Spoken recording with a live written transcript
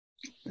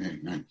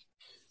Amen.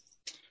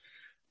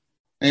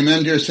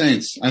 Amen, dear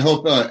saints. I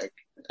hope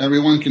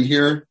everyone can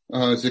hear.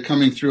 Is it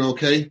coming through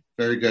okay?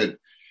 Very good.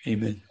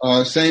 Amen.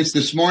 Saints,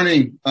 this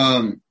morning,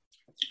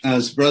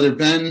 as Brother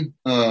Ben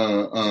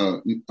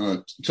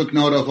took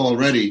note of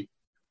already,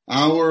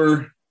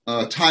 our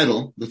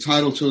title, the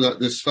title to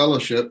this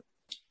fellowship,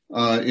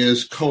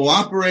 is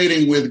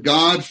Cooperating with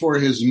God for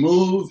His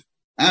Move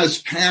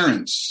as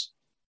Parents.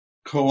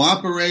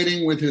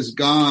 Cooperating with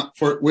God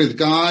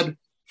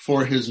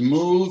for His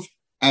move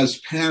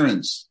as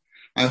parents.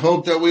 I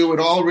hope that we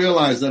would all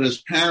realize that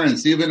as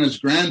parents, even as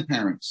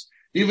grandparents,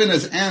 even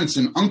as aunts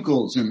and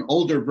uncles and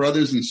older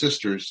brothers and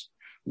sisters,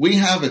 we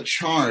have a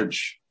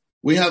charge.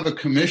 We have a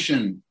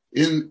commission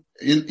in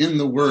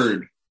the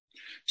Word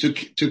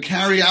to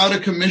carry out a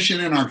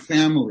commission in our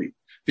family,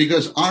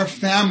 because our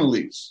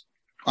families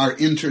are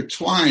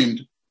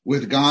intertwined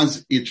with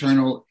God's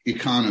eternal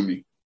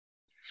economy.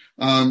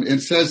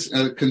 It says,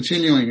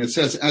 continuing, it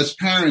says, as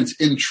parents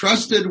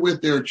entrusted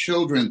with their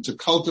children to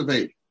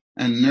cultivate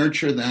and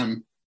nurture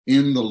them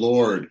in the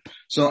Lord.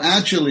 So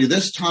actually,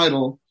 this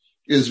title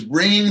is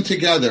bringing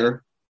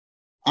together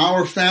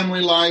our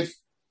family life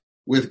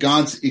with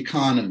God's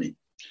economy.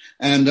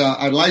 And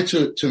I'd like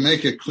to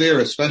make it clear,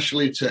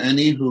 especially to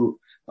any who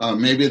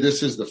maybe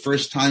this is the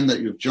first time that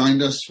you've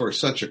joined us for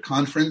such a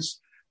conference.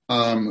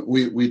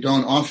 We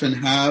don't often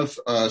have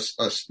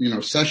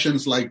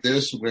sessions like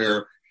this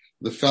where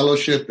the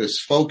fellowship is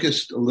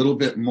focused a little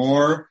bit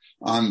more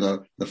on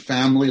the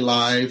family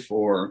life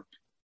or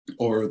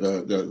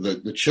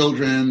the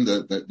children,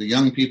 the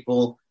young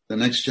people, the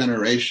next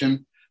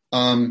generation.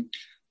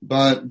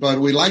 But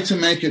we like to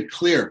make it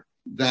clear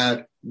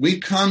that we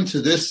come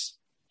to this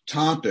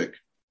topic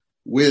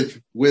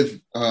with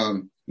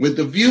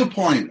the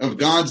viewpoint of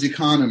God's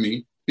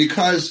economy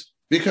because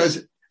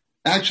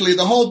actually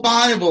the whole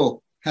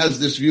Bible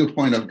has this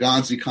viewpoint of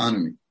God's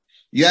economy.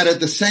 Yet at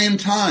the same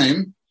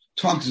time,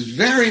 talks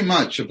very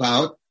much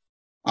about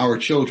our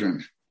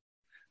children,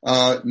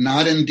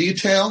 not in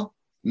detail,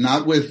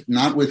 not with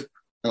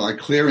like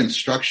clear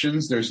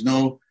instructions. There's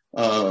no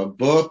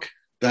book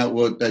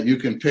that you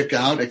can pick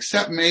out,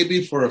 except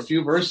maybe for a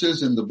few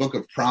verses in the book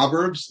of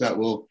Proverbs that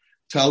will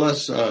tell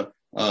us,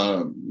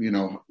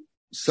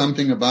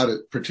 something about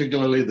it,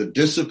 particularly the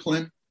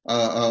discipline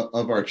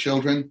of our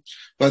children.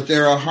 But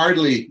there are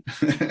hardly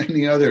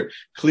any other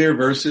clear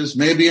verses.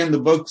 Maybe in the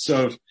books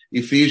of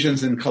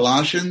Ephesians and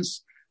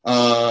Colossians,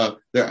 there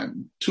are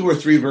 2 or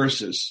 3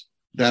 verses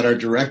that are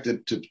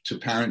directed to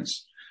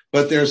parents,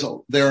 but there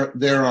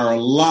are a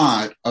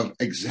lot of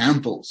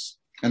examples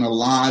and a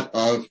lot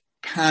of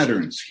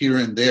patterns here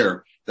and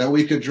there that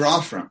we could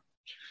draw from.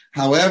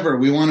 However,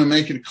 we want to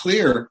make it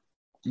clear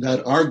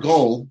that our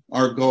goal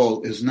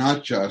is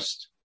not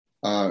just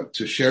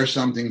to share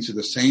something to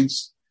the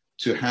saints,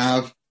 to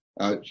have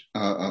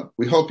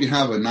we hope you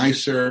have a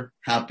nicer,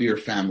 happier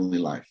family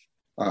life.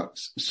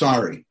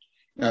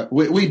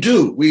 We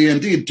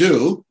indeed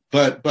do,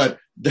 but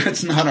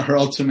that's not our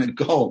ultimate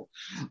goal.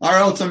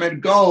 Our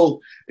ultimate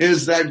goal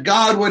is that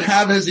God would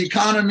have His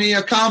economy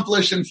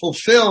accomplished and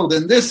fulfilled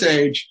in this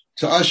age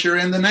to usher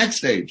in the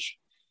next age.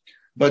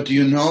 But do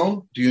you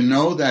know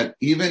that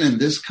even in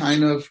this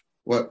kind of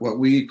what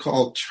we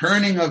call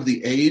turning of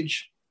the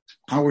age,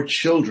 our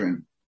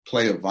children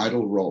play a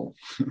vital role.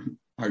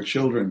 Our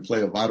children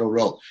play a vital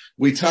role.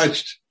 We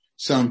touched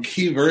some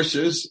key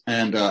verses,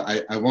 and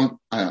I don't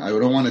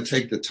want to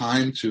take the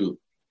time to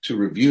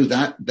review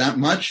that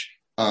much,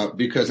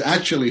 because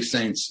actually,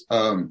 saints,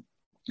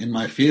 in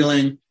my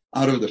feeling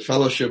out of the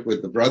fellowship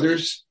with the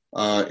brothers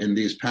in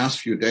these past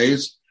few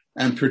days,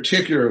 and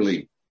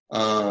particularly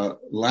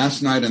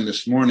last night and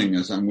this morning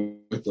as I'm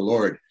with the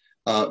Lord,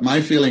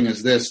 my feeling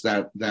is this,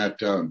 that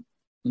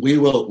we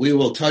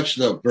will touch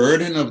the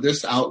burden of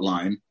this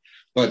outline,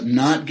 but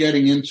not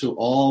getting into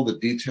all the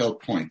detailed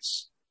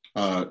points.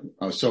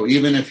 So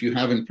even if you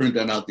haven't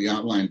printed out the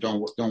outline,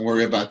 don't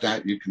worry about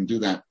that. You can do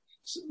that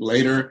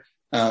later.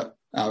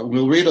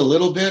 We'll read a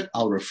little bit.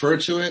 I'll refer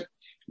to it,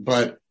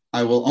 but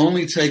I will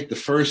only take the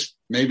first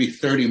maybe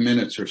 30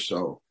 minutes or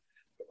so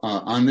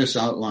on this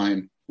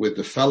outline with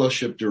the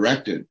fellowship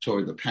directed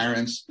toward the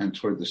parents and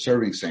toward the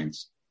serving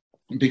saints,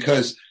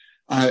 because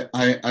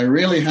I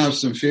really have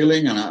some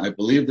feeling, and I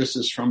believe this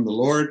is from the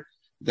Lord,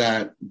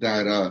 that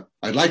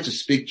I'd like to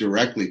speak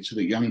directly to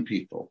the young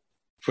people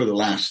for the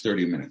last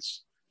 30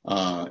 minutes,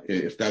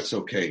 if that's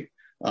okay.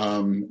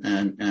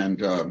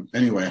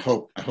 Anyway, I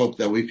hope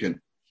that we can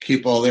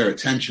keep all their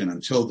attention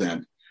until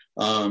then.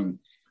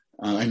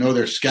 I know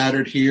they're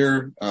scattered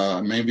here.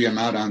 Maybe I'm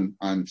out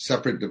on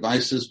separate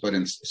devices, but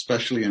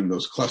especially in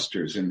those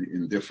clusters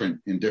in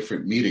different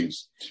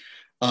meetings.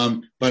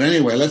 But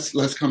anyway,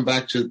 let's come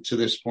back to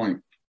this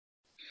point.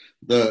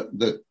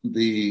 The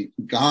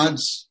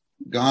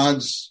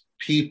God's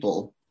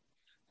people,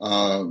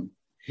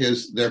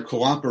 their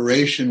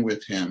cooperation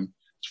with Him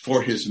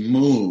for His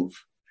move.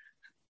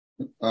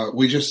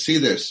 We just see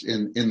this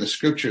in the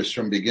scriptures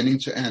from beginning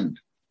to end.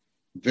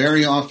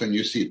 Very often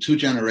you see 2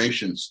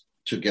 generations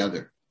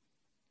together.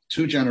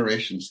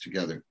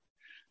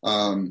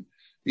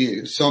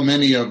 so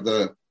many of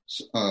the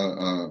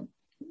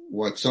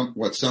what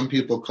some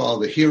people call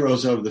the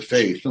heroes of the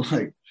faith,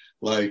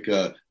 like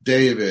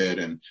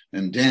David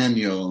and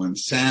Daniel and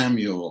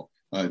Samuel,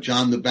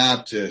 John the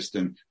Baptist,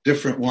 and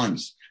different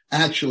ones.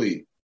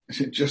 Actually,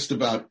 just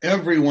about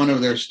every one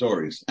of their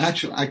stories.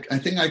 Actually, I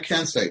think I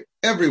can say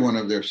every one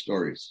of their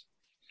stories.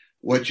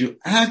 What you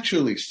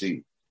actually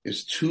see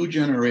is two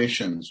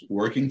generations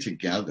working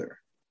together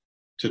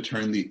to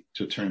turn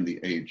the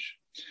age.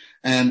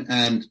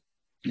 And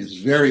it's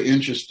very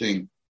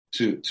interesting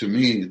to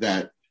me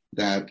that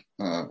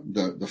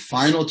the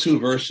final two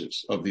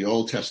verses of the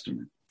Old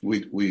Testament,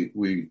 we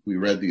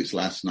read these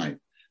last night.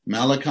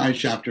 Malachi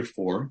chapter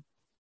 4,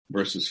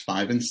 verses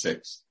 5 and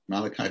 6.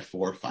 Malachi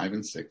 4, 5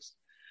 and 6.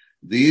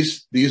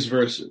 These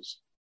verses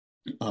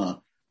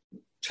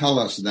tell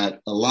us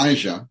that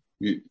Elijah,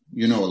 you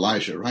know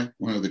Elijah, right?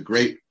 One of the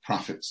great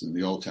prophets in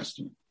the Old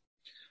Testament,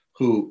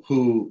 who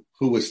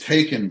was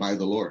taken by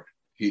the Lord.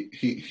 He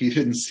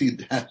didn't see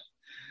death.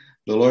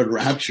 The Lord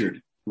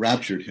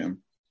raptured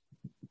him,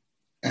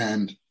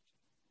 and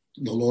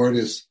the Lord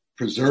is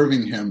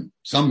preserving him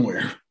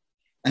somewhere,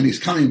 and he's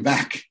coming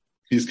back.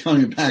 He's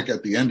coming back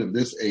at the end of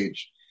this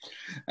age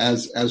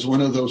as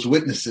one of those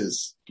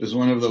witnesses,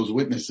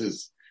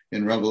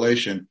 in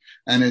Revelation,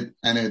 and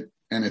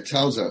it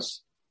tells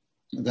us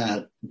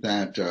that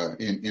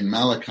in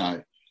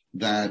Malachi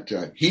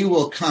that he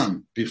will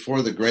come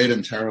before the great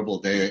and terrible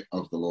day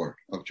of the Lord,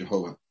 of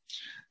Jehovah.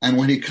 And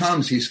when he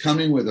comes, he's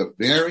coming with a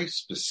very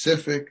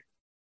specific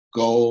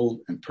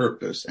goal and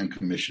purpose and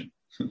commission.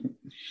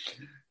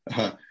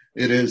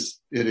 It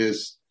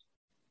is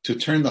to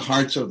turn the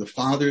hearts of the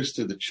fathers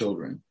to the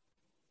children,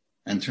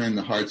 and turn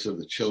the hearts of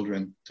the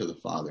children to the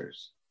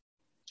fathers.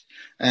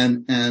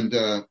 And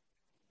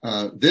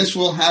this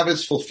will have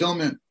its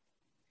fulfillment.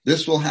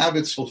 This will have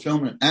its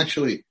fulfillment.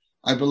 Actually,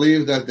 I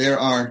believe that there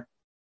are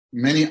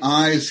many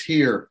eyes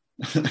here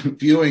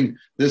viewing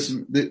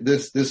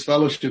this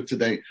fellowship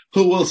today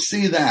who will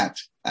see that.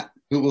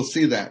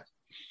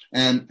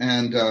 And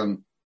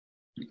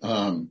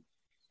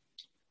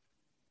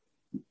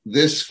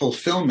this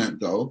fulfillment,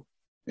 though,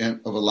 of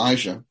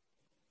Elijah,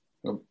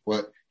 of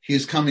what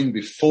he's coming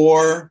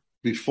before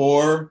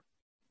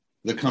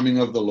the coming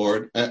of the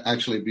Lord,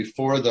 actually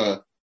before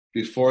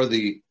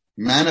the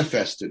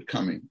manifested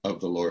coming of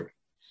the Lord,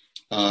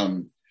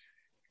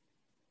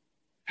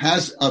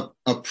 has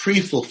a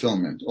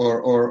pre-fulfillment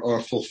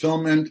or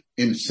fulfillment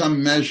in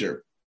some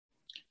measure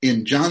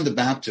in John the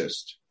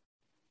Baptist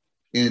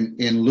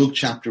in Luke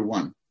chapter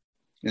 1.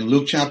 In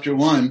Luke chapter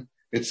 1,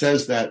 it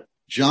says that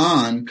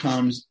John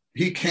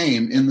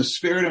came in the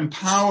spirit and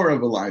power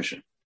of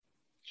Elijah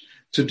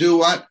to do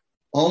what?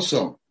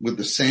 Also with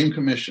the same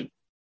commission,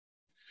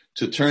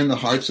 to turn the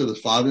hearts of the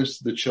fathers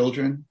to the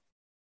children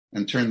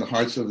and turn the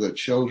hearts of the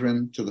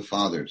children to the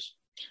fathers.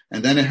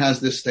 And then it has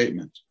this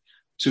statement,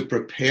 to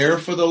prepare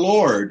for the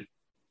Lord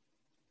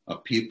a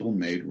people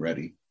made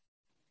ready.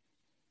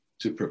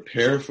 To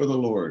prepare for the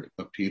Lord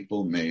a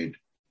people made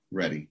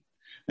ready.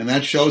 And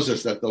that shows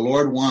us that the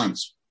Lord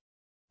wants,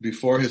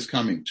 before his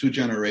coming, two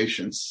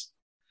generations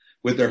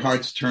with their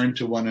hearts turned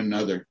to one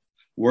another,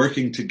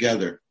 working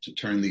together to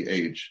turn the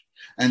age.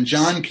 And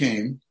John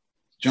came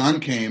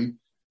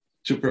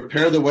to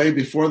prepare the way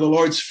before the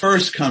Lord's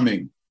first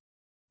coming.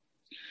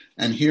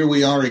 And here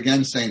we are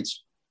again,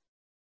 saints,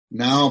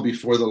 now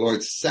before the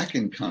Lord's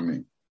second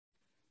coming.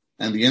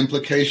 And the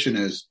implication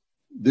is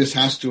this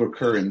has to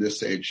occur in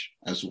this age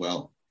as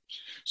well.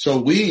 So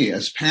we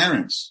as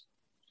parents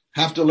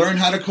have to learn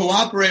how to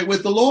cooperate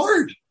with the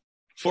Lord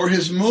for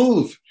his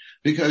move.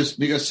 Because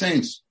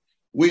saints,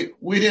 we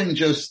didn't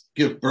just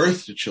give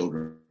birth to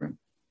children.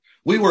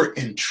 We were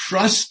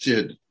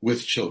entrusted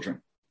with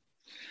children.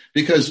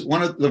 Because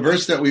one of the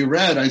verse that we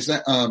read,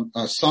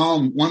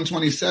 Psalm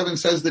 127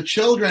 says the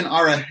children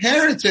are a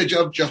heritage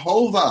of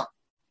Jehovah.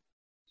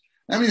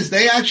 That means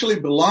they actually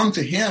belong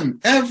to him.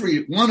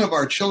 Every one of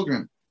our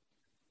children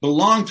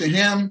belong to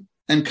him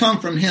and come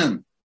from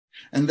him.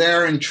 And they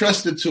are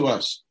entrusted to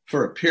us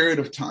for a period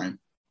of time.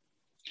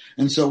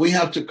 And so we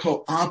have to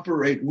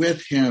cooperate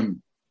with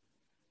him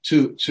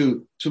to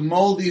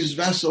mold these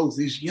vessels,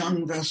 these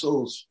young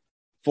vessels,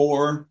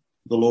 for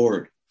the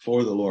Lord.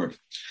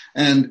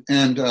 And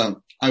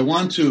I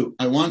want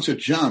to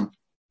jump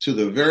to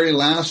the very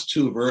last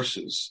two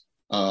verses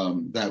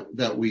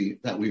that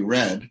we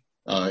read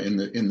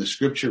in the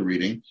scripture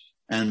reading.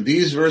 And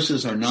these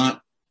verses are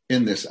not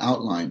in this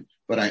outline,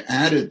 but I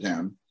added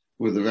them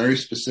with a very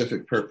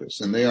specific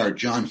purpose. And they are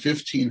John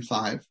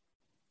 15:5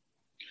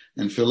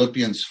 and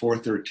Philippians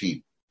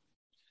 4:13.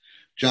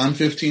 John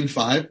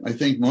 15:5, I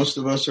think most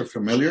of us are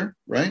familiar,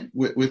 right?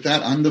 With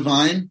that, I'm the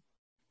vine,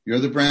 you're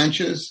the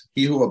branches,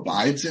 he who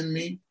abides in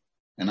me,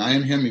 and I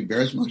in him, he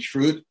bears much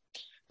fruit.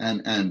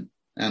 And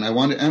I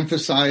want to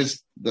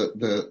emphasize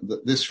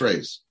this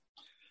phrase.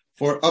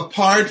 For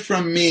apart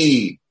from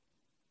me,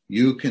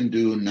 you can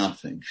do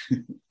nothing.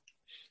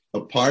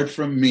 Apart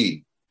from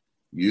me,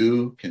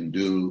 you can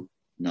do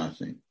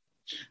nothing.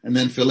 And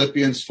then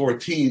Philippians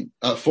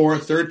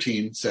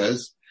 4:13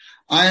 says,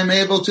 I am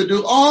able to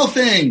do all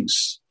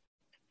things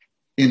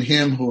in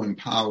him who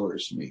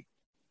empowers me.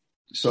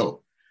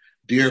 So,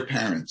 dear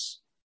parents,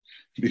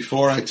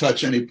 before I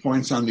touch any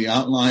points on the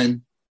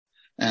outline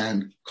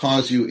and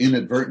cause you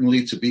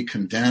inadvertently to be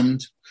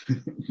condemned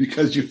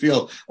because you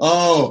feel,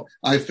 oh,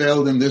 I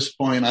failed in this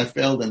point, I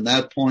failed in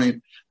that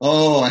point,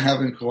 oh, I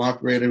haven't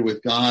cooperated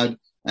with God.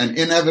 And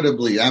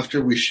inevitably,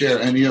 after we share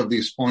any of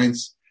these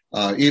points,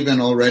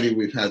 even already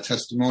we've had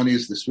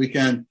testimonies this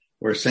weekend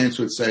where saints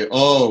would say,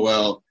 oh,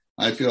 well,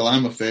 I feel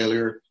I'm a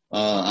failure.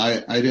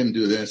 I didn't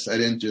do this. I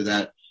didn't do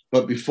that.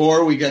 But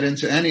before we get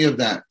into any of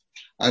that,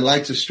 I'd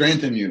like to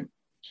strengthen you.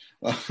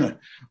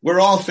 We're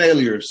all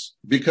failures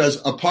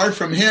because apart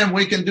from him,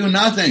 we can do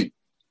nothing.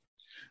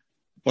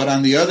 But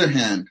on the other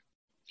hand,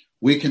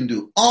 we can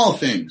do all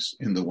things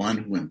in the one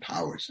who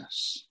empowers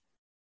us.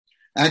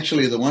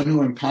 Actually, the one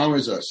who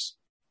empowers us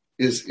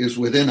is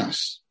within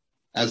us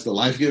as the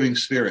life-giving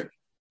Spirit.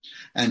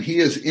 And he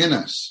is in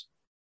us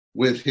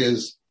with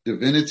his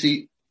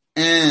divinity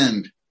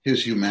and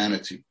his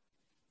humanity.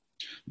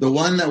 The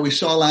one that we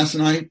saw last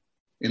night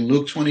in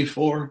Luke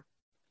 24,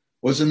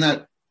 wasn't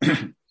that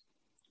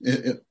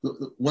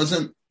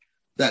wasn't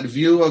that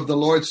view of the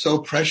Lord so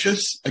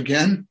precious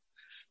again,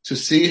 to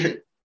see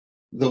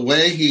the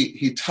way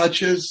he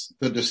touches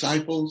the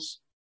disciples,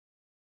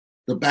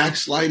 the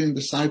backsliding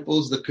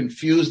disciples, the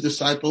confused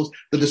disciples,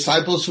 the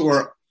disciples who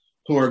are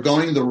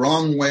going the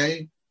wrong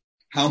way,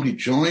 how he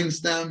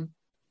joins them,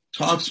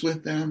 talks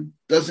with them,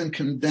 doesn't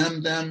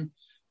condemn them,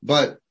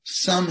 but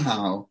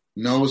somehow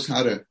knows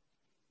how to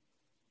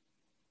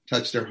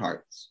touch their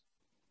hearts.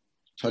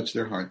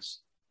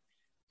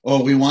 Oh,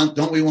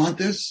 don't we want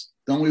this?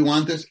 Don't we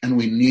want this? And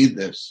we need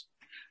this.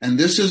 And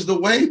this is the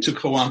way to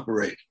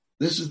cooperate.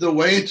 This is the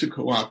way to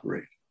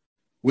cooperate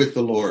with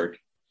the Lord,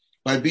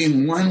 by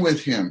being one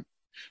with him,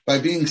 by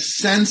being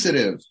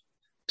sensitive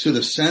to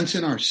the sense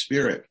in our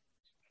spirit,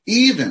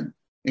 even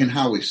in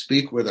how we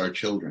speak with our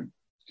children.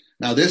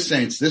 Now,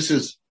 saints, this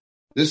is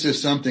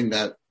something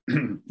that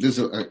this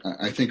is,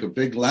 I think, a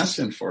big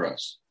lesson for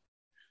us,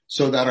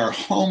 so that our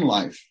home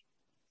life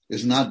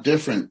is not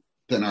different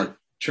than our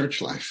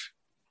church life,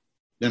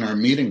 than our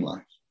meeting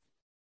life.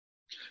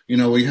 You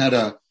know, we had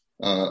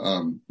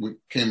we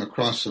came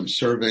across some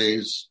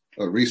surveys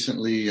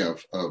recently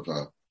of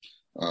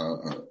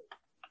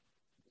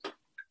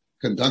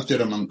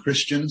conducted among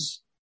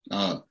Christians,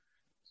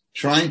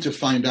 trying to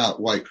find out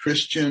why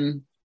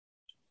Christian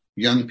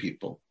young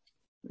people,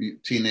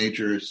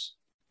 teenagers,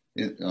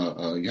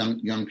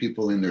 young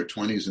people in their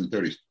 20s and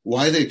 30s,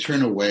 why they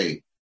turn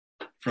away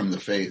from the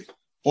faith,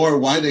 or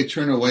why they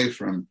turn away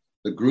from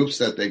the groups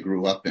that they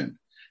grew up in.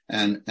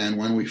 And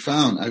when we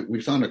found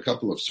a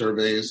couple of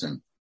surveys,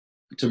 and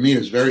to me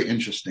it's very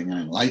interesting and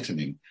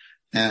enlightening.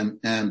 And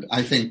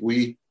I think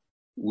we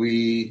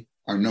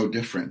are no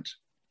different.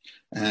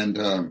 And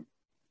a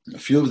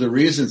few of the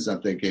reasons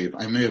that they gave,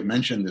 I may have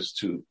mentioned this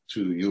to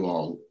you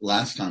all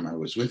last time I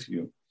was with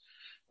you.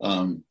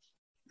 A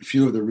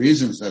few of the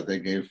reasons that they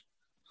gave,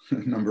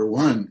 number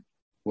one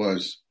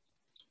was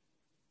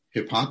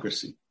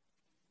hypocrisy.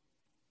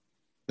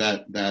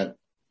 That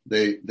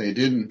they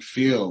didn't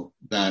feel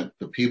that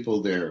the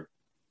people there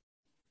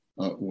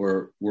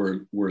were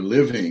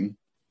living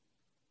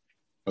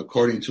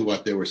according to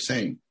what they were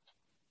saying,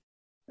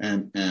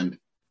 and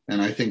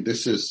I think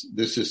this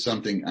is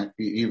something,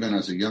 even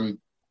as a young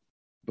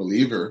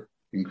believer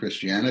in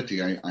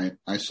Christianity,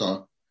 I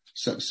saw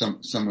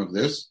some of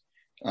this,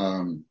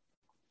 and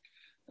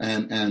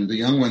the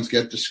young ones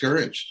get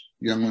discouraged.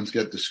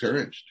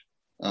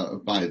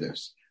 By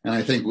this, and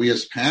I think we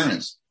as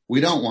parents,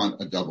 we don't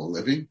want a double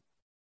living.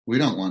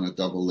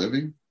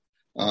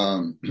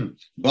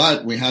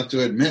 But we have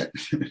to admit,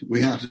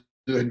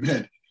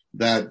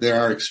 that there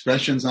are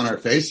expressions on our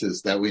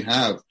faces that we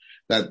have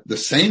that the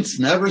saints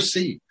never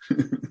see.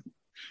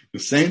 The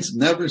saints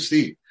never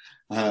see.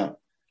 I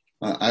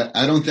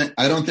don't think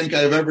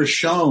I've ever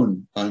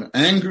shown an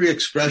angry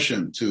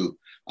expression to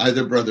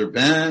either Brother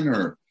Ben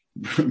or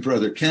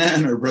Brother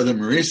Ken or Brother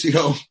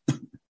Mauricio.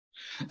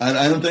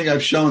 I don't think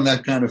I've shown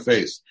that kind of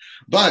face.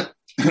 But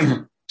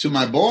to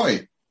my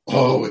boy,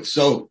 oh, it's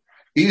so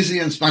easy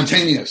and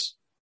spontaneous.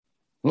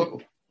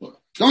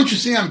 Don't you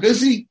see I'm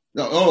busy?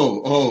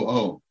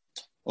 Oh,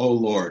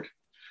 Lord.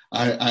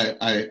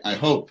 I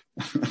hope,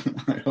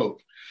 I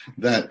hope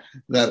that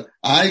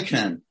I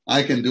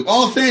can do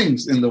all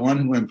things in the one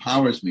who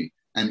empowers me.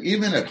 And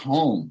even at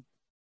home,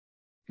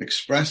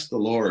 express the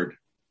Lord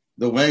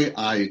the way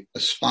I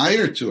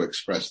aspire to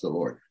express the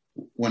Lord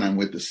when I'm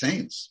with the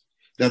saints,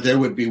 that there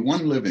would be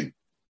one living.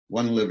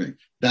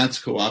 That's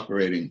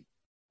cooperating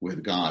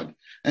with God.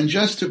 And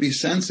just to be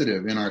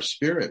sensitive in our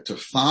spirit, to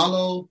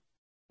follow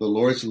the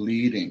Lord's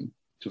leading,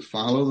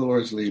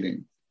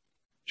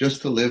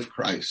 just to live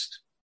Christ.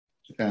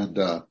 And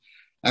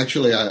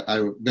actually,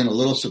 I've been a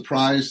little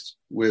surprised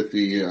with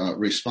the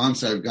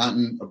response I've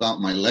gotten about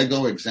my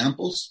Lego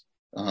examples.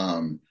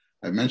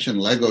 I mentioned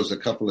Legos a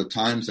couple of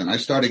times, and I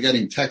started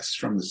getting texts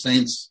from the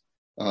saints.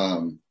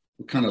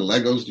 What kind of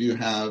Legos do you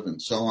have,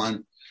 and so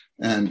on?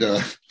 And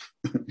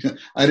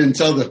I didn't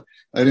tell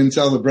I didn't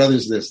tell the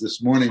brothers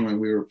this morning when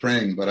we were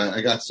praying, but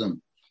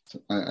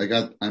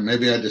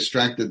maybe I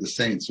distracted the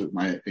saints with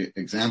my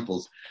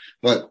examples.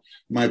 But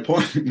my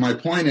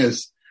point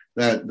is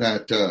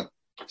that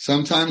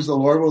sometimes the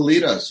Lord will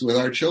lead us with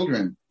our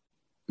children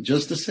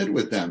just to sit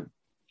with them,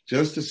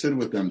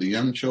 the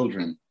young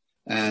children,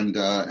 and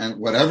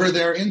whatever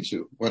they're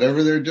into,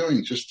 whatever they're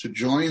doing, just to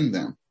join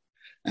them.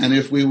 And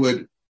if we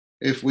would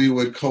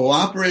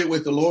cooperate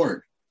with the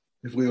Lord,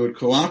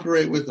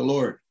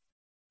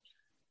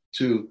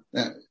 to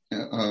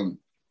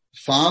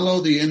follow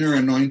the inner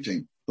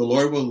anointing, the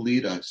Lord will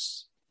lead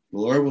us. The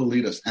Lord will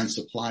lead us and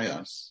supply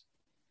us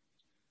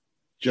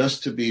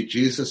just to be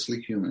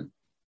Jesusly human.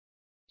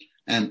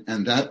 And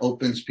that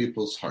opens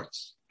people's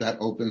hearts. That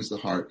opens the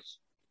hearts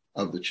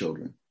of the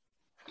children.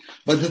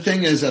 But the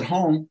thing is, at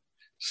home,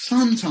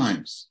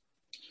 sometimes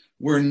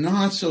we're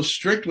not so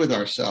strict with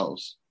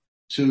ourselves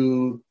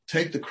to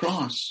take the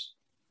cross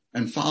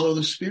and follow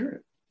the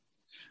Spirit.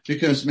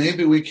 Because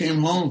maybe we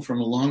came home from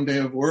a long day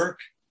of work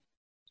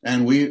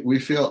and we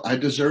feel, I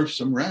deserve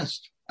some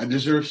rest. I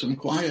deserve some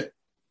quiet.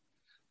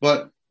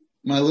 But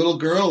my little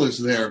girl is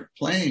there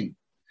playing,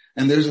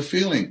 and there's a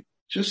feeling,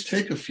 just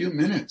take a few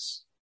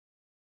minutes.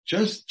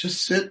 Just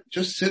sit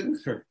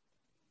with her.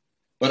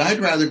 But I'd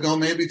rather go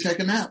maybe take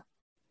a nap.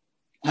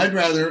 I'd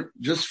rather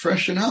just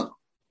freshen up.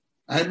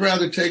 I'd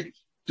rather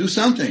do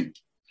something.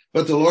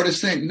 But the Lord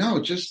is saying,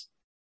 no, just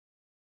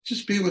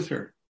be with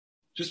her.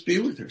 Just be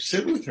with her.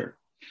 Sit with her.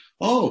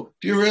 Oh,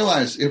 do you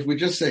realize if we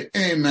just say,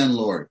 Amen,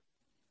 Lord,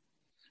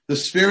 the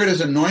Spirit is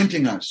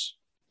anointing us,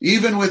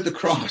 even with the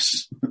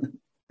cross.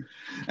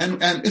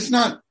 and it's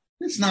not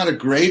a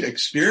great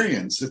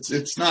experience.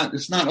 It's not,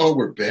 oh,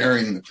 we're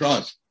bearing the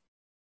cross.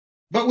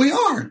 But we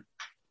are.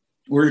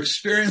 We're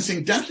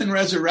experiencing death and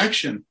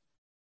resurrection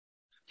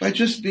by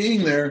just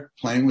being there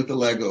playing with the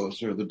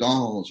Legos or the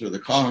dolls or the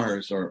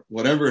cars or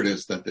whatever it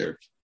is that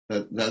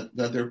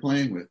they're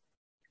playing with.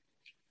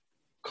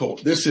 Cool.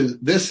 This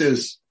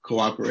is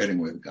cooperating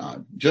with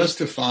God, just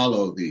to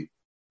follow the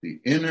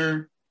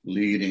inner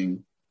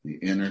leading, the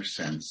inner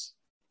sense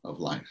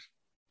of life.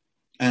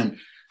 And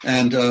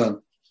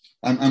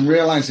I'm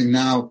realizing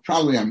now,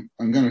 probably I'm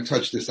going to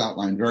touch this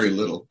outline very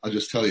little. I'll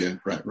just tell you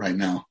right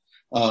now,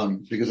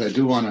 because I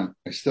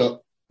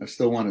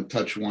still want to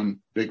touch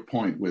one big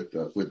point with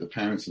the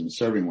parents and the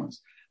serving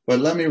ones. But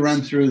let me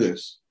run through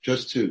this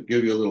just to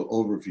give you a little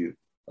overview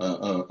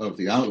of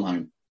the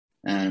outline,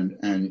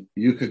 and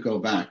you could go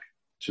back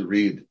to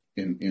read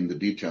in the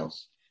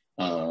details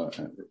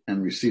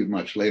and receive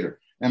much later.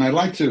 And I'd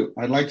like to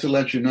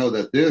let you know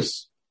that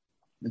this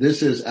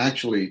is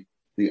actually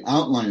the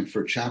outline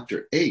for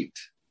chapter 8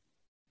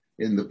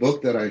 in the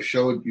book that I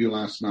showed you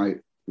last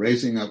night,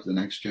 Raising Up the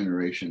Next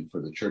Generation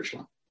for the Church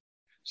Life.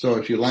 So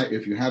if you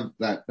have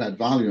that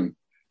volume,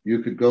 you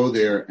could go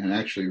there and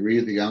actually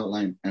read the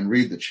outline and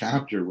read the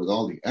chapter with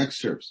all the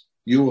excerpts.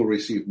 You will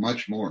receive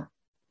much more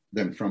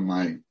than from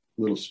my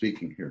little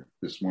speaking here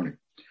this morning.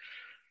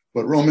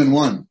 But Romans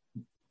 1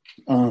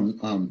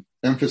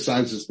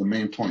 emphasizes the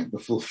main point. The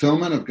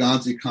fulfillment of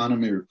God's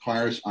economy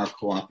requires our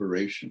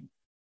cooperation.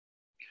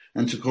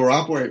 And to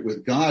cooperate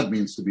with God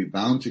means to be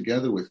bound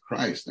together with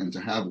Christ and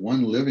to have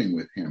one living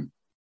with him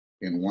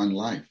in one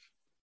life.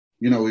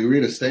 You know, we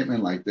read a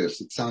statement like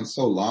this. It sounds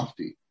so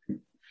lofty.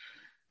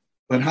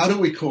 But how do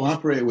we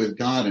cooperate with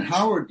God? And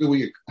how do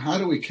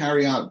we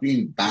carry out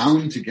being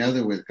bound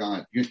together with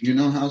God? You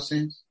know how,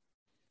 saints?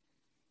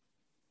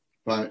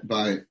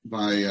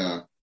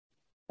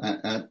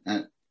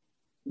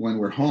 When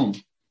we're home,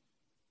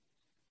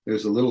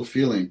 there's a little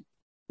feeling.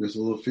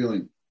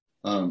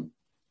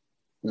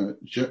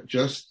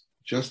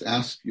 Just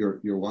ask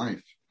your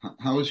wife,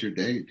 how was your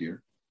day,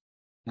 dear?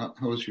 How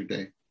was your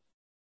day?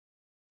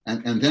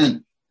 And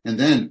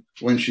then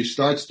when she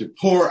starts to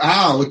pour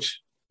out,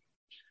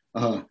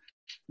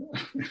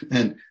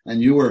 and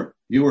you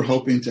were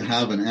hoping to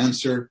have an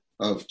answer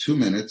of 2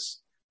 minutes,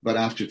 but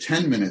after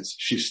 10 minutes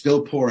she's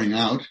still pouring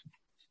out,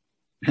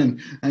 and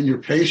your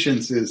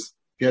patience is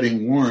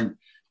getting worn.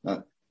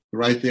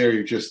 Right there,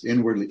 you're just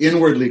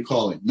inwardly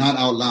calling, not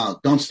out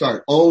loud. Don't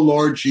start, oh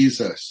Lord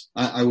Jesus.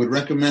 I would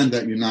recommend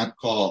that you not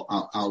call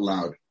out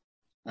loud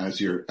as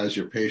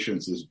your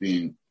patience is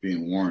being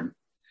worn.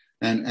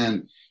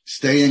 And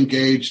stay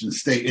engaged and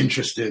stay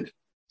interested.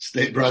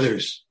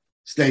 Brothers,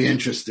 stay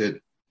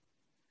interested.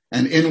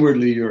 And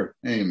inwardly you're,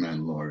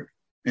 Amen, Lord.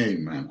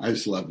 Amen. I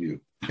just love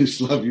you. I just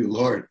love you,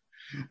 Lord.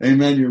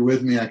 Amen. You're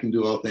with me. I can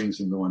do all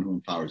things in the one who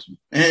empowers me.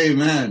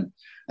 Amen.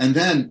 And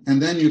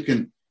then you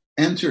can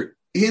enter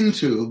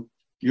into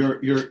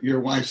your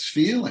wife's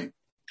feeling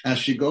as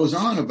she goes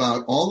on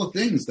about all the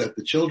things that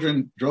the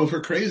children drove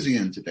her crazy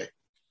in today.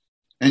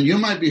 And you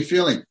might be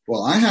feeling,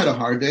 well, I had a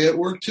hard day at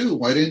work too.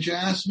 Why didn't you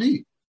ask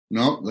me?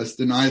 No, let's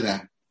deny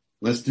that.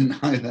 Let's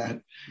deny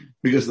that,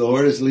 because the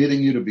Lord is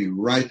leading you to be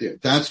right there.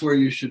 That's where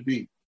you should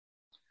be.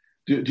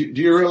 Do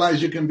you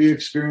realize you can be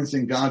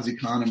experiencing God's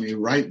economy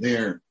right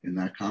there in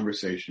that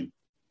conversation?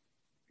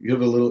 You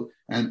have a little,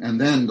 and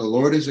then the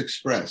Lord is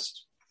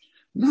expressed,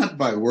 not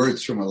by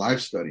words from a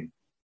life study,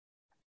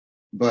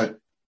 but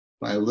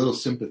by a little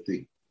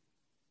sympathy,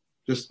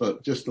 just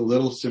a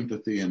little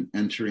sympathy and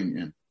entering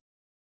in.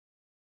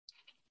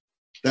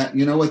 That,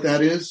 you know what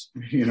that is?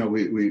 You know,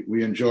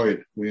 we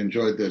enjoyed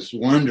this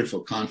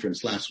wonderful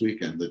conference last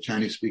weekend, the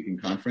Chinese speaking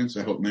conference.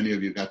 I hope many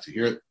of you got to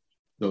hear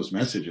those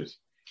messages.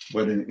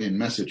 But in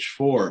message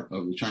 4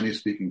 of the Chinese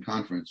speaking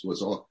conference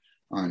was all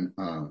on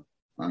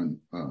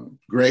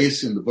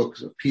grace in the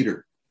books of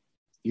Peter.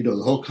 You know,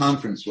 the whole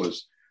conference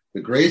was the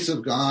grace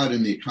of God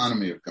and the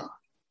economy of God.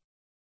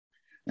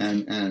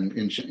 And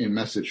in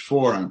message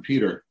 4 on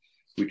Peter,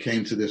 we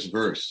came to this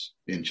verse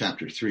in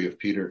chapter 3 of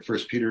Peter, 1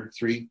 Peter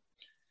 3,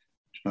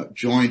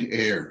 joint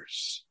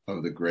heirs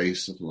of the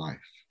grace of life.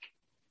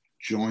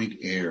 Joint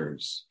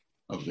heirs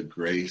of the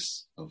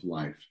grace of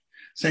life.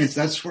 Saints,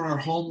 that's for our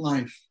home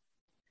life.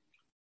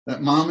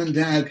 That mom and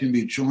dad can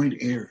be joint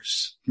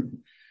heirs.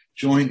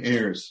 Joint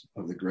heirs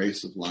of the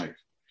grace of life.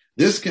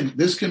 This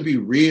can be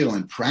real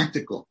and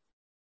practical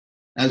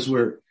as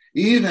we're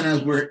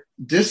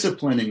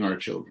disciplining our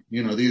children.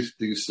 You know, these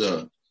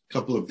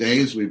couple of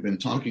days we've been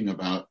talking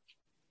about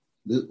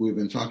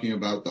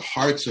the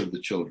hearts of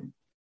the children,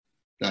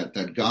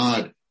 that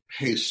God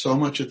pays so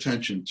much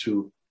attention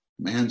to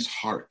man's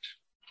heart,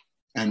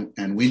 and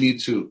we need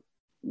to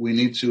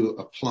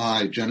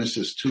apply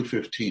Genesis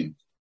 2:15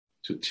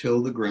 to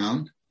till the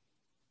ground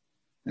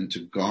and to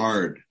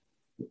guard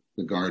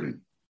the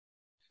garden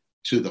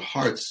to the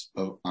hearts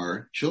of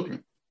our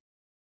children.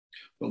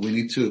 But we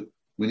need to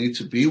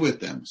be with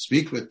them,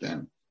 speak with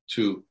them,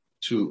 to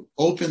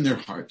open their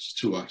hearts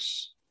to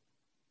us.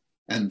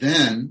 And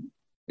then,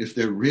 if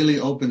they're really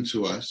open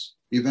to us,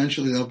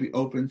 eventually they'll be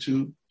open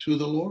to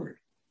the Lord.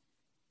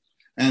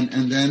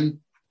 And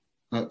then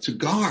to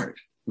guard,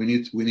 we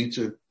need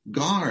to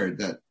guard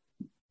that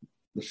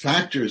the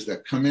factors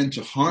that come in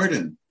to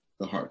harden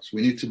the hearts.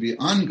 We need to be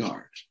on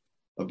guard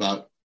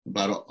about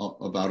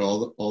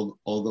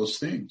all those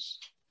things.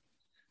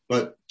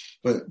 But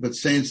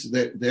saints,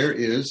 there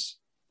is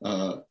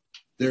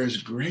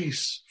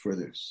grace for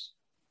this.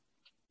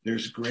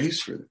 There's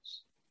grace for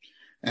this.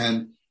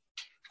 And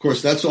of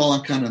course, that's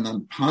all kind of on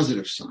the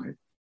positive side.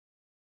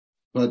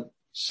 But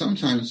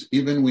sometimes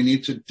even we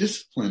need to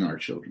discipline our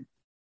children.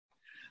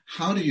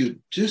 How do you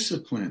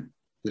discipline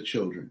the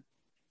children?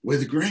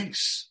 With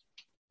grace.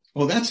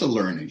 Oh, that's a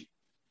learning.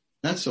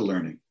 That's a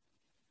learning.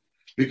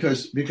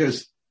 Because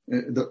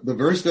the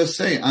verse does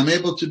say, I'm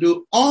able to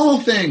do all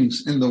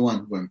things in the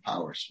one who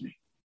empowers me.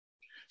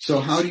 So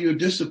how do you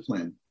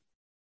discipline?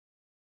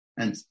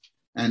 And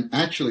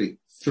actually,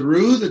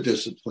 through the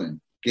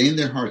discipline, gain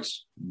their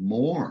hearts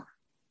more,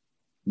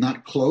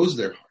 not close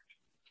their heart.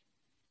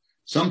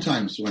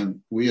 Sometimes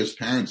when we as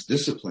parents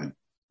discipline,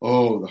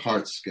 the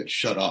hearts get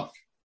shut off.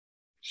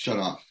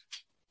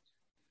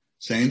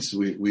 Saints,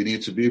 we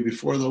need to be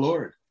before the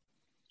Lord.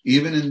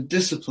 Even in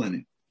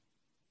disciplining,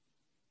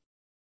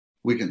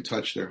 we can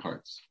touch their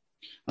hearts.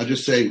 I'll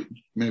just say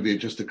maybe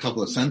just a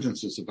couple of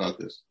sentences about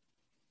this.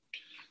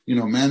 You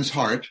know, man's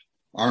heart,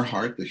 our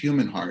heart, the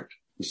human heart,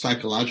 the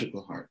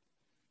psychological heart,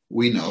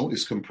 we know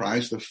is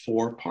comprised of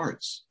 4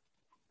 parts.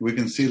 We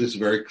can see this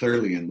very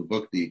clearly in the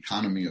book, The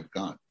Economy of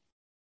God.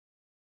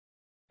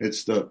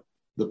 It's the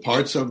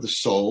parts of the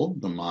soul,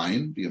 the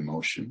mind, the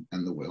emotion,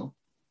 and the will,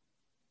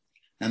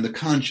 and the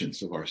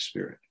conscience of our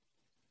spirit.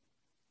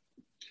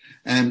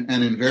 And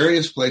in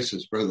various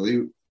places, Brother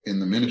Lee in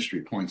the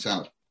ministry points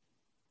out,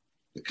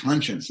 the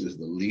conscience is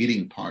the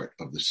leading part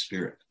of the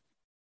spirit,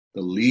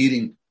 the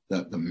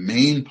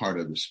main part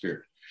of the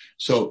spirit.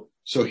 So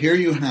here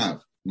you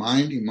have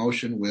mind,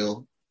 emotion,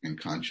 will, and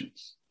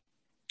conscience.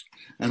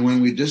 And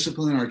when we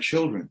discipline our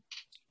children,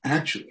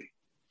 actually,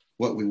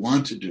 what we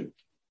want to do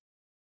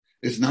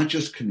is not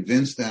just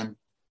convince them,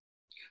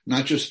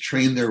 not just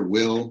train their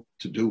will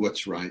to do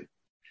what's right.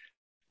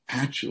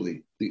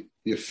 Actually, the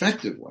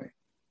effective way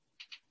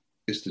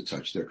is to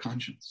touch their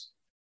conscience.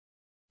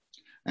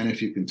 And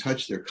if you can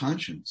touch their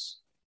conscience,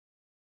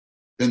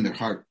 then their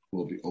heart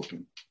will be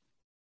open.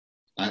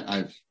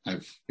 I've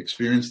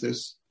experienced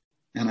this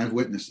and I've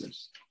witnessed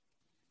this.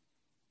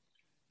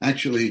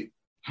 Actually,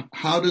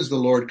 how does the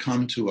Lord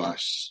come to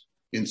us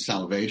in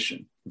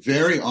salvation?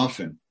 Very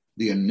often,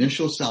 the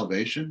initial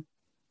salvation,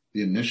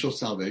 the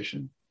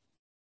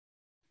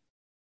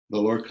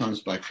Lord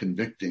comes by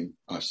convicting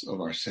us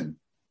of our sin.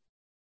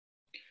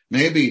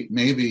 Maybe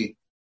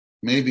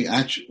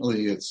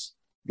actually it's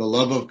the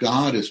love of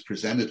God is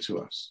presented to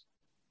us.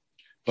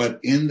 But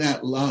in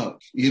that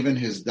love, even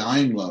his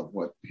dying love,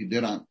 what he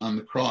did on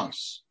the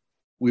cross,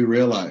 we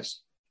realize,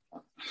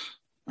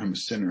 I'm a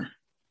sinner.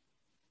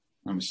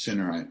 I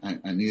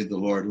need the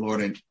Lord.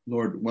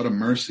 Lord, what a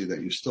mercy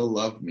that you still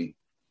love me.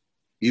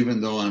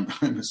 Even though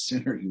I'm a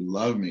sinner, you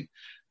love me.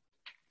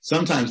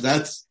 Sometimes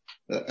that's,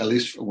 at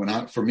least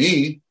for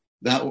me,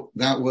 that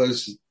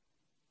was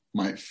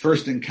my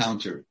first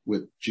encounter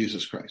with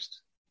Jesus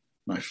Christ.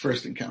 My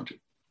first encounter.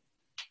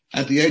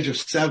 At the age of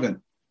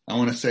 7, I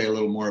want to say a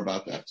little more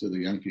about that to the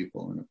young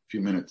people in a few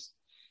minutes.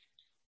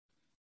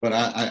 But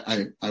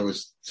I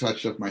was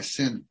touched of my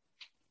sin.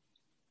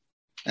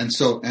 And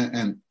so,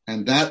 and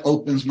that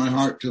opens my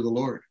heart to the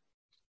Lord.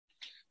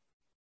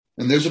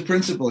 And there's a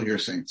principle here,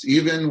 saints.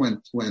 Even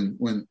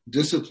when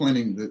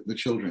disciplining the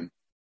children,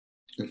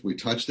 if we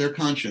touch their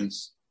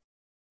conscience,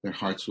 their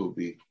hearts will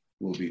be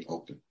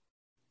open.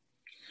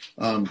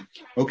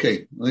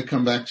 Okay, let me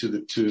come back to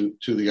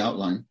the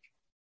outline.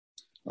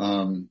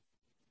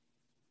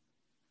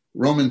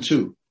 Romans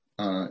 2.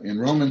 In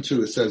Romans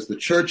 2, it says, the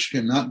church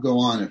cannot go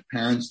on if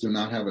parents do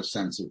not have a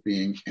sense of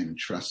being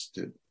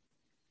entrusted.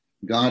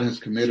 God has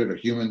committed a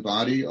human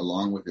body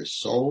along with his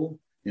soul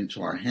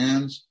into our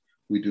hands.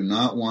 We do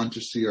not want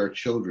to see our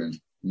children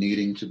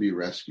needing to be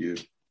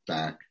rescued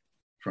back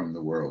from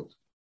the world.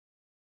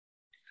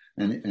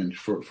 And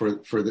for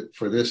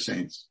this,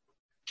 saints,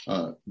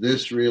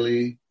 this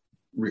really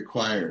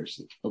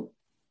requires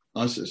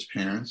us as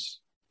parents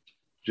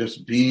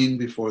just being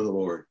before the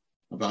Lord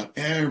about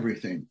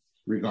everything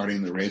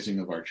regarding the raising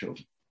of our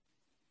children.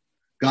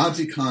 God's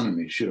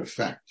economy should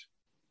affect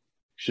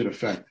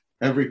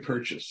every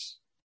purchase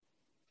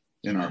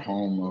in our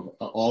home of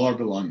all our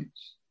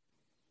belongings.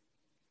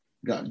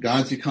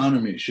 God's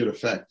economy should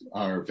affect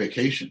our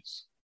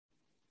vacations.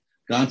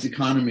 God's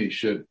economy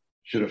should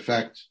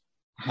affect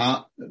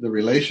the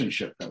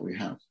relationship that we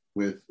have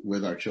with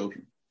our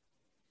children.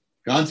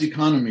 God's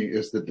economy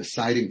is the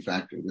deciding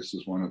factor. This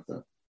is one of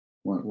the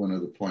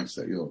points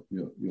that you'll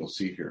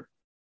see here.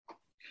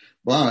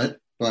 But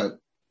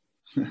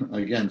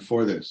again,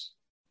 for this,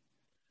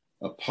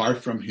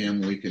 apart from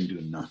him, we can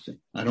do nothing.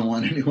 I don't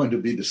want anyone to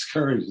be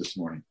discouraged this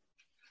morning.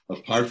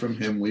 Apart from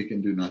him, we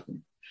can do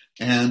nothing.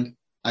 And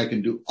I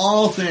can do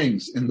all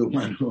things in the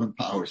one who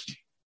empowers me.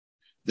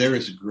 There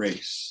is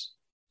grace.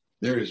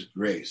 There is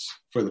grace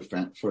for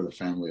the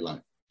family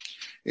life.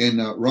 In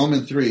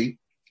Romans 3,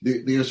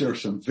 these are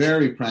some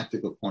very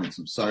practical points.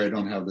 I'm sorry I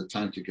don't have the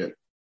time to get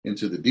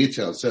into the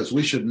details. It says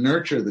we should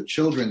nurture the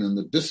children in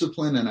the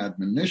discipline and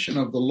admonition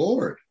of the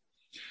Lord.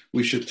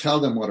 We should tell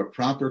them what a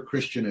proper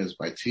Christian is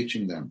by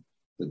teaching them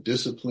the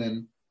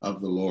discipline of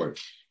the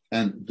Lord.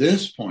 And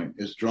this point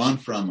is drawn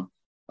from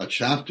a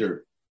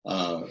chapter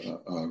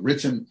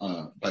written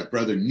by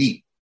Brother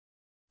Neat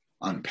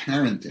on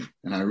parenting,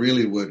 and I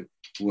really would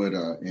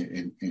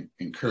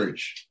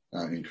encourage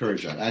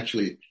that.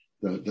 Actually,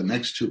 the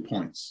next 2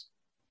 points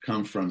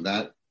come from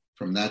that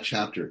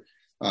chapter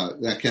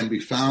that can be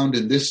found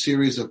in this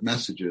series of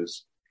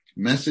messages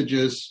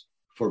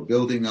for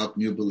building up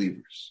new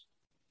believers.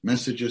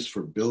 Messages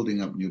for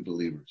building up new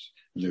believers.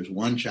 And there's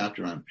one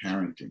chapter on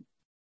parenting.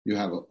 You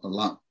have a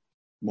lot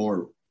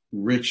more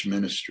rich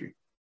ministry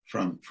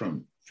from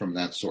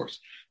that source.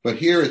 But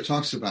here it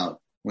talks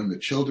about when the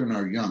children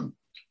are young,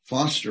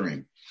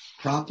 fostering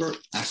proper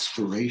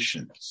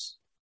aspirations.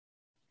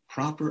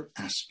 Proper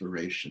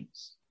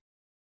aspirations.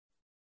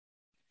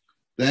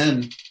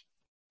 Then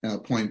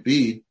point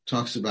B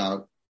talks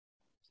about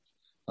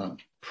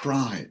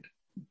pride.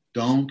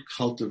 Don't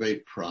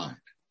cultivate pride.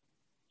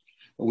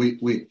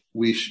 We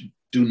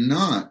do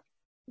not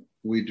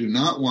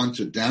want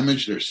to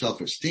damage their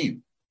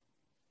self-esteem.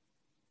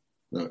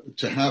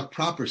 To have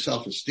proper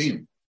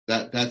self-esteem,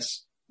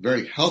 that's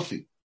very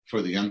healthy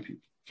for the young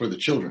people, for the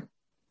children.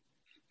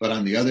 But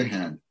on the other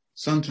hand,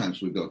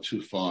 sometimes we go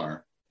too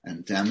far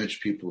and damage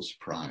people's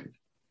pride.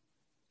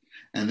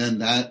 And then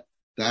that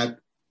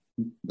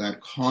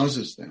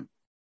causes them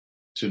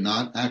to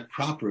not act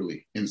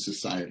properly in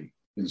society,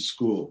 in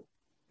school,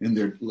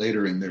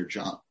 later in their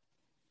job.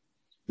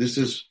 This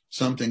is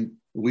something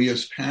we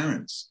as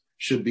parents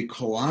should be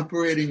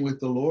cooperating with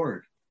the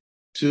Lord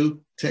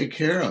to take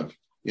care of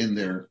in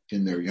their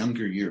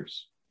younger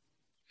years.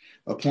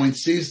 Point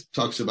C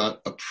talks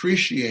about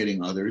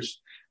appreciating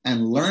others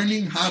and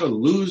learning how to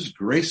lose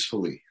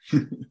gracefully.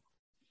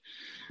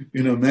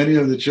 Many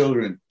of the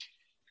children,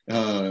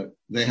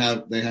 they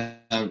have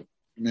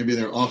maybe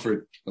they're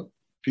offered a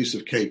piece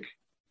of cake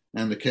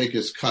and the cake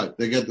is cut.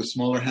 They get the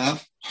smaller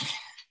half.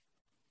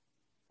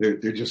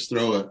 They just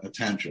throw a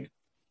tantrum.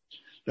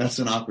 That's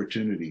an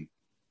opportunity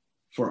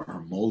for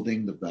our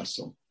molding the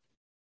vessel,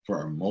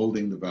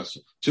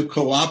 to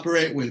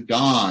cooperate with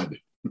God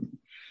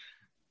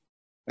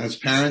as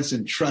parents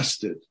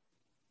entrusted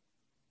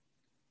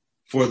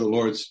for the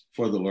Lord's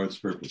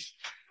purpose.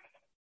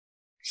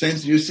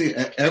 Saints, you see,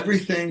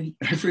 everything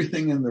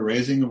in the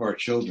raising of our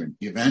children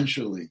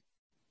eventually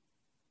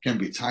can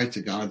be tied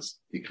to God's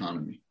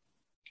economy.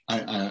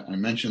 I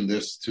mentioned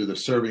this to the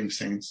serving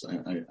saints,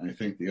 I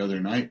think the other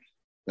night,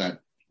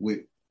 that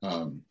we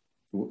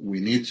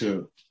need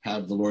to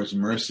have the Lord's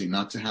mercy,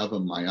 not to have a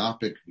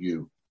myopic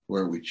view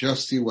where we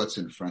just see what's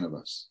in front of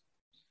us.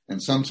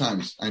 And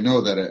sometimes I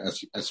know that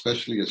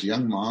especially as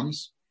young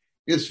moms,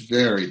 it's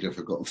very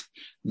difficult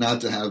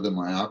not to have the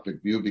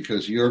myopic view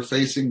because you're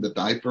facing the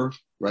diaper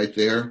right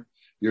there.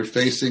 You're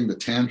facing the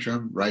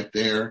tantrum right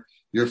there.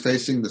 You're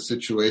facing the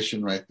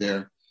situation right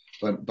there.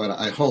 But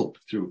I hope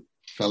through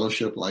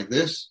fellowship like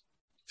this,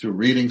 through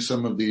reading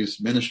some of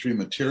these ministry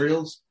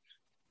materials,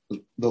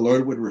 the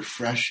Lord would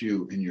refresh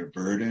you in your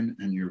burden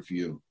and your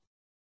view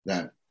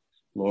that,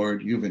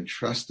 Lord, you've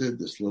entrusted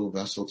this little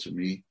vessel to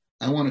me.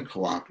 I want to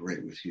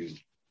cooperate with you.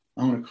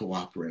 I want to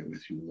cooperate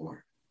with you,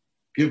 Lord.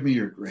 Give me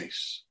your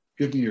grace.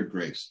 Give me your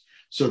grace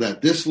so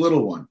that this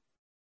little one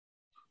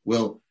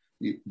will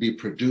be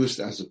produced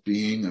as a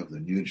being of the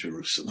New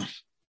Jerusalem.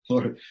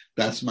 Lord,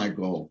 that's my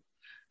goal.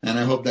 And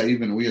I hope that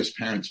even we as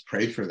parents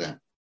pray for that.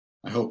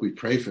 I hope we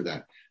pray for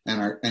that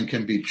and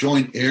can be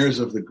joint heirs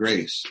of the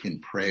grace in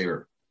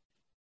prayer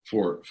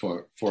for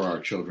our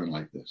children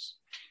like this.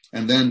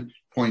 And then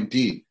point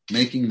D,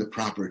 making the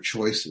proper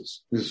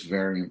choices. This is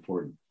very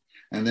important.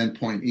 And then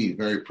point E,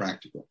 very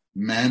practical,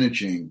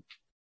 managing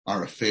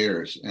our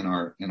affairs and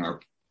our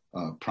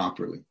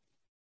properly.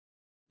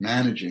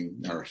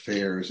 Managing our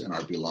affairs and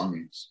our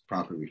belongings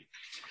properly.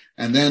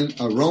 And then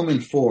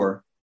Romans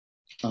 4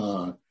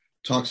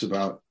 talks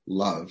about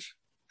love,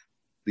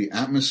 the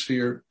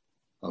atmosphere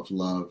of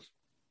love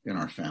in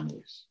our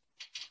families.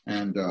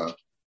 And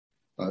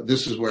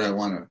this is where I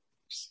want to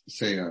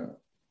say a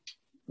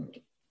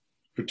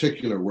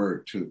particular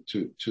word to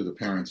the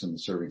parents and the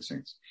serving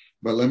saints.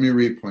 But let me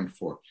read point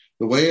 4.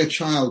 The way a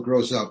child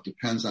grows up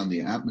depends on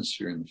the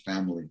atmosphere in the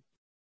family.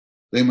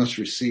 They must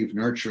receive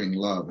nurturing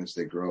love as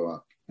they grow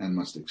up and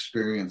must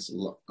experience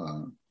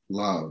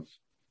love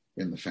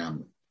in the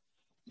family.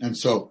 And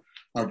so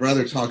our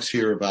brother talks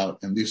here about,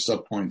 and these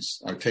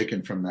subpoints are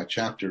taken from that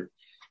chapter,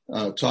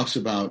 talks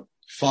about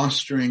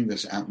fostering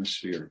this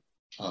atmosphere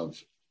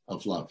of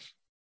love.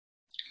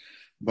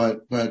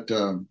 But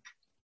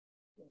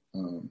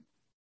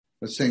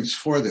things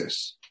for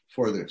this,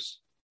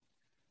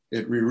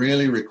 it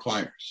really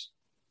requires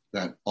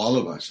that all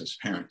of us as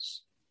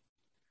parents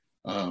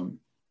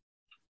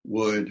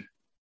would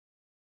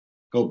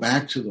go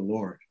back to the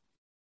Lord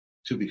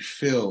to be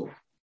filled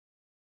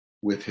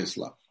with his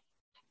love.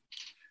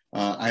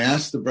 I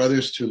asked the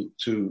brothers to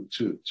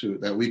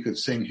that we could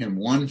sing hymn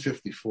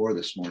 154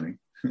 this morning.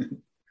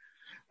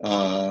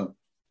 I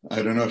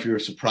don't know if you were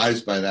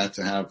surprised by that,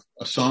 to have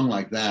a song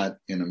like that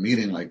in a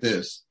meeting like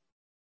this,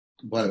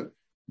 but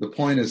the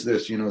point is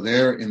this,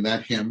 there in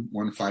that hymn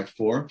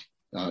 154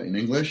 in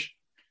English,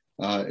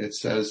 it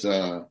says,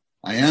 I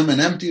am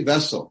an empty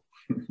vessel,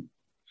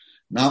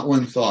 not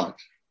one thought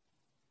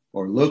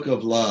or look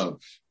of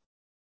love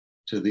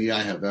to thee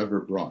I have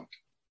ever brought.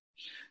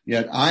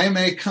 Yet I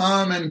may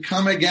come and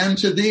come again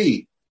to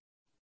thee.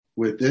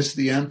 With this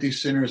the empty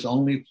sinner's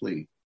only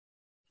plea,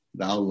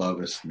 thou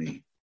lovest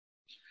me.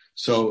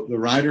 So the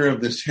writer of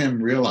this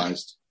hymn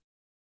realized,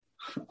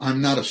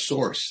 I'm not a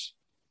source.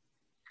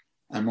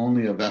 I'm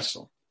only a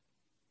vessel.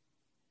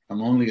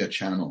 I'm only a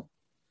channel.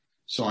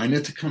 So I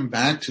need to come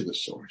back to the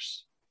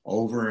source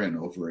over and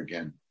over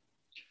again.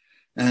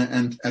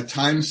 And at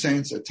times,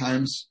 saints,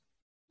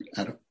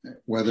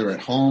 whether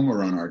at home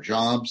or on our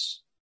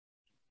jobs,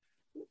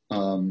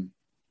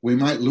 we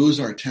might lose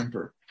our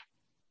temper.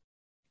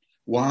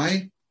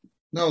 Why?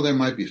 No, there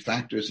might be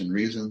factors and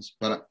reasons,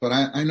 but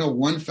I know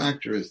one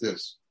factor is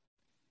this,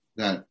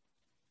 that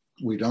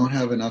we don't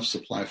have enough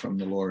supply from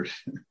the Lord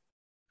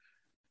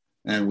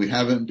and we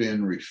haven't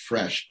been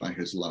refreshed by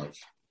his love.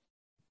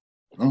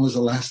 When was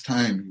the last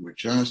time you were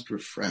just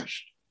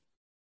refreshed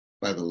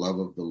by the love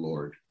of the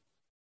Lord?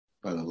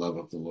 By the love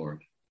of the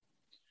Lord.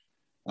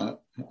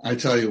 I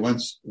tell you,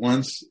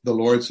 once the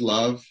Lord's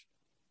love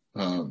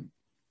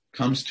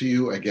comes to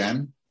you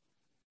again,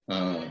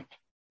 I'm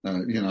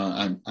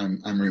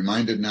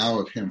reminded now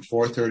of hymn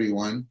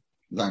 431.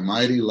 Thy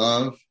mighty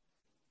love,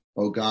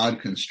 O God,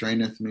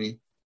 constraineth me.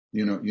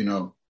 You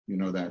know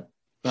that.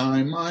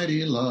 Thy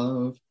mighty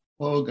love,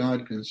 O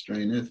God,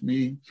 constraineth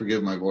me.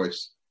 Forgive my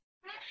voice.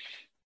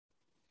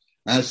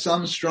 As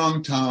some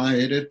strong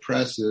tide, it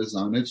presses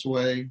on its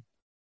way.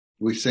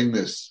 We sing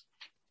this.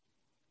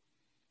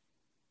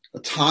 A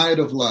tide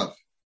of love.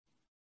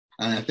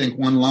 And I think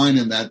one line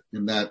in that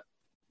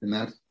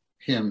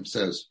hymn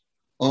says,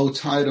 "Oh,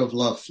 tide of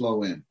love,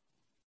 flow in."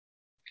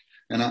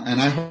 And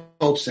I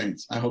hope,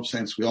 saints,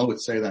 we all would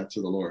say that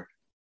to the Lord.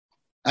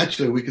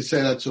 Actually, we could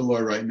say that to the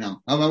Lord right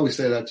now. How about we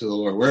say that to the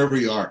Lord, wherever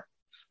you are?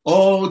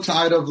 Oh,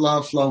 tide of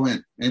love, flow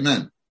in.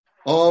 Amen.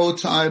 Oh,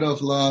 tide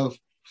of love,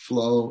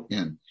 flow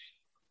in.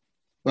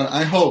 But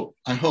I hope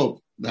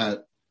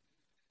that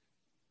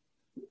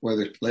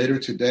whether later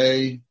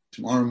today,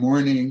 tomorrow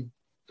morning,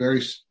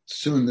 very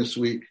soon this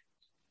week,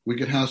 we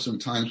could have some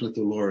times with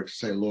the Lord to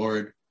say,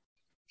 Lord,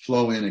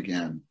 flow in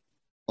again.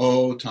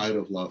 Oh, tide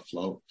of love,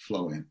 flow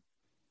in.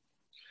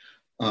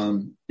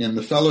 In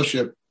the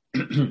fellowship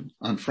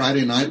on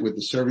Friday night with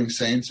the serving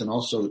saints, and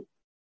also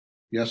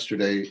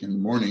yesterday in the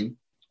morning,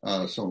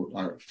 so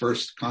our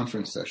first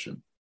conference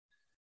session,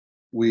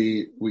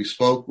 we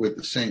spoke with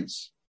the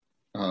saints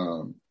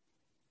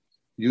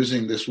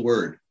using this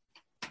word,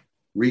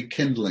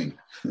 rekindling.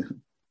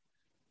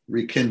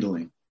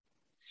 Rekindling.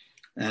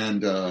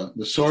 And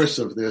the source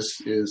of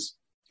this is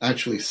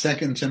actually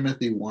 2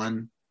 Timothy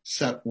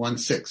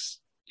 1:6,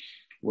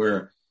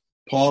 where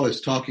Paul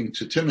is talking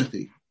to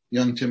Timothy,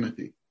 young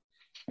Timothy,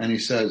 and he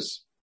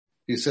says,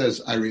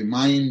 I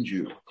remind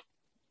you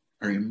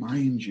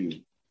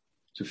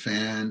to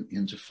fan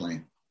into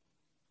flame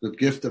the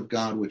gift of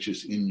God which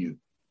is in you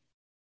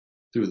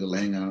through the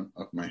laying out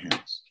of my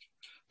hands.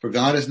 For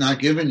God has not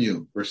given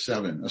you, verse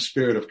 7, a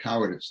spirit of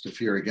cowardice to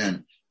fear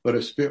again, but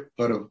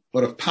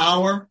of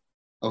power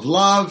of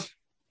love,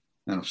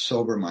 and of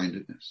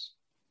sober-mindedness.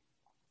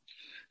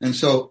 And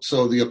so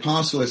the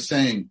apostle is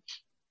saying,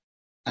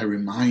 I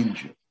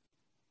remind you,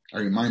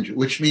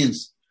 which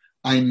means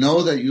I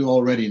know that you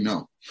already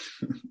know.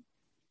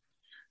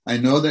 I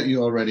know that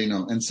you already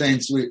know. And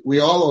saints, we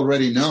all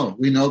already know.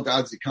 We know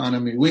God's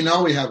economy. We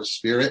know we have a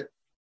spirit.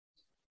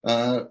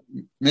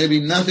 Maybe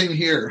nothing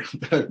here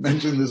that I've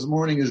mentioned this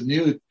morning is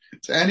new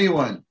to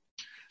anyone.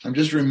 I'm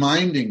just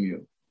reminding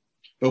you.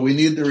 But we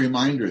need the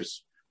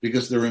reminders,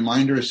 because the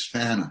reminders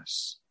fan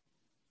us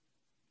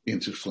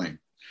into flame.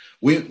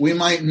 We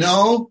might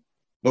know,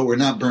 but we're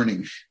not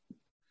burning.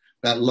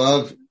 That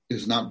love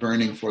is not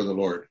burning for the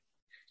Lord.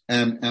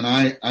 And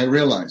I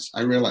realize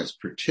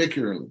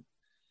particularly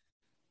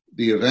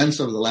the events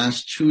of the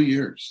last 2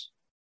 years,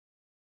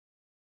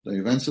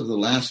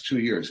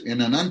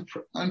 in an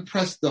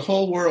the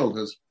whole world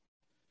has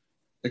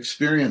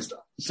experienced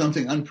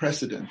something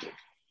unprecedented.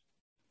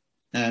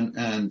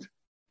 And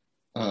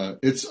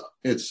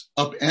it's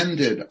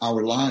upended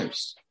our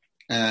lives,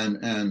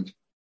 and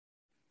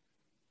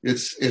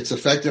it's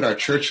affected our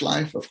church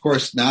life. Of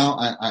course, now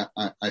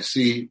I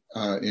see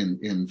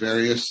in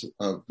various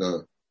of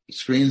the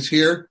screens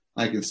here,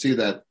 I can see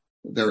that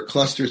there are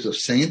clusters of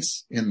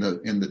saints in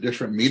the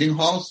different meeting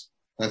halls.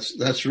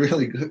 That's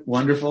really good,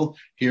 wonderful.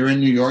 Here in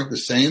New York, the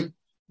same.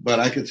 But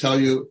I could tell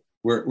you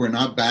we're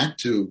not back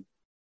to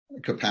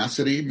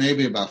capacity,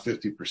 maybe about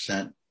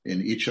 50%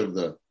 in each of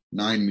the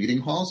 9 meeting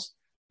halls.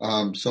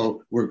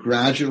 So we're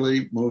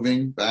gradually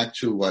moving back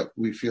to what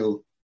we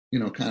feel,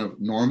 kind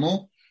of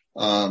normal.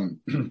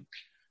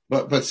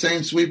 But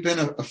saints, we've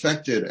been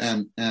affected,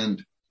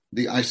 and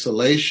the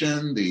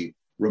isolation, the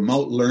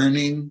remote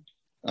learning,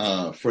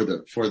 for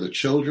the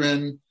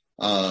children,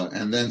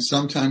 and then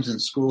sometimes in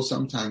school,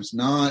 sometimes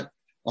not.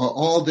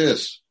 All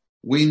this,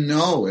 we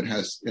know it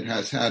has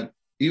had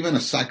even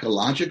a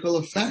psychological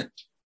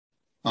effect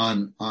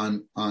on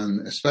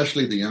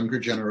especially the younger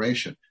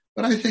generation.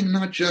 But I think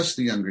not just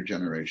the younger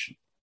generation,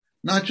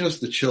 not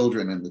just the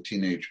children and the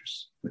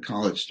teenagers, the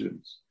college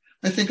students.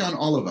 I think on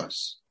all of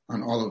us.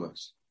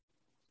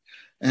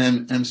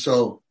 And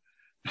so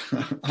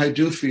I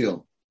do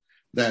feel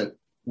that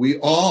we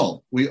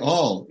all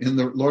in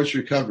the Lord's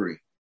recovery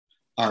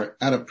are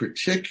at a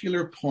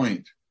particular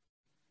point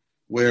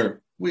where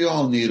we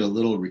all need a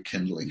little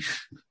rekindling.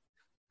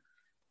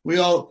 we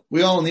all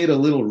need a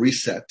little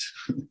reset.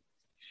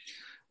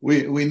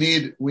 we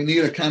need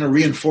a kind of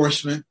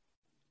reinforcement.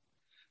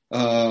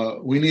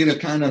 We need a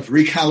kind of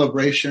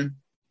recalibration.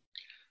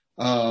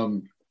 A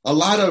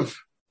lot of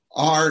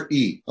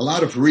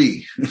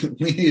we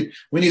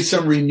need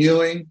some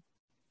renewing.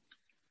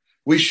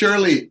 We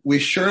surely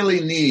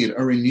need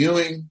a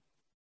renewing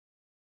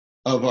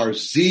of our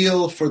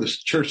zeal for the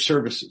church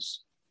services,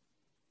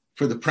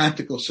 for the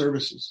practical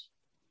services.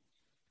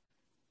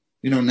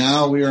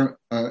 Now we are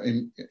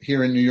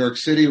here in New York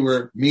City.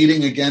 We're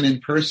meeting again in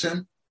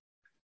person,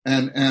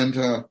 and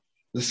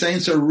the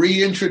saints are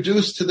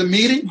reintroduced to the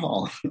meeting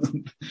hall.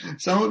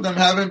 Some of them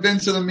haven't been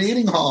to the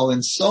meeting hall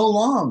in so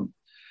long,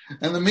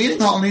 and the meeting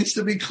hall needs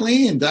to be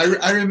cleaned.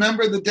 I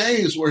remember the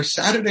days where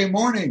Saturday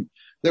morning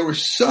there were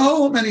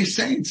so many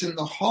saints in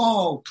the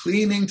hall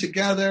cleaning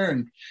together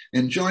and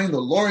enjoying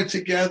the Lord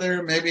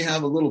together, maybe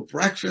have a little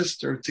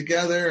breakfast or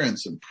together and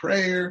some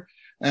prayer.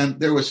 And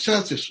there was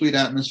such a sweet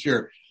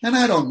atmosphere. And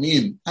I don't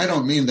mean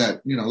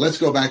that, let's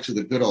go back to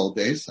the good old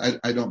days.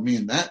 I don't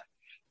mean that,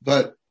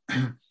 but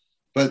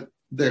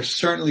there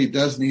certainly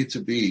does need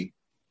to be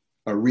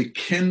a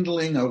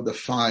rekindling of the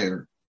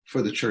fire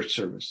for the church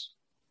service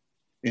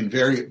in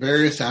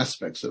various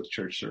aspects of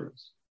church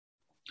service.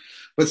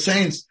 But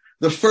saints,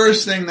 the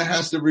first thing that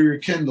has to be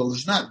rekindled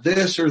is not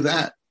this or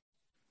that.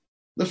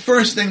 The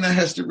first thing that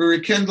has to be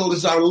rekindled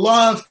is our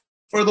love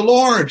for the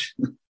Lord.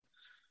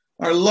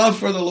 Our love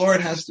for the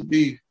Lord has to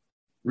be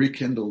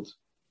rekindled.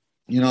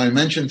 I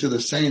mentioned to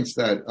the saints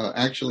that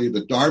actually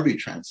the Darby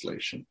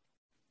translation,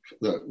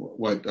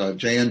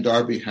 J.N.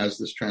 Darby has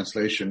this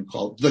translation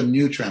called the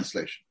New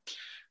Translation.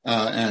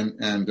 And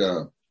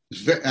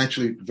it's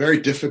actually very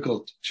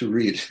difficult to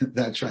read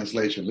that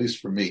translation, at least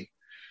for me.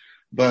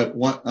 But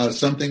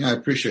something I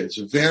appreciate, it's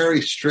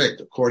very strict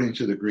according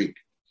to the Greek.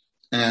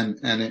 And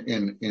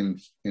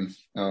in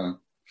 2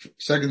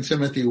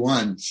 Timothy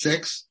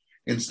 1:6,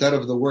 instead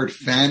of the word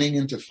fanning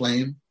into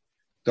flame,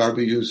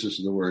 Darby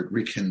uses the word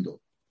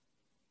rekindle.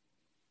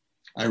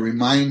 I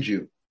remind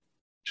you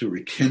to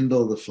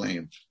rekindle the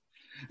flame.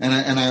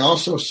 And I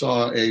also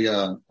saw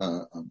the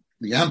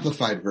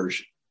Amplified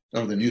version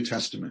of the New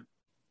Testament.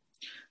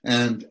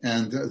 And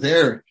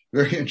they're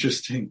very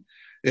interesting.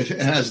 It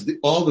has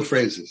all the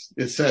phrases.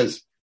 It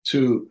says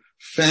to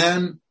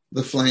fan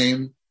the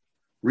flame,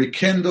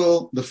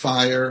 rekindle the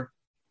fire,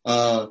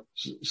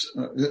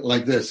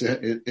 like this.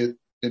 It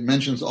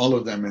mentions all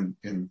of them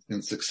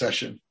in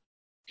succession.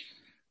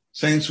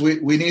 Saints,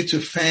 we need to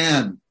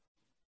fan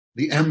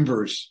the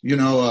embers.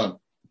 The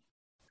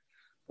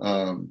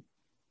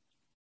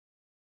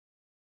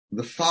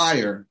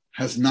fire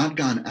has not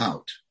gone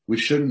out. We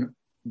shouldn't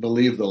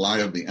believe the lie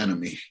of the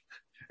enemy.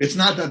 It's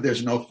not that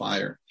there's no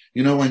fire.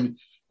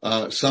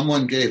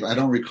 someone gave, I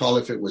don't recall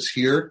if it was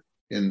here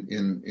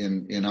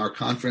in our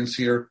conference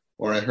here,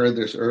 or I heard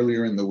this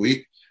earlier in the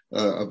week,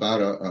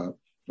 about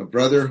a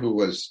brother who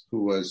was,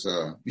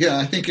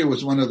 I think it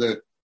was one of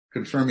the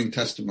confirming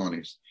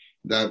testimonies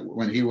that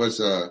when he was,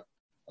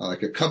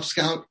 like a Cub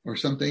Scout or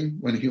something,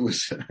 when he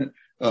was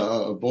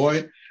a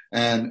boy,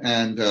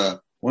 and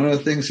one of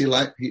the things he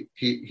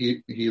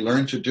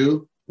learned to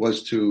do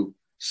was to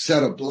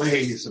set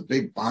ablaze a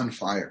big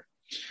bonfire.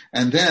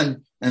 And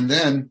then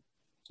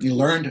they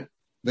learned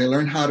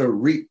how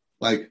to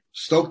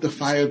stoke the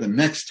fire the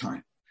next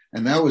time.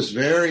 And that was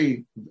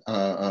very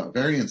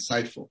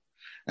insightful.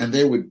 And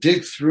they would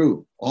dig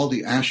through all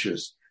the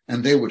ashes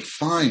and they would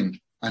find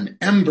an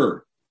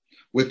ember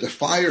with the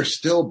fire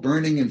still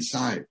burning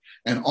inside.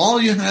 And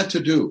all you had to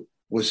do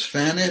was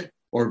fan it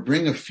or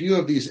bring a few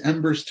of these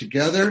embers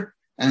together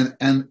and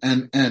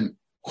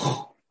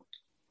whew,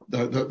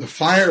 the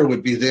fire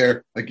would be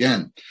there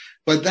again.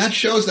 But that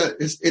shows that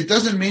it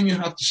doesn't mean you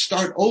have to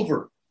start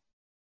over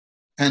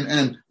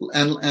and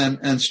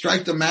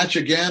strike the match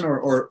again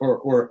or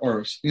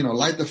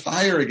light the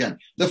fire again.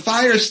 The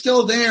fire is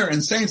still there,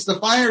 and saints, the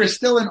fire is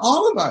still in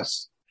all of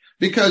us,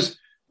 because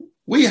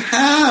we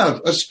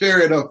have a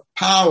spirit of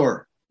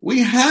power, we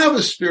have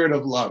a spirit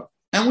of love,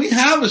 and we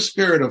have a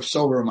spirit of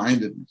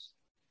sober-mindedness.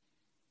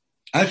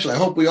 Actually, I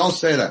hope we all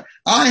say that.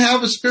 I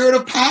have a spirit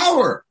of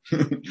power.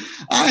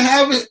 I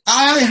have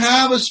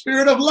a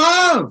spirit of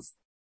love.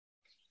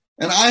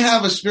 And I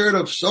have a spirit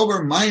of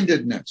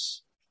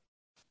sober-mindedness.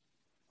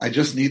 I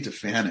just need to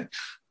fan it.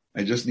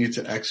 I just need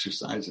to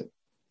exercise it.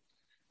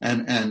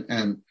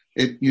 And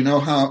it, you know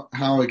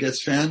how it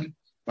gets fanned?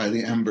 By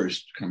the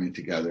embers coming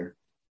together.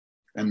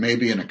 And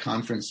maybe in a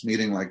conference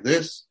meeting like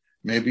this,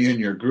 maybe in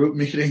your group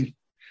meeting,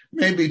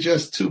 maybe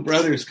just two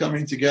brothers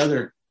coming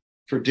together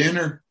for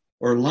dinner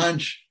or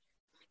lunch.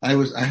 I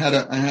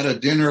had a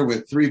dinner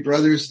with three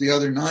brothers the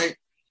other night,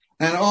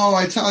 and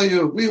I tell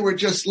you, we were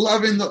just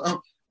loving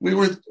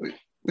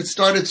it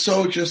started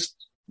so just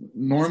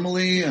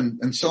normally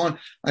and so on.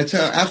 I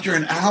tell you, after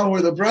an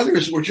hour, the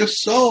brothers were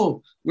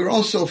we're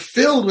all so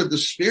filled with the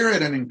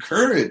Spirit and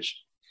encouraged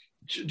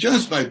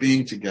just by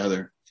being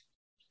together.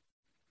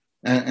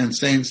 And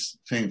saints,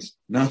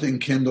 nothing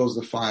kindles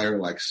the fire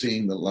like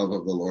seeing the love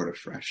of the Lord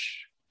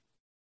afresh.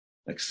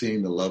 Like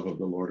seeing the love of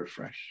the Lord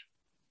afresh.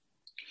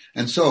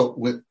 And so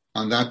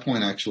on that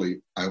point,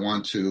 actually, I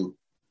want to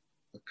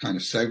kind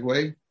of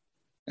segue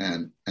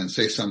and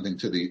say something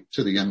to the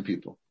young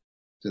people,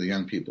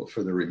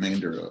 for the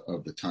remainder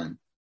of the time.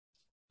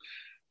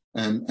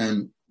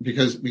 And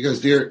because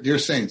dear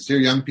saints, dear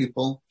young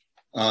people,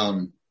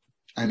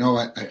 I know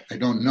I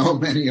don't know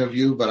many of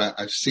you, but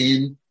I've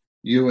seen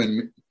you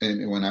and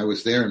when I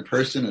was there in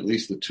person, at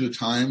least the two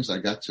times I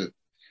got to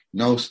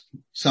know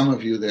some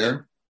of you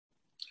there.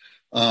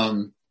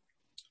 I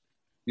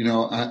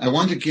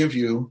want to give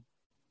you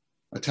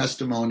a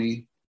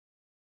testimony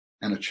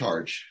and a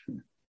charge.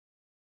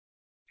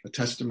 A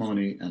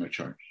testimony and a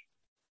charge.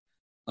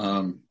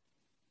 I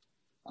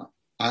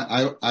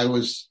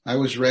was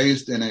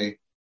raised in a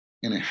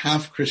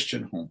half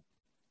Christian home.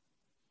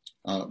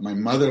 My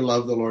mother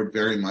loved the Lord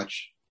very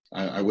much.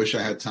 I wish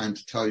I had time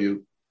to tell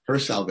you her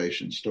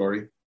salvation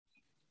story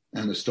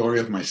and the story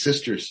of my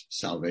sister's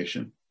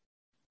salvation,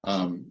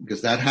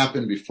 because that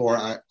happened before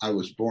I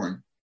was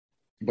born.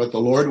 But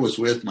the Lord was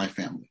with my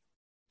family.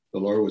 The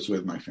Lord was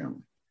with my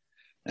family.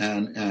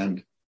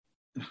 And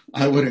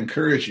I would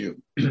encourage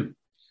you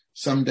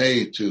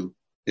someday to,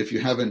 if you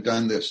haven't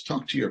done this,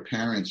 talk to your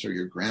parents or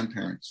your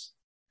grandparents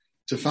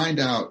to find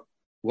out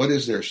what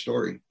is their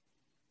story.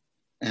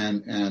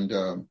 And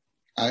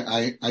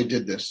I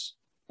did this.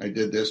 I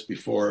did this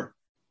before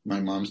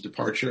my mom's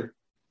departure.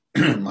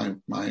 My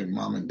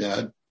mom and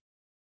dad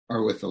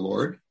are with the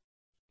Lord.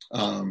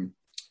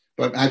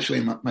 But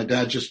actually my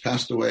dad just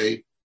passed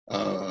away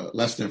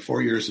less than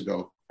 4 years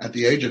ago at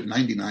the age of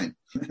 99.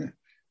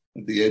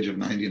 At the age of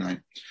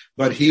 99.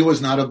 But he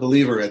was not a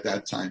believer at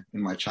that time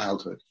in my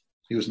childhood.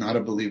 He was not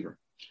a believer.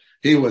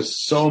 He was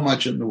so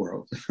much in the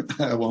world.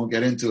 I won't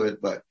get into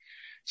it, but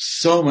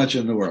so much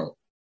in the world.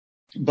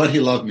 But he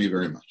loved me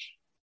very much.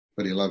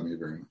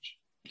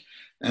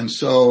 And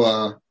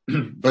so,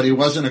 but he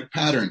wasn't a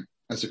pattern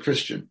as a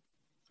Christian.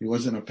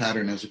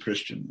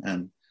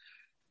 And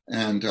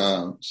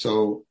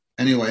so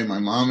anyway, my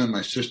mom and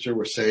my sister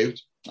were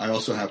saved. I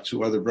also have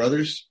two other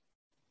brothers.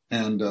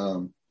 And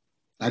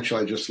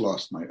actually, I just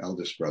lost my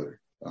eldest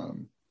brother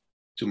 2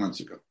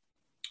 months ago.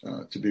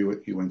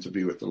 He went to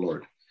be with the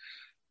Lord.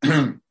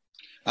 I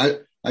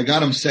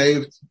got him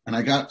saved, and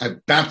I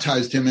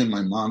baptized him in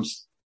my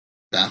mom's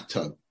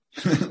bathtub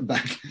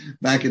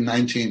back in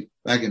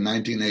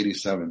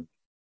 1987.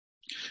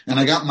 And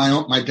I got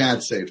my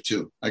dad saved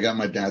too. I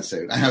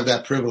have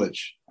that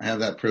privilege. At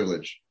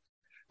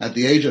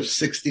the age of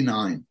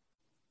 69.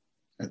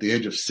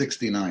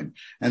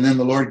 And then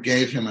the Lord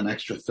gave him an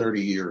extra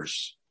 30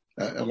 years.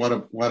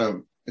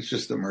 It's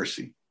just a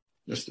mercy.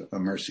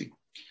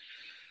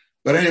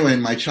 But anyway,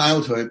 in my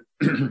childhood,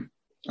 we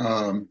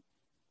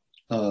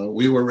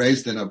were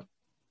raised in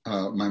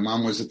my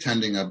mom was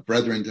attending a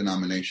Brethren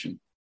denomination,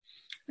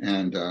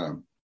 and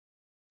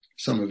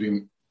some of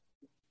you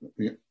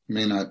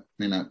may not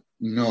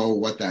know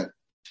what that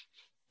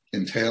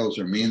entails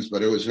or means,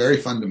 but it was very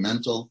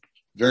fundamental,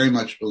 very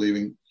much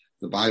believing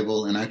the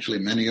Bible, and actually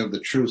many of the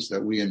truths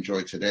that we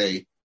enjoy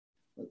today.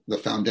 The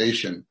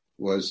foundation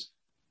was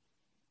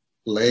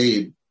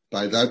laid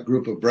by that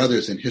group of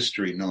brothers in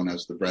history known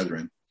as the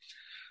Brethren.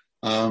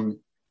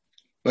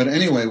 But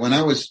anyway, when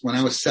I was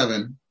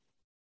 7,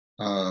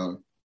 I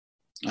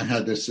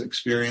had this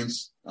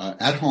experience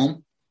at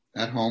home.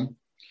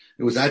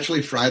 It was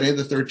actually Friday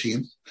the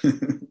 13th,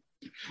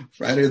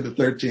 Friday the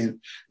 13th,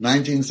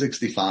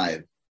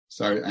 1965.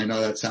 Sorry, I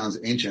know that sounds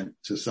ancient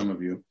to some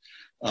of you.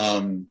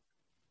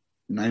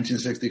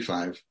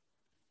 1965.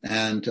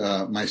 And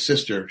my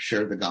sister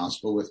shared the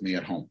gospel with me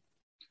at home.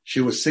 She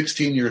was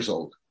 16 years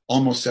old,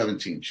 almost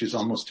 17. She's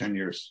almost 10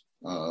 years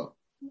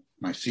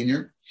my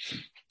senior.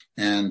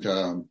 And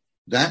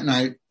that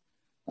night,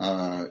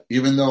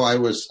 even though I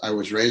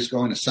was raised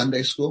going to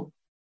Sunday school,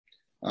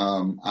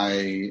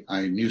 I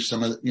knew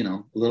some of the,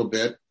 a little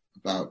bit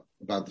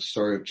about the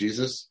story of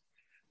Jesus,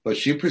 but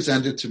she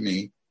presented to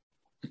me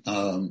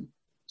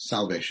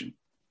salvation.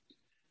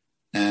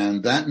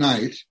 And that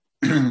night,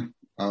 the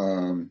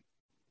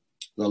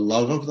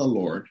love of the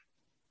Lord,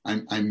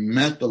 I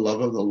met the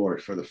love of the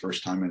Lord for the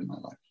first time in my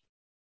life.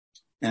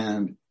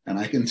 And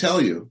I can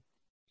tell you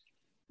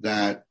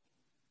that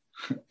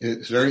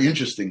it's very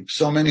interesting.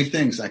 So many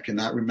things I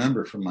cannot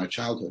remember from my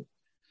childhood,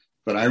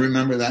 but I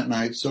remember that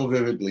night so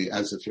vividly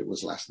as if it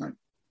was last night.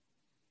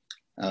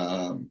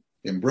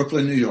 In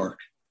Brooklyn, New York,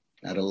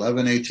 at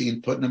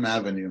 1118 Putnam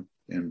Avenue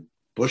in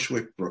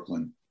Bushwick,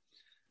 Brooklyn.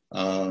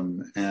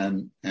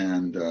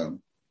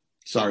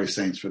 Sorry,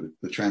 saints, for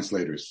the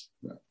translators.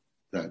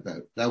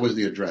 That was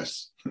the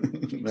address.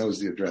 That was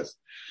the address.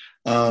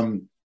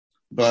 But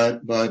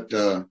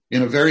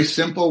in a very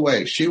simple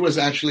way, she was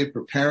actually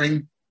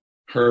preparing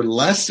her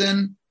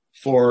lesson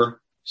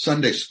for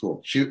Sunday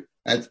school. She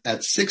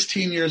at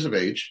 16 years of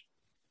age,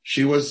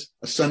 she was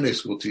a Sunday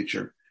school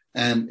teacher,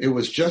 and it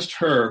was just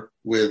her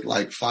with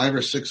like 5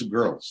 or 6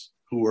 girls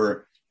who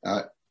were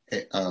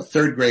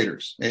third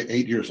graders,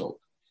 8 years old,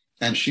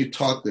 and she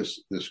taught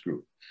this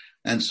group.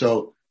 And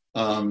so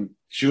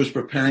she was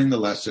preparing the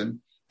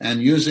lesson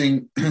and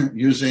using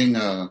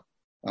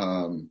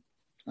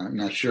I'm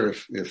not sure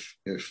if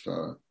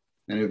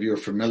any of you are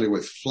familiar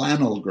with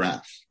flannel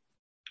graph.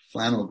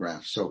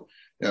 So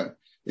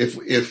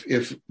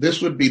if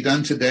this would be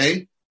done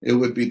today, it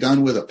would be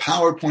done with a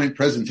PowerPoint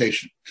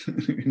presentation,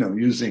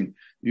 using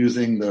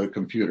the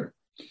computer.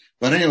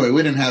 But anyway,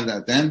 we didn't have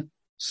that then.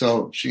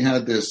 So she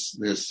had this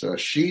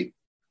sheet,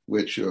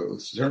 which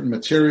certain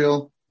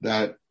material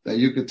that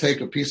you could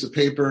take a piece of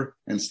paper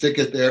and stick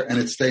it there, and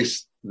it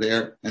stays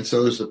there. And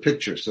so there's a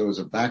picture. So there's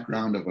a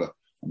background of a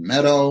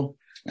meadow,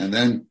 and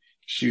then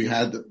she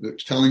had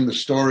telling the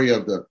story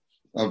of the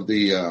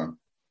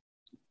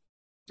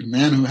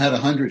man who had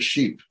 100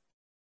 sheep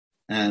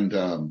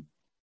and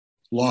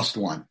lost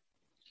one.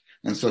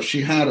 And so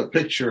she had a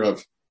picture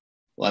of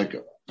like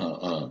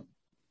a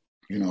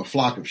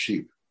flock of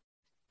sheep.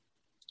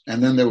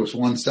 And then there was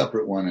one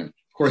separate one. And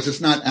of course, it's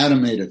not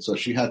animated, so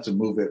she had to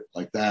move it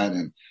like that.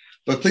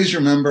 But please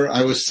remember,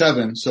 I was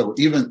 7, so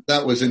even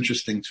that was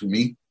interesting to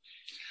me.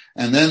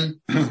 And then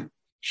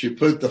she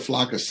put the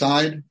flock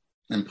aside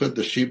and put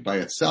the sheep by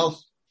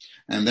itself,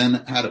 and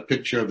then had a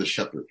picture of the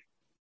shepherd.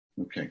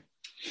 Okay.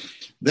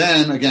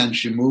 Then again,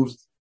 she moved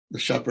the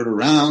shepherd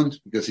around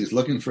because he's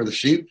looking for the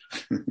sheep.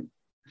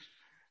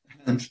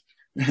 and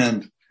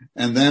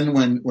then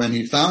when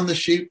he found the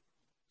sheep,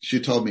 she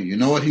told me, you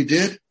know what he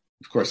did?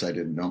 Of course I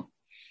didn't know.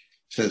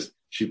 Says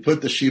she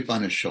put the sheep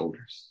on his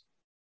shoulders.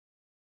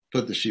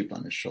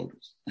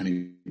 And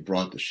he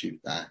brought the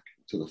sheep back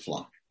to the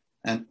flock.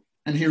 And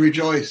he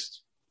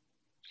rejoiced.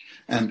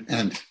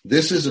 And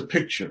this is a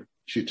picture,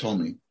 she told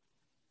me,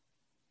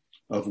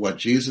 of what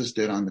Jesus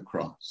did on the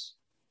cross.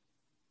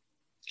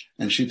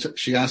 And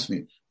she asked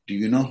me, do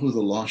you know who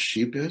the lost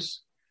sheep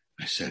is?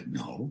 I said,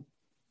 no.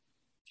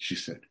 She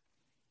said,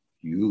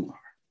 you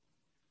are.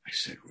 I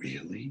said,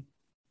 really?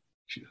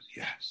 She goes,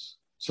 yes.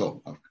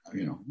 So,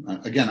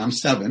 again, I'm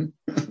 7.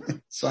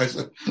 So I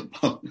said,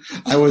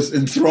 I was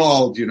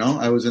enthralled,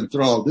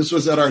 This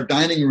was at our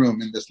dining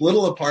room in this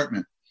little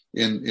apartment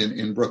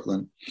in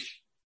Brooklyn.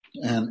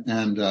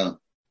 And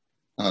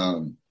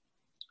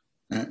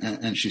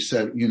she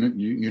said,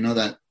 you know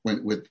that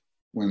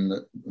when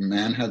the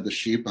man had the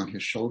sheep on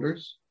his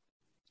shoulders,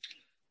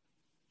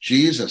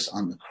 Jesus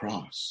on the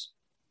cross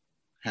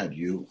had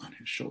you on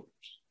his shoulders.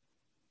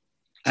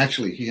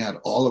 Actually, he had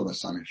all of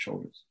us on his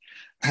shoulders.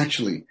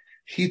 Actually,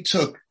 he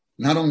took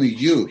not only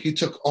you, he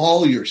took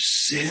all your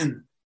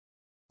sin,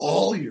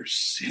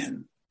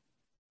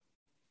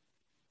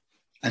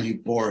 and he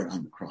bore it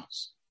on the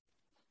cross.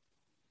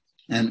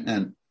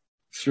 And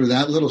through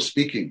that little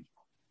speaking,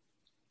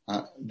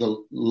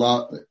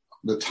 the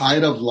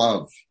tide of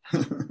love,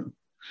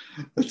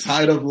 the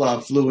tide of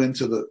love flew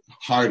into the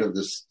heart of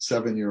this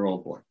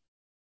 7-year-old boy.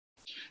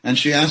 And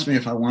she asked me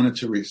if I wanted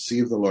to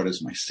receive the Lord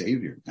as my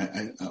Savior.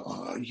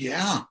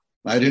 Yeah.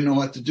 I didn't know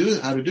how to do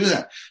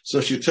that.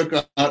 So she took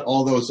out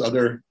all those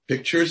other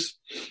pictures,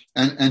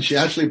 and she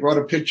actually brought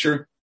a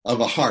picture of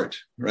a heart,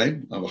 right?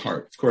 Of a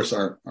heart. Of course,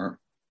 our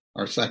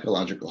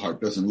psychological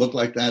heart doesn't look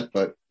like that,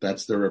 but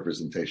that's the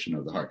representation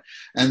of the heart.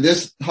 And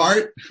this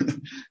heart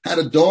had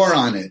a door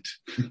on it.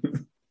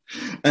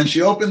 And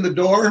she opened the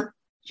door,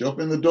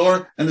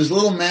 and there's a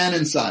little man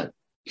inside.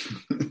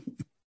 And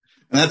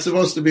that's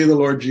supposed to be the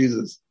Lord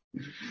Jesus.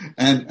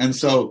 And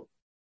so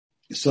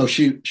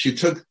she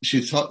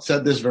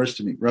said this verse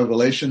to me,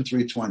 Revelation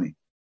 3:20.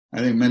 I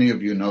think many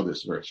of you know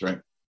this verse, right?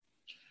 It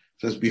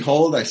says,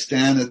 "Behold, I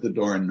stand at the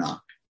door and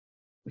knock.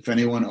 If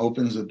anyone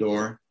opens the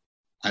door,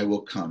 I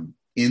will come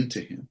into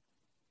him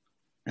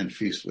and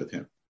feast with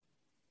him,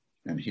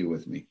 and he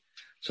with me."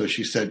 So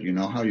she said, "You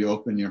know how you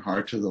open your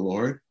heart to the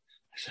Lord?"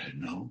 I said,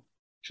 "No."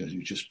 She said,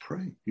 "You just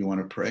pray. You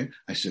want to pray?"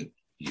 I said,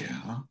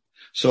 "Yeah."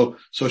 So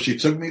she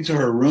took me to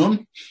her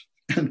room,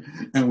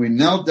 and we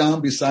knelt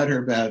down beside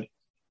her bed,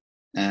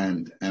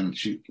 and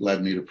she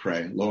led me to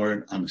pray.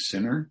 "Lord, I'm a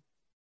sinner,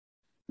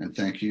 and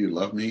thank you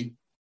love me,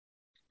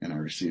 and I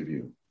receive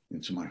you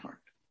into my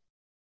heart."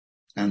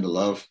 And the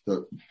love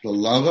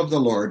of the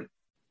Lord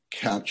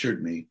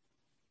captured me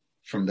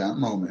from that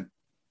moment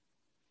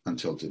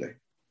until today.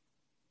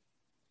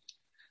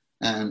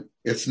 And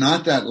it's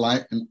not that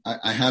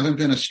I haven't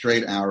been a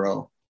straight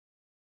arrow,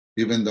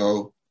 even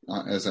though,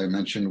 as I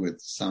mentioned with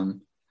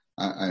some,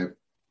 I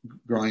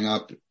growing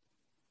up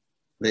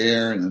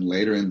there and then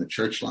later in the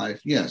church life,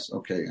 yes,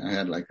 okay, I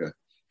had like a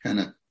kind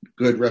of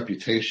good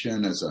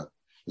reputation as a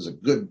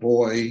good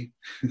boy,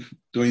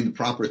 doing the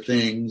proper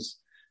things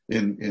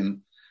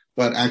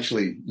but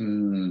actually,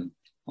 only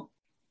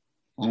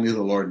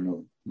the Lord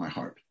knew my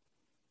heart.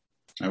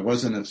 I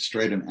wasn't as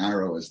straight an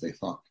arrow as they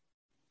thought.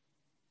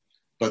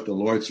 But the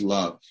Lord's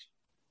love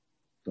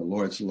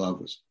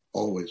was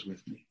always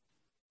with me.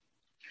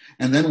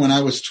 And then when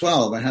I was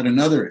 12, I had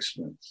another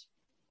experience.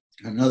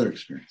 And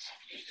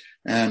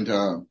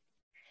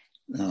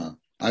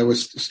I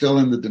was still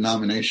in the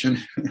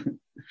denomination,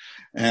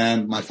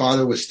 and my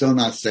father was still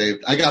not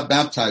saved. I got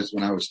baptized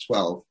when I was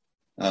 12,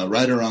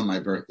 right around my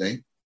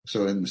birthday.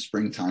 So in the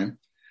springtime,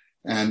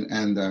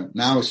 and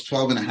now it's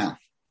 12 and a half.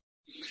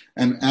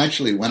 And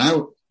actually,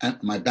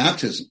 at my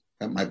baptism,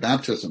 I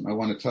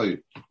want to tell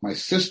you, my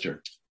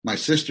sister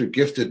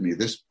gifted me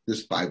this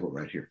Bible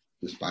right here,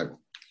 this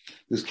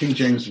King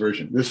James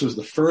Version. This was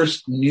the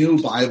first new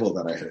Bible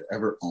that I had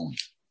ever owned.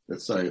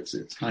 It's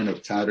kind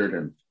of tattered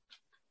and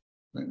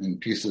in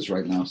pieces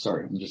right now.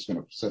 Sorry, I'm just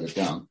going to set it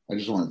down. I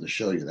just wanted to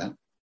show you that.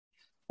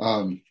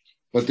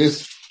 But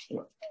this.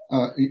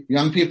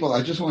 Young people,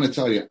 I just want to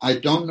tell you, I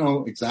don't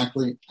know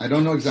exactly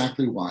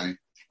why,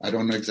 I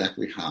don't know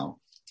exactly how,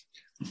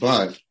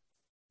 but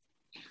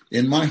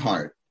in my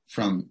heart,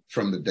 from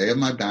the day of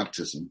my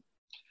baptism,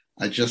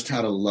 I just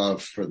had a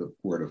love for the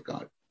Word of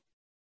God.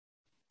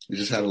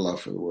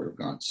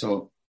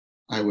 So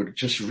I would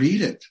just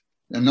read it,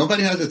 and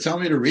nobody had to tell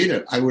me to read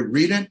it. I would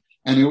read it,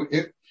 and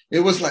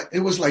it was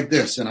like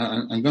this. And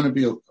I'm going to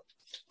be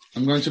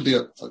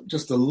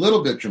just a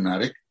little bit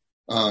dramatic,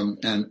 and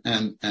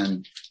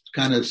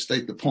kind of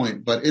state the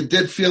point, but it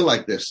did feel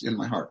like this in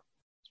my heart.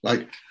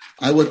 Like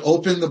I would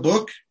open the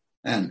book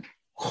and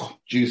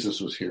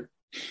Jesus was here.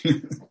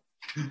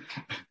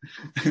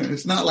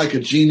 It's not like a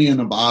genie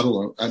in a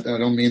bottle. I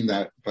don't mean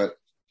that, but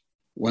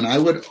when I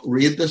would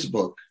read this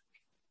book,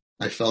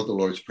 I felt the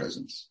Lord's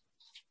presence.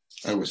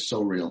 I was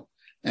so real.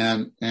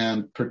 And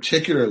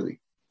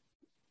particularly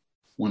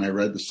when I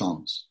read the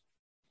Psalms,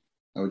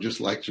 I would just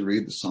like to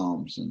read the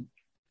Psalms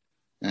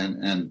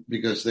and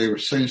because they were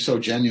seemed so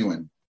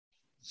genuine,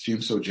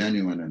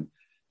 and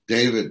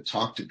David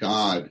talked to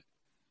God,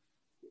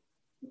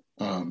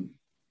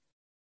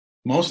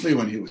 mostly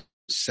when he was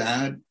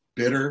sad,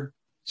 bitter.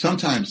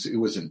 Sometimes it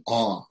was in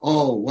awe.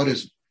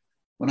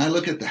 When I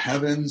look at the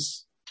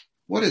heavens,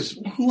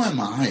 who am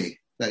I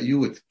that you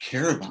would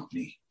care about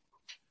me?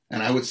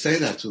 And I would say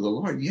that to the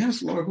Lord.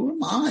 Yes, Lord, who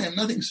am I? I'm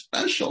nothing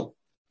special,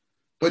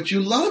 but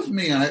you love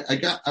me. And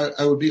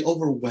I would be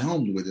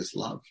overwhelmed with his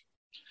love.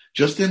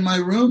 Just in my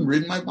room,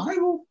 reading my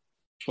Bible,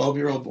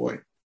 12-year-old boy.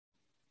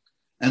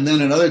 And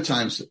then at other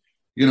times,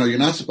 you're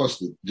not supposed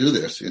to do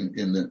this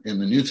in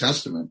the New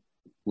Testament.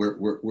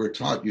 We're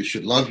taught you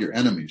should love your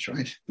enemies,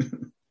 right?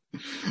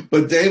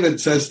 But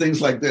David says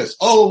things like this: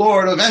 "Oh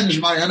Lord, avenge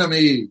my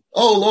enemy.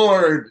 Oh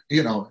Lord,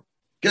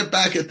 get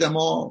back at them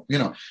all."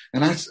 And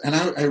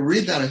I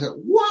read that. I said,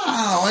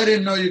 "Wow, I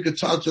didn't know you could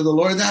talk to the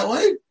Lord that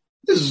way.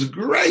 This is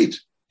great."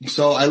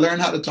 So I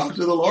learned how to talk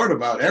to the Lord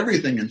about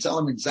everything and tell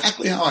him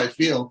exactly how I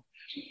feel.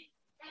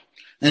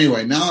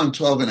 Anyway, now I'm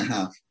 12 and a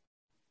half.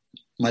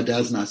 My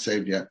dad's not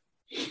saved yet,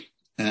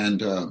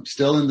 and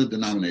still in the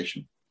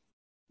denomination.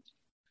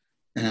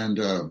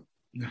 And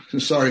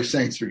sorry,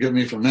 saints, forgive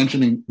me for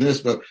mentioning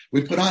this, but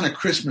we put on a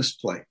Christmas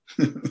play.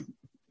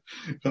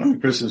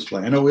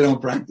 I know we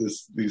don't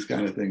practice these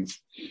kind of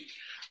things,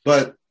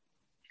 but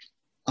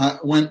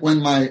when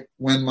my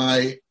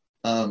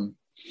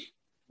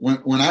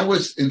when I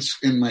was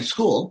in my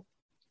school,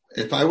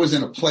 if I was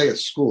in a play at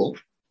school,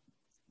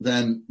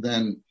 then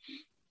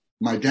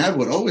my dad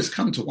would always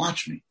come to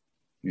watch me.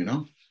 You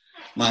know,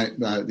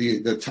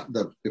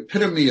 the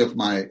epitome of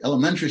my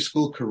elementary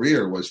school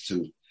career was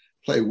to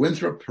play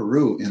Winthrop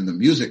Peru in The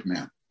Music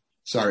Man.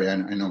 Sorry, I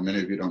know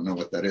many of you don't know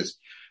what that is,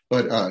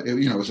 but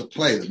it was a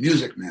play, The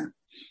Music Man,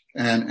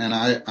 and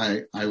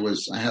I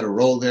had a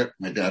role there.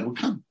 My dad would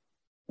come.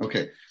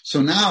 Okay,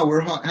 so now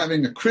we're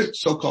having a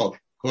so-called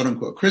quote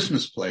unquote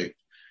Christmas play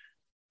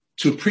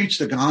to preach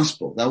the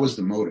gospel. That was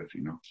the motive,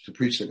 to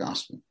preach the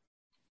gospel.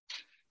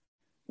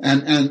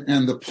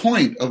 And the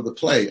point of the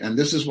play, and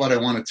this is what I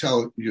want to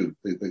tell you,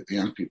 the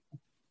young people.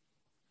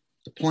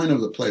 The point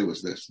of the play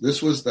was this.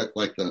 This was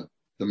the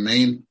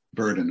main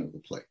burden of the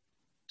play,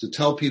 to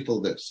tell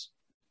people this.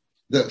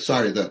 The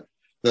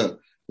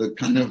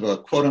kind of a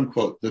quote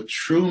unquote the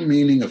true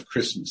meaning of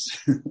Christmas.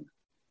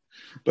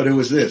 But it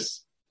was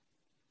this: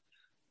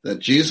 that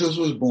Jesus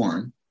was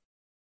born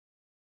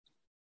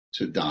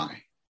to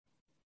die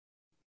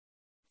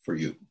for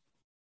you.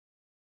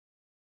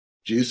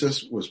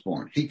 Jesus was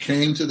born. He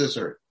came to this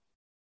earth.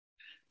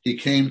 He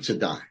came to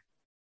die.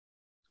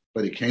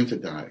 But he came to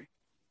die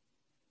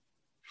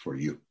for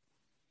you.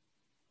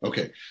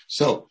 Okay,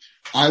 so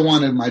I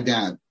wanted my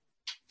dad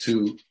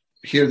to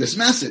hear this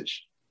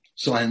message.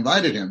 So I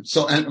invited him.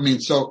 So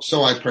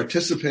I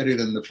participated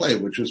in the play,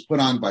 which was put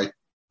on by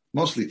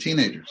mostly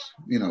teenagers,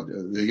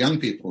 the young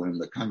people in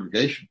the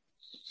congregation.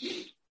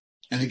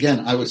 And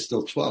again, I was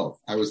still 12.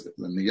 I was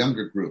in the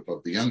younger group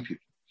of the young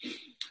people.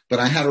 But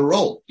I had a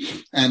role,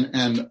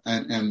 and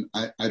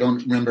I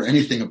don't remember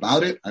anything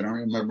about it. I don't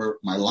remember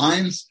my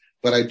lines,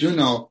 but I do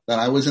know that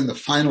I was in the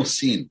final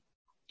scene.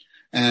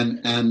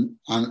 And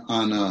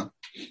on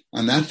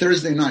that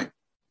Thursday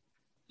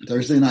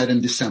night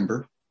in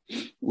December,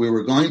 we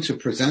were going to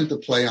present the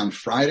play on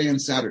Friday and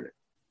Saturday.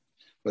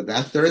 But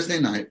that Thursday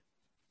night,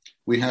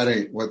 we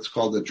had what's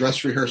called a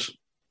dress rehearsal.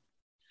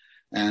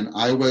 And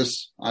I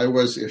was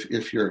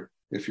if you're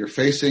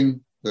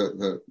facing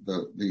if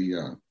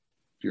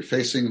you're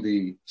facing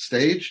the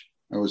stage,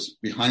 I was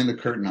behind the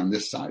curtain on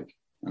this side.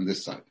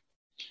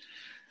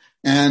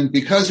 And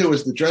because it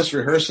was the dress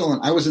rehearsal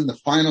and I was in the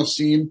final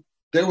scene,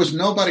 there was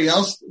nobody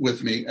else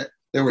with me.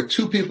 There were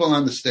two people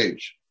on the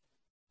stage,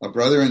 a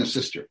brother and a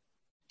sister.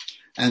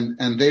 And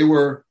they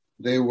were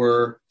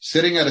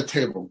sitting at a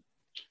table,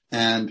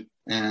 and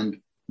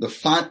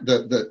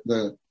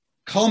the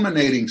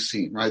culminating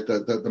scene, right?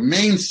 The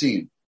main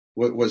scene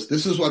was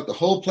this is what the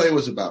whole play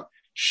was about.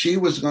 She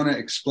was going to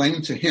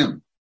explain to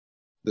him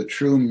the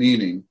true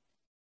meaning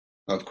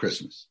of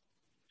Christmas.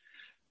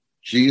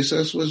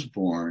 Jesus was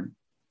born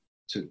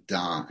to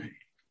die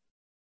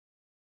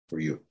for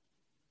you.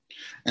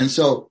 And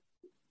so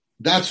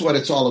that's what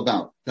it's all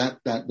about.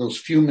 That those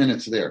few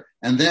minutes there.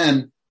 And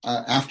then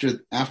after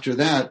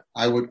that,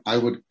 I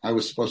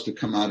was supposed to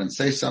come out and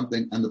say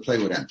something, and the play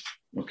would end.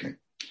 Okay.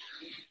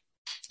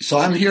 So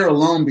I'm here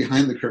alone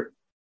behind the curtain,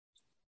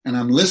 and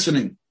I'm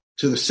listening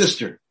to the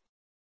sister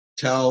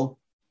tell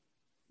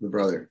the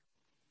brother.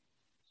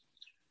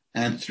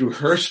 And through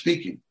her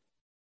speaking,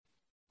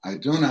 I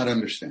do not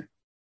understand.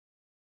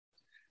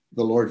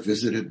 The Lord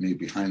visited me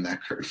behind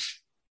that curtain.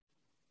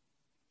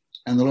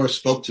 And the Lord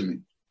spoke to me.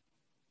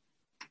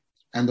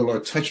 And the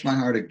Lord touched my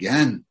heart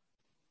again.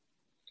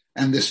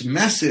 And this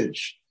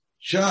message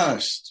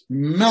just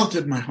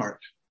melted my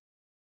heart.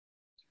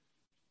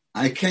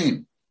 I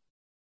came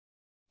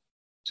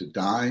to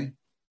die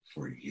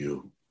for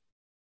you.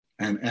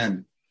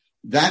 And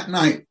that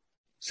night,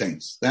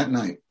 saints,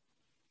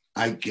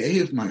 I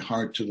gave my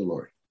heart to the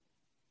Lord.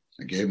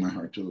 At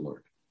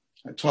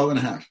 12 and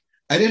a half.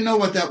 I didn't know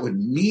what that would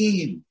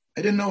mean.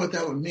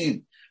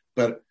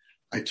 But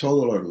I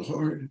told the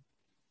Lord,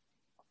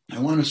 I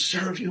want to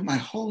serve you my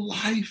whole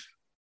life.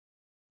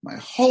 My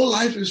whole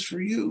life is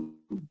for you.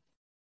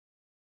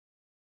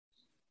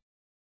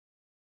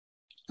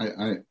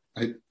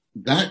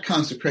 That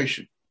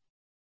consecration,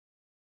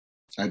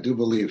 I do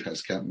believe,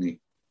 has kept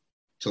me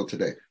till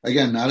today.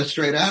 Again, not a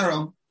straight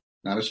arrow,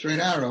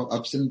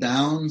 ups and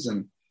downs,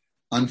 and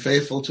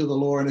unfaithful to the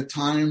Lord at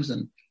times,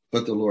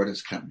 but the Lord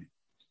has kept me.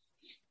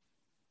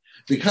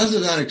 Because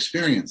of that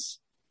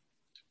experience,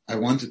 I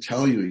want to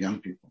tell you,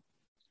 young people,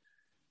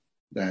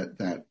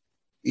 that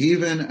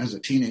even as a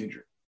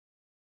teenager,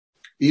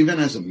 even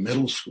as a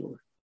middle schooler,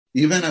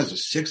 even as a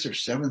 6th or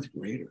 7th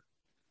grader,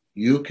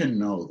 you can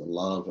know the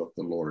love of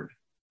the Lord.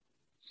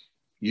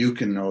 You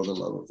can know the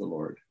love of the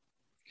Lord.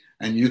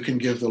 And you can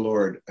give the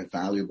Lord a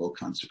valuable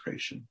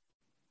consecration.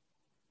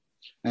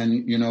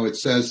 And, it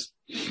says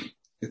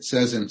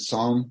in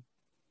Psalm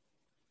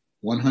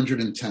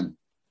 110,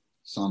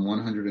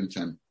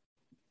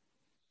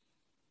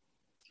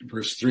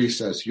 verse 3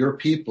 says, your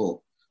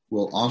people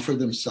will offer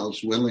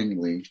themselves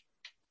willingly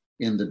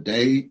in the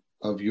day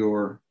of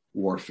your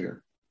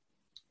warfare.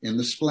 In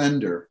the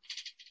splendor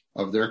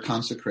of their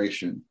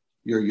consecration,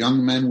 your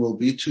young men will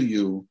be to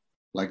you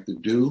like the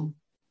dew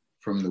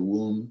from the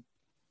womb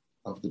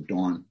of the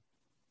dawn.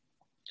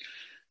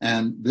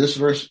 And this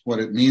verse, what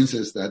it means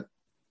is that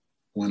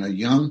when a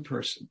young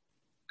person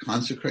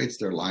consecrates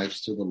their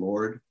lives to the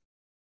Lord,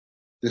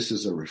 this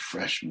is a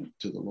refreshment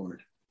to the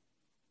Lord.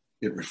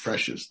 It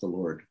refreshes the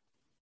Lord.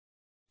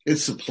 It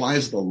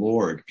supplies the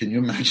Lord. Can you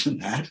imagine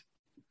that?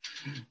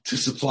 To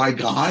supply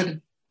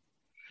God?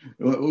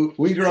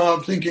 We grow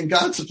up thinking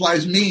God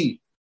supplies me.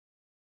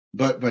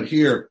 But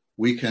here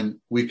we can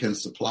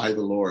supply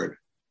the Lord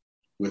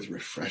with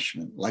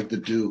refreshment, like the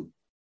dew.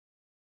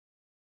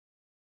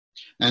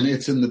 And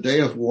it's in the day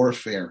of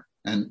warfare.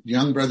 And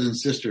young brothers and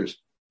sisters,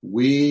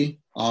 we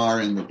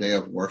are in the day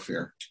of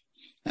warfare.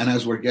 And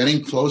as we're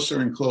getting closer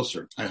and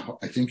closer,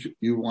 I think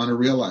you want to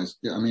realize,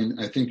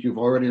 I think you've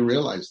already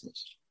realized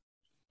this.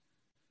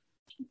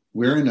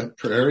 We're in a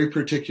very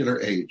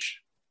particular age,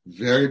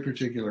 very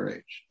particular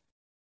age.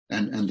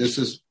 And this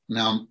is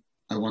now,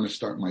 I want to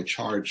start my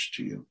charge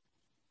to you.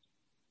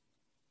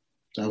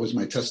 That was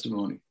my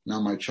testimony.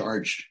 Now my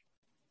charge.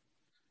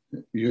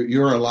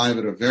 You're alive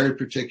at a very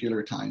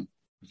particular time,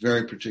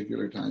 very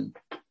particular time.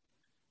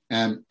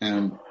 And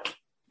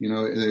you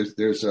know,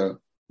 there's the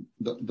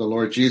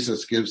Lord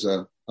Jesus gives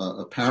a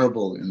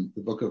parable in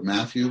the book of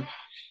Matthew,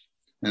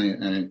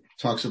 and it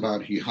talks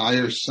about he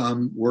hires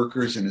some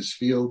workers in his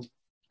field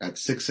at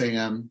 6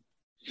 a.m.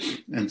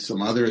 and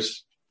some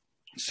others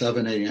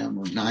 7 a.m.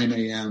 or 9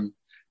 a.m.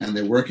 and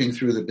they're working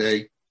through the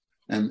day,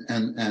 and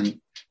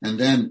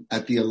then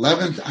at the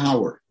 11th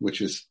hour,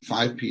 which is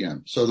 5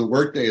 p.m. So the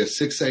workday is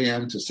 6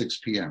 a.m. to 6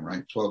 p.m.,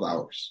 right? 12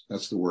 hours.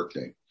 That's the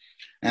workday.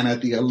 And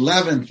at the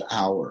 11th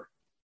hour,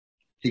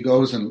 he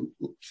goes and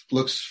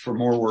looks for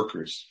more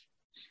workers,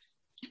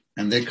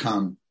 and they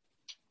come,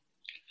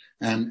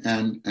 and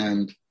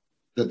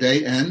the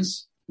day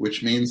ends,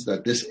 which means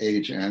that this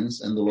age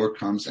ends, and the Lord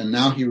comes, and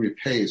now he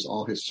repays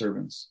all his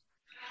servants,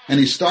 and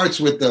he starts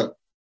with the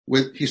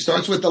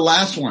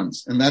last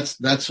ones, and that's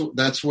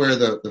where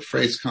the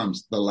phrase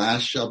comes: the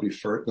last shall be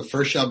first, the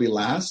first shall be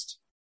last,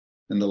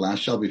 and the last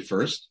shall be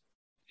first.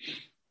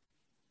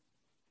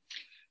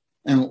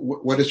 And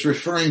what it's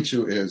referring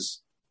to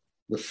is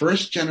the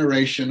first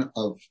generation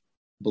of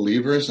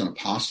believers and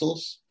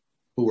apostles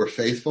who were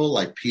faithful,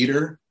 like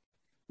Peter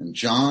and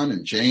John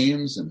and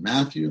James and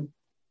Matthew.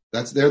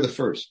 They're the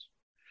first.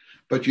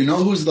 But you know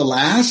who's the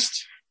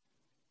last?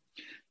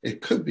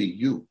 It could be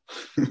you.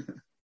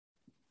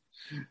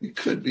 It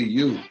could be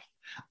you.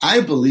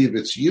 I believe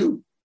it's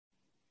you.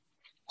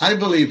 I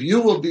believe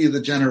you will be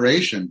the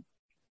generation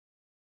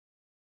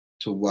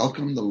to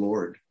welcome the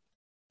Lord.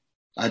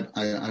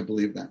 I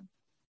believe that.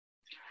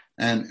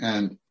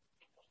 And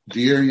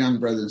dear young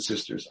brothers and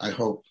sisters, I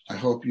hope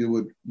you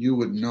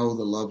would know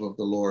the love of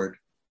the Lord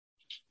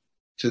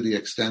to the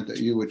extent that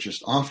you would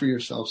just offer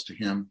yourselves to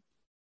him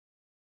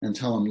and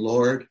tell him,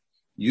 Lord,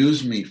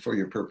 use me for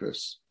your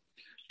purpose.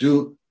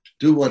 Do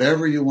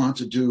whatever you want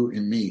to do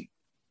in me,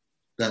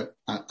 that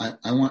I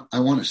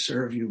want to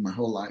serve you my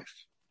whole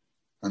life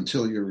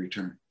until your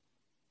return.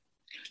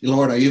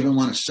 Lord, I even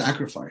want to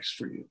sacrifice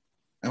for you.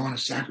 I want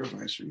to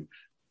sacrifice for you.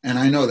 And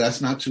I know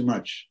that's not too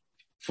much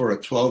for a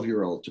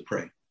 12-year-old to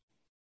pray.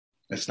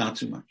 That's not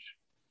too much.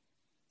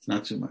 It's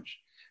not too much.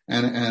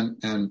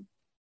 And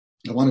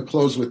I want to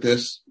close with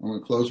this.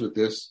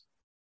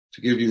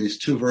 To give you these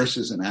two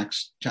verses in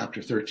Acts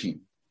chapter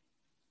 13.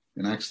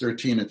 In Acts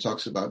 13, it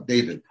talks about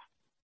David.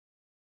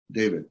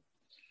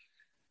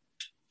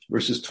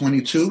 Verses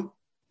 22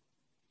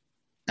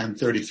 and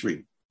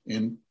 33.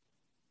 In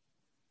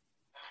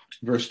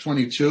verse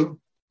 22,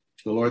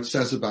 the Lord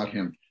says about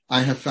him,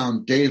 I have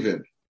found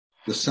David,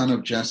 the son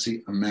of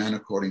Jesse, a man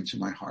according to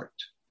my heart.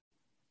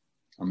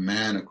 A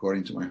man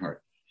according to my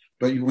heart.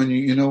 But when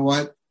you know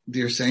what,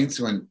 dear saints,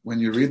 when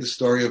you read the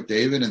story of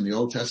David in the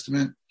Old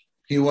Testament,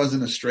 he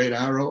wasn't a straight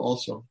arrow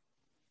also.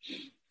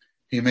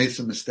 He made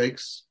some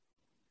mistakes.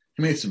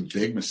 He made some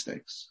big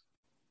mistakes.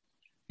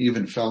 He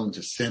even fell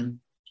into sin,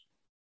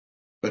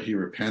 but he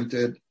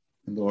repented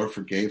and the Lord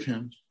forgave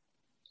him.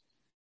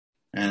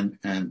 And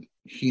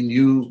he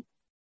knew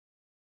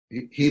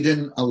he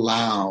didn't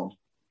allow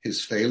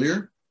his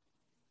failure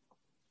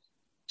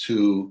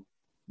to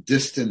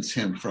distance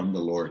him from the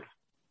Lord.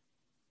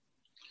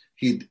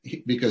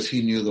 Because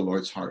he knew the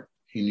Lord's heart.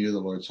 He knew the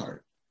Lord's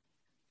heart.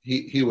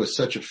 He was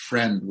such a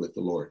friend with the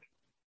Lord,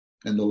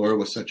 and the Lord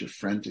was such a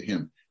friend to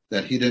him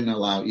that he didn't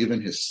allow even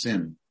his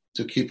sin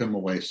to keep him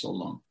away so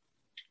long.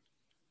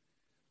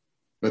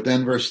 But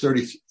then verse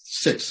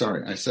 36,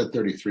 I said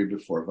 33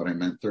 before, but I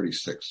meant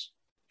 36,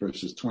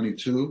 verses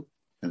 22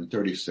 and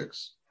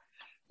 36.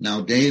 Now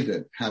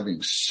David, having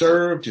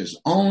served his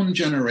own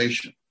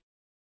generation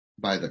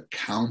by the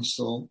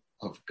counsel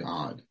of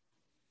God.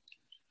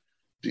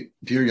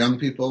 Dear young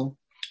people,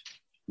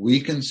 we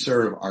can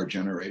serve our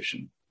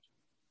generation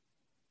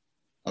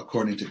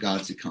according to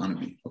God's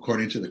economy,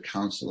 according to the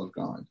counsel of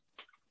God.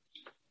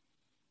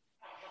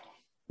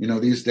 You know,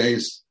 these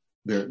days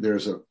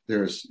there's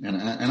and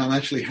I'm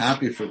actually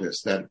happy for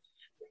this, that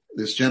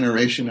this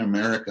generation in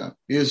America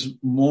is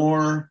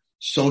more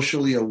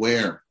socially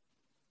aware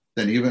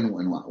than even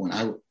when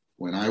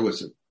I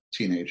was a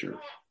teenager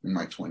in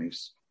my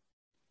 20s.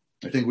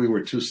 I think we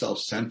were too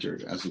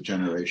self-centered as a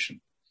generation.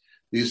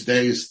 These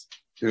days,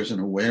 there's an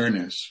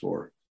awareness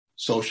for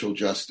social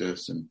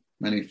justice and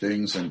many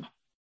things. And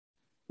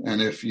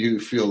if you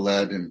feel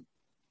led and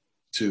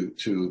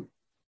to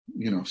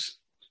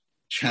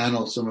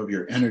channel some of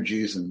your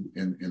energies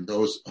in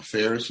those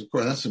affairs, of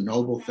course, that's a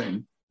noble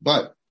thing.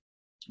 But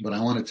I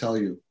want to tell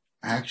you,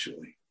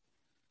 actually,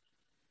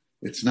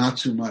 it's not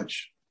too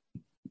much.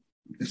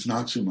 It's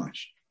not too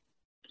much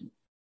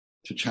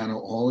to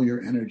channel all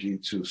your energy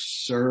to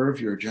serve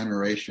your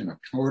generation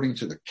according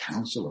to the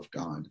counsel of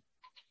God,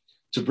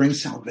 to bring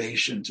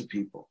salvation to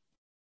people,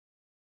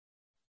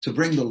 to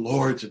bring the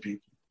Lord to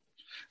people,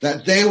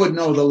 that they would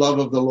know the love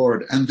of the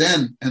Lord, and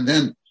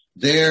then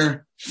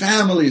their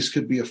families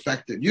could be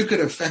affected. You could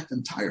affect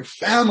entire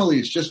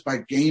families just by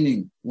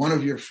gaining one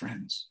of your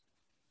friends.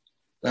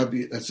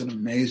 That's an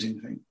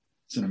amazing thing.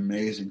 It's an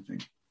amazing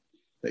thing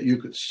that you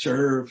could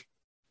serve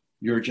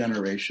your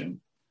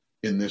generation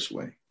in this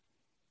way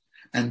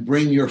and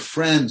bring your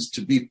friends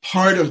to be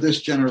part of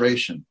this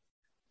generation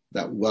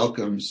that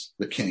welcomes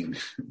the King,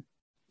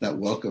 that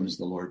welcomes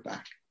the Lord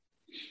back.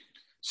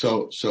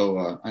 So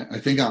I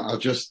think I'll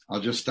just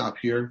stop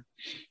here.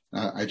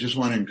 I just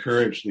want to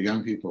encourage the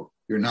young people.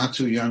 You're not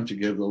too young to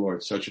give the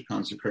Lord such a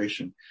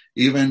consecration.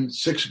 Even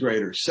 6th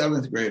graders,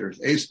 7th graders,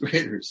 8th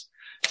graders,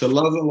 to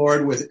love the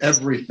Lord with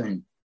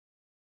everything.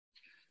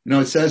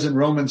 It says in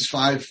Romans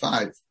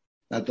 5:5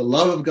 that the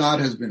love of God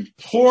has been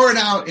poured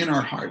out in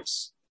our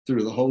hearts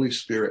through the Holy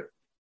Spirit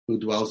who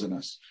dwells in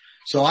us.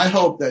 So I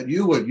hope that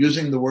you would,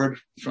 using the word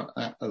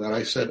that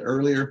I said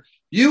earlier,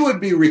 you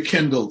would be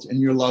rekindled in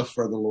your love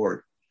for the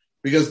Lord,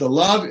 because the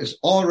love is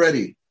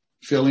already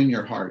filling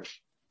your heart.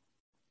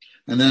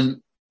 And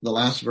then the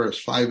last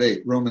verse,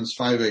 5:8, Romans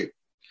 5:8.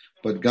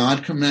 But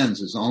God commends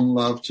his own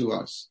love to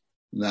us,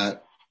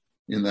 that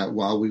in that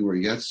while we were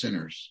yet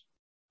sinners,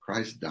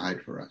 Christ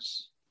died for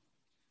us.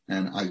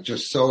 And I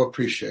just so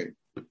appreciate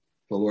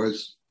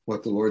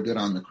what the Lord did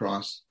on the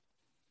cross.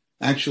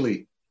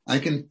 Actually, I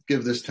can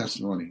give this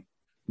testimony.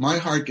 My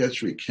heart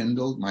gets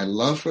rekindled. My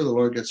love for the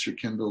Lord gets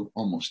rekindled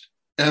almost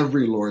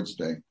every Lord's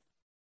Day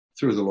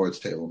through the Lord's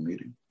Table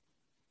meeting.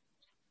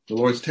 The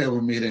Lord's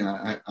Table meeting,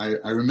 I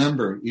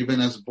remember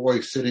even as a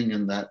boy sitting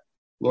in that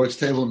Lord's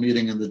Table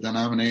meeting in the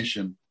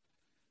denomination,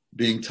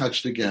 being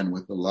touched again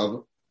with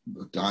the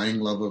dying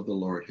love of the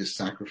Lord, his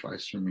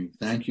sacrifice for me.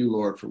 Thank you,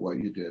 Lord, for what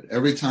you did.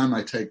 Every time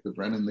I take the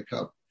bread and the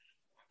cup,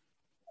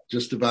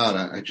 just about,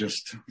 I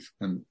just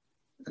am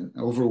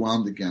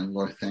overwhelmed again.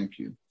 Lord, thank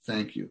you.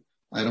 Thank you.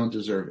 I don't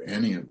deserve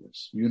any of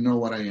this. You know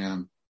what I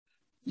am.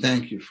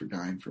 Thank you for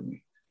dying for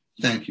me.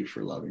 Thank you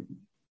for loving me.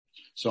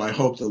 So I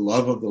hope the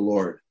love of the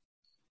Lord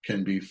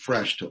can be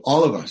fresh to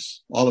all of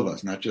us,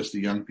 not just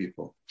the young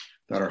people,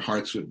 that our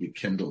hearts would be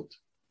kindled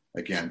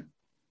again.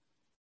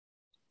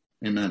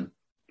 Amen.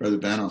 Brother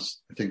Ben, I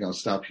think I'll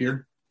stop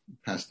here and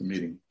pass the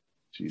meeting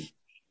to you.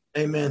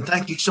 Amen.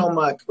 Thank you so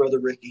much, Brother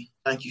Ricky.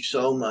 Thank you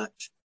so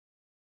much.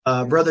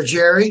 Brother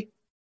Jerry,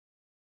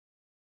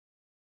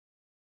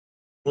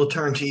 we'll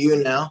turn to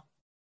you now.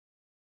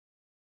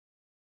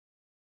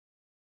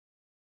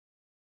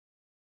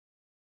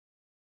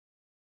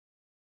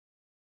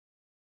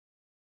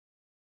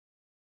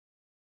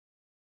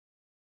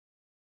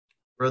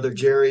 Brother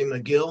Jerry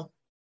McGill.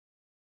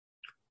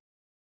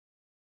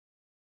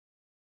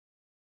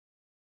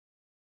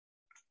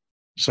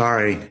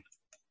 Sorry.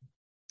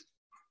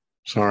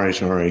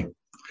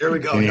 There we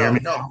go. Can you hear me?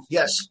 No.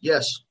 Yes.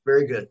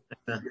 Very good.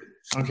 Amen.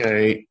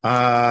 Okay.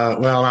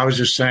 Well, I was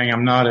just saying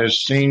I'm not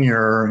as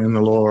senior in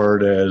the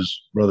Lord as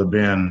Brother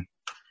Ben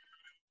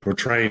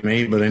portrayed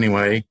me. But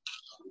anyway,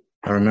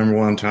 I remember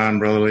one time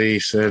Brother Lee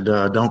said,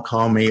 don't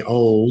call me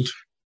old.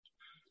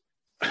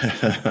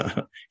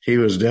 He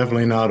was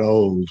definitely not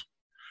old,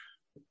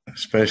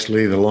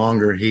 especially the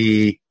longer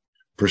he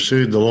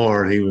pursued the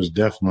Lord. He was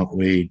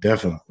definitely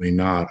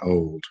not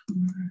old.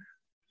 Mm-hmm.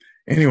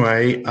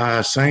 Anyway,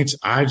 saints,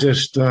 I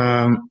just,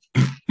 I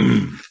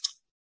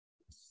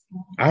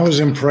was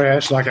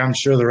impressed, like I'm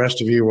sure the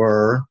rest of you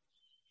were,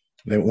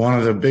 that one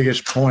of the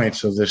biggest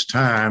points of this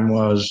time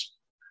was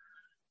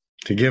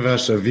to give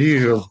us a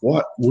view of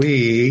what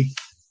we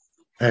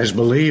as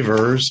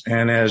believers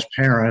and as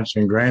parents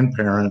and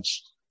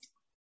grandparents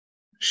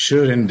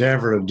should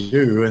endeavor to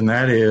do, and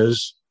that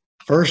is,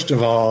 first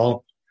of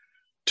all,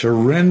 to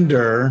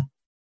render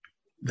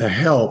the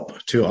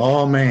help to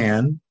all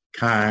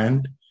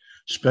mankind,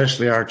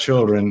 especially our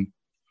children.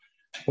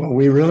 What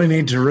we really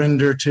need to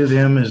render to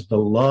them is the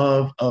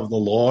love of the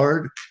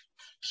Lord,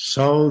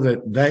 so that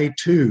they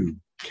too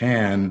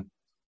can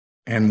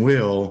and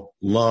will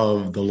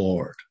love the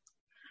Lord.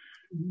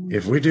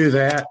 If we do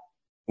that,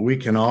 we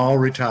can all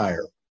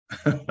retire.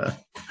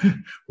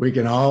 We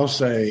can all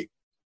say,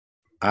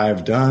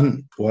 I've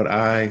done what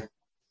I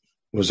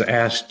was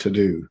asked to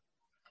do,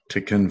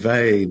 to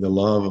convey the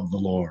love of the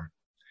Lord.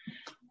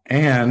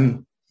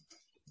 And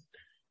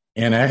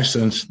in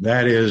essence,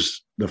 that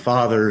is the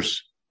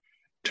fathers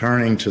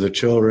turning to the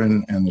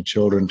children and the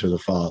children to the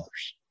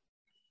fathers.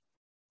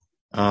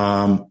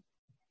 I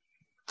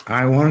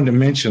wanted to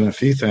mention a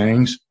few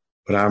things,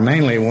 but I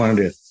mainly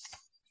wanted to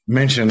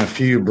mention a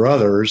few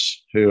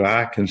brothers who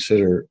I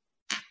consider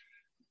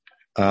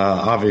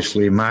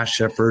obviously my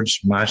shepherds,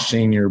 my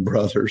senior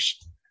brothers,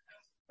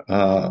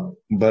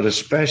 but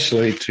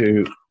especially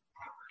to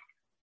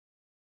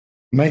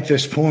make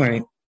this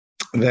point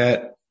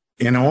that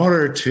in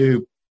order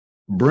to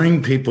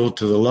bring people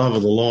to the love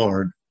of the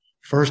Lord,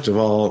 first of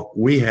all,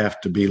 we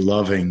have to be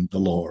loving the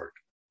Lord.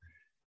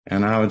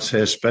 And I would say,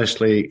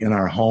 especially in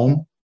our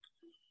home,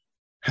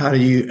 how do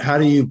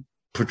you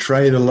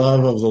portray the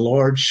love of the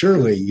Lord?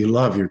 Surely you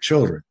love your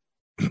children.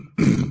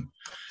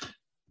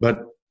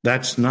 But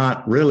that's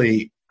not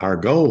really our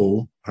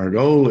goal. Our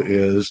goal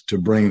is to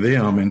bring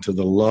them into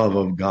the love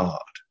of God.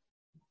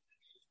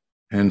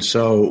 And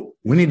so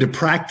we need to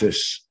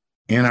practice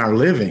in our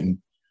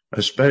living,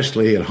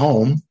 especially at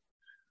home,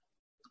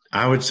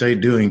 I would say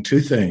doing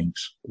two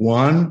things.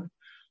 One,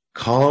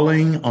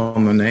 calling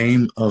on the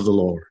name of the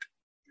Lord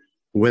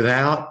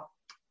without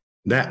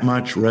that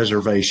much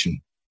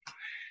reservation.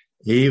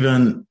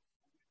 Even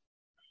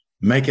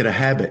make it a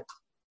habit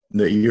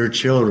that your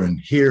children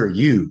hear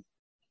you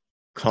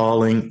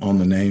calling on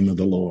the name of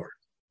the Lord.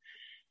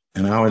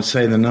 And I would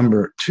say the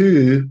number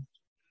two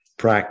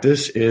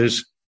practice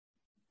is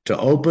to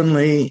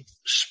openly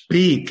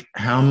speak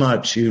how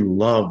much you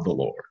love the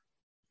Lord.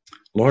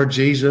 Lord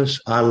Jesus,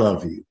 I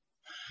love you.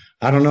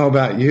 I don't know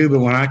about you,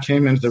 but when I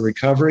came into the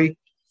recovery,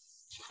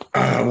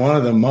 one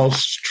of the most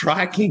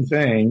striking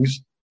things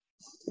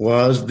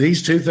was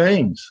these two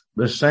things: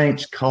 the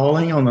saints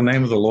calling on the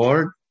name of the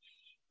Lord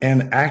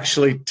and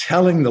actually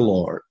telling the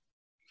Lord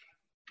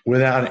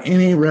without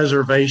any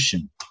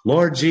reservation,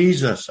 Lord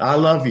Jesus, I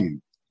love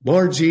you.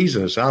 Lord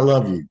Jesus, I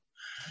love you.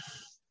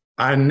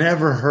 I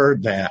never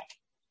heard that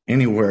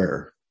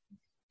anywhere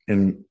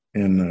in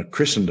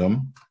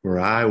Christendom where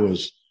I would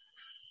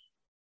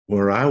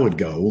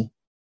go.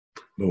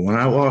 But when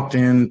I walked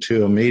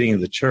into a meeting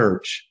of the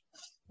church,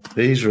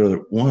 these are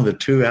one of the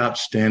two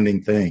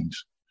outstanding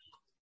things.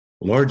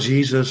 Lord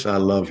Jesus, I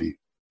love you.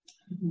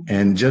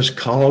 And just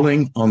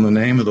calling on the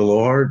name of the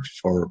Lord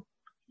for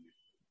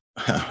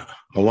a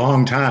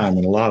long time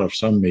in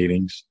some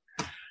meetings.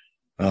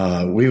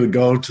 We would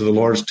go to the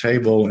Lord's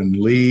table and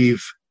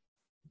leave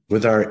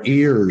with our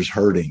ears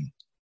hurting.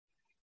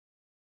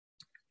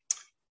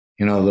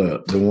 You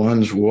know, the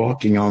ones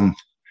walking on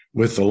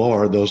with the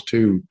Lord, those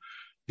two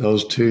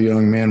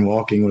young men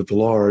walking with the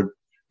Lord,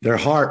 their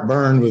heart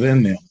burned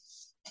within them.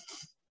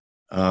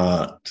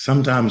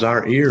 Sometimes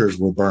our ears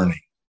were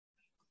burning.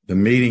 The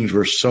meetings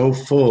were so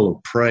full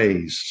of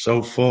praise,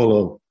 so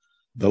full of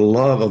the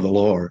love of the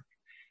Lord.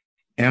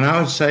 And I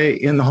would say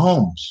in the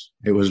homes,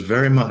 it was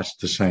very much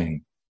the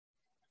same.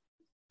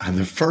 And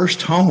the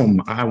first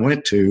home I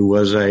went to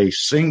was a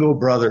single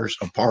brother's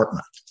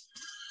apartment.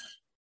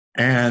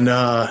 And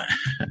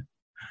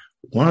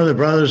one of the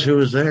brothers who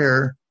was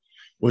there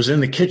was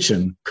in the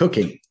kitchen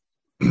cooking.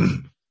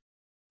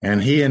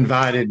 And he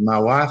invited my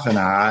wife and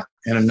I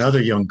and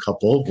another young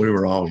couple. We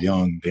were all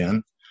young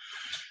then.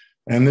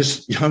 And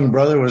this young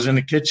brother was in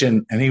the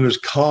kitchen and he was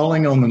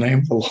calling on the name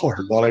of the Lord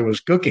while he was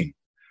cooking.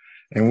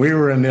 And we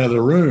were in the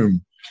other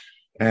room.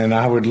 And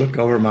I would look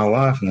over at my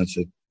wife and I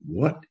said,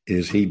 what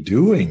is he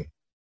doing?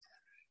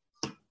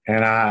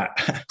 And I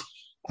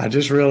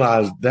just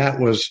realized that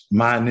was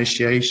my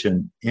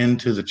initiation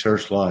into the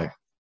church life,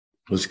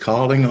 was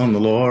calling on the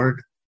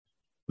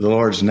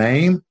Lord's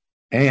name,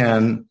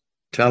 and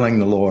telling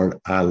the Lord,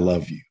 I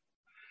love you.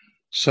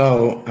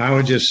 So I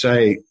would just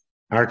say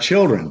our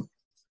children,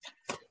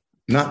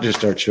 not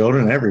just our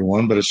children,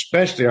 everyone, but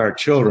especially our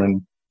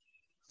children,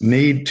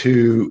 need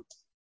to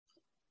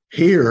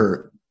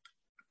hear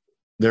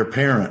their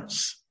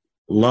parents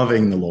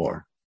loving the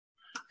Lord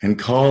and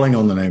calling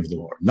on the name of the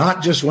Lord.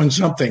 Not just when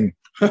something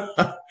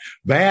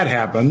bad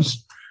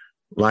happens,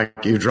 like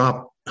you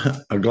drop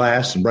a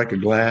glass and break a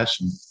glass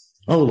and,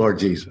 oh, Lord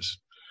Jesus.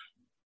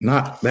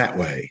 Not that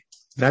way.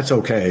 That's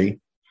okay.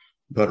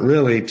 But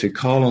really to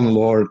call on the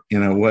Lord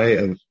in a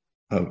way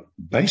of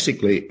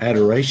basically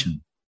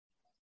adoration.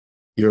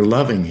 You're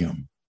loving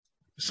him.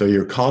 So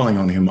you're calling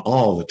on him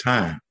all the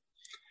time.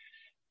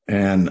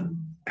 And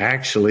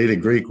actually the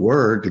Greek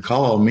word to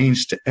call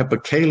means to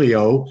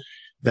epikaleo.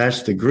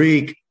 That's the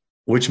Greek,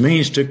 which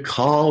means to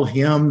call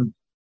him,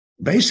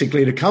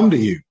 basically to come to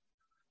you.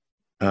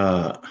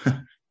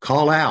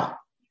 Call out,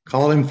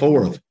 call him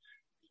forth.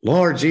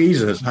 Lord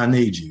Jesus, I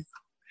need you.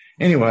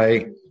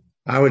 Anyway,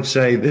 I would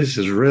say this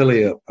is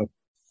really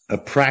a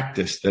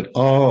practice that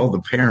all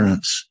the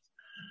parents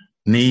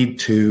need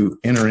to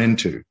enter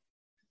into,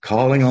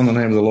 calling on the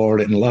name of the Lord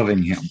and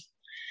loving him.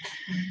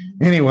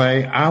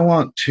 Anyway, I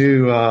want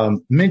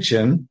to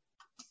mention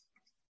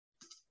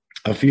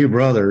a few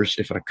brothers,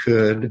 if I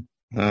could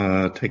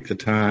take the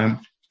time,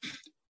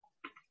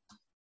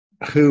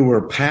 who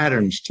were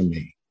patterns to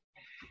me.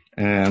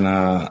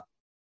 And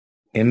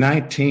in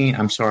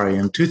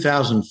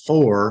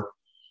 2004,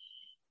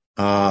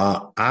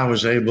 I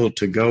was able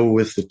to go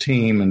with the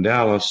team in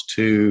Dallas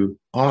to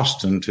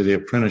Austin to the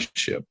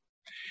apprenticeship.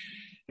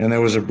 And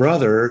there was a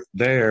brother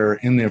there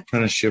in the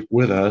apprenticeship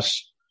with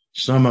us.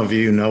 Some of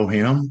you know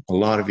him. A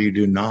lot of you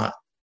do not.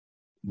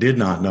 did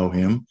not know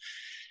him.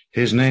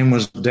 His name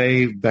was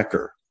Dave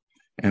Becker,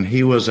 and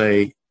he was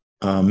a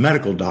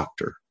medical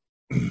doctor.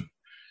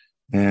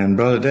 And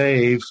Brother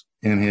Dave,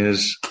 in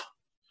his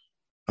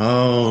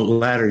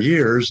latter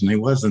years, and he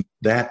wasn't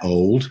that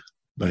old,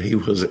 but he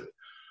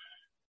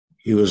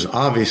was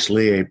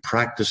obviously a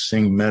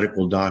practicing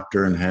medical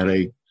doctor and had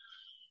a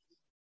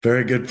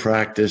very good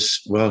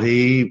practice. Well,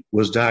 he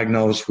was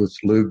diagnosed with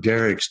Lou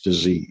Gehrig's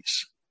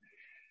disease.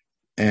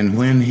 And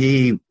when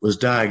he was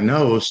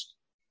diagnosed,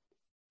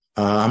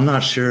 I'm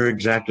not sure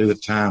exactly the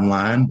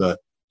timeline, but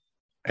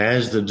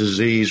as the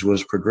disease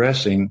was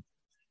progressing,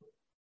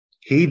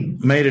 he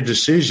made a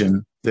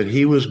decision that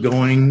he was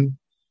going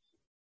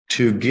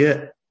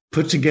to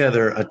put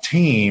together a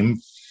team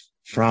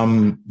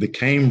from the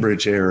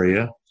Cambridge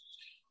area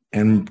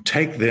and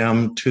take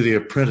them to the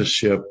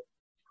apprenticeship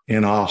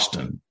in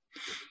Austin.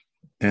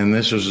 And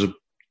this was,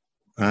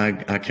 I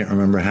can't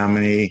remember how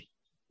many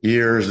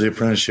years the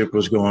apprenticeship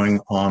was going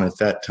on at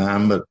that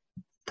time, but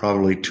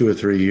probably 2 or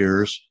 3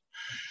 years.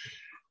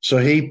 So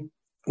he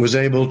was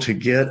able to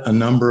get a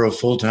number of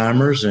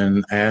full-timers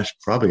and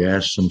probably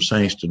asked some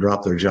saints to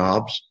drop their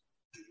jobs.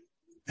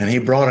 And he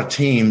brought a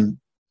team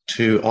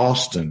to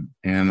Austin,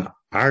 and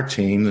our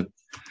team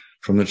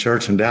from the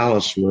church in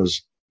Dallas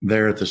was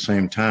there at the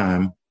same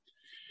time.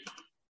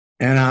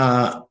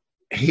 And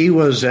he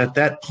was at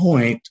that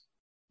point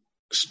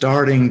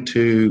starting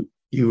to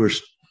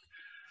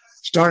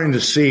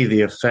see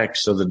the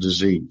effects of the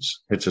disease.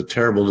 It's a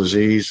terrible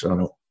disease. I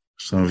know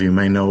some of you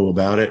may know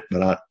about it,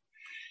 but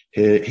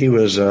he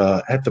was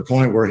at the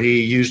point where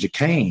he used a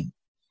cane,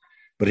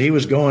 but he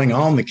was going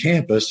on the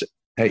campus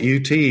at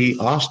UT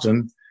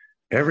Austin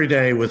every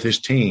day with his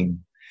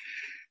team.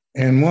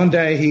 And one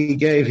day he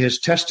gave his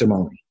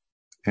testimony,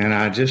 and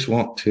I just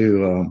want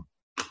to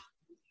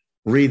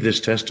read this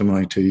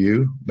testimony to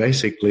you.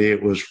 Basically,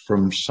 it was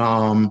from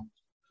Psalm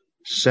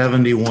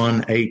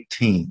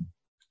 71:18.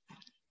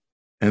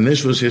 And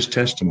this was his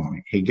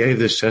testimony. He gave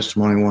this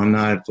testimony one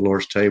night at the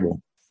Lord's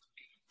table.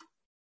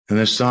 And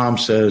this psalm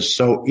says,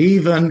 "So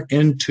even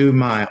into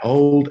my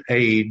old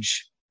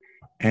age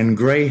and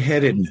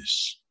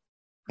gray-headedness,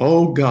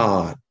 O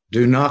God,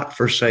 do not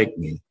forsake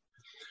me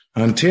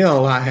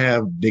until I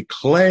have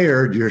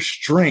declared your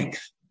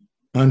strength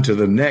unto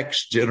the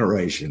next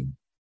generation,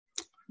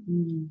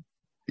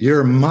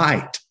 your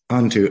might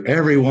unto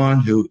everyone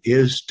who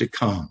is to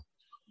come."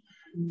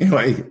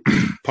 Anyway,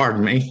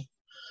 pardon me.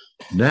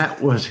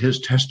 That was his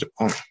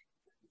testimony.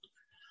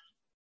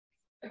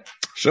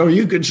 So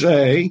you could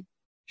say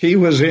he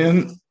was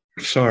in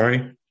the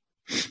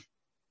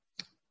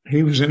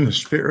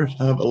spirit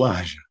of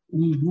Elijah.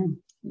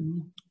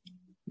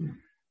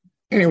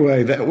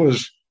 Anyway, that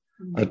was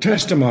a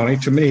testimony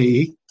to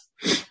me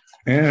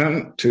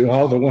and to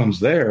all the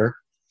ones there.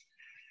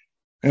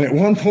 And at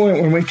one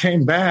point when we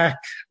came back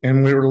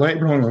and we were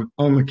laboring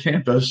on the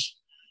campus,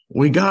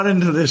 we got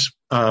into this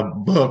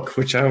book,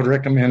 which I would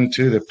recommend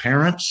to the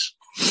parents,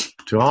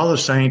 to all the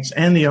saints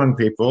and the young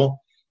people.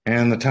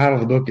 And the title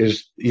of the book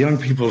is Young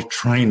People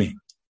Training.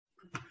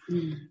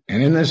 And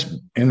in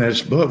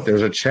this book,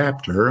 there's a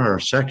chapter or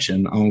a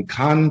section on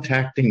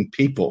contacting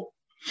people.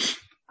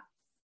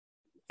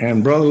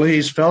 And Brother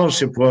Lee's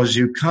fellowship was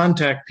you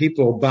contact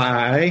people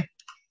by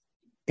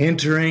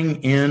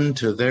entering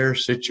into their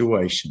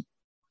situation.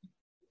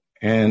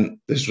 And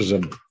this was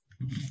a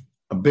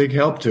big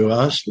help to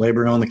us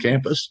laboring on the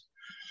campus,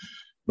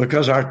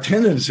 because our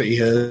tendency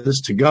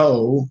is to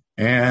go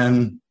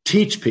and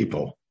teach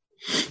people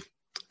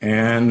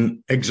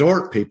and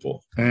exhort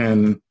people.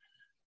 And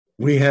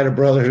we had a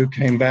brother who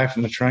came back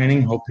from the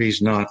training. Hope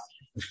he's not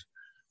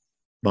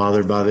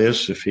bothered by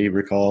this if he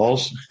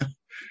recalls.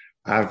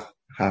 I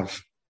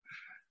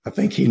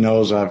think he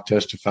knows I've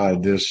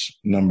testified this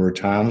number of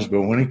times,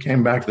 but when he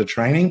came back to the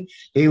training,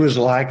 he was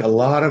like a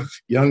lot of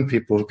young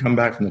people who come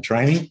back from the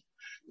training.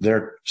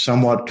 They're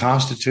somewhat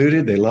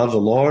constituted. They love the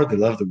Lord. They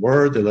love the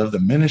word. They love the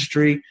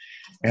ministry,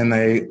 and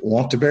they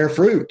want to bear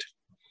fruit.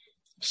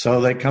 So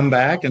they come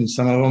back, and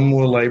some of them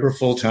will labor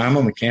full time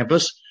on the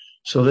campus.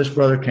 So this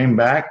brother came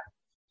back,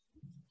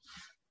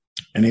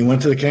 and he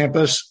went to the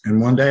campus, and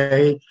one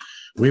day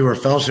we were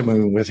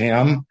fellowshipping with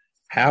him.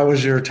 How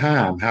was your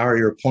time? How are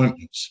your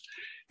appointments?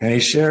 And he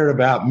shared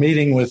about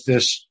meeting with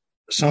this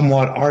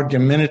somewhat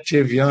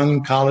argumentative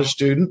young college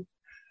student,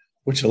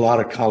 which a lot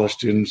of college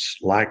students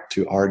like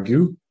to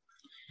argue.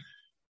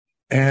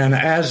 And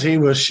as he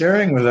was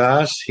sharing with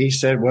us, he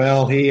said,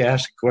 well, he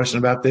asked a question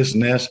about this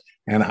and this,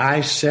 and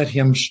I set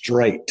him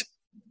straight.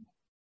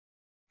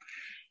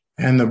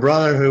 And the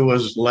brother who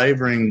was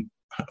laboring,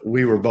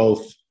 we were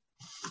both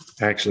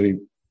actually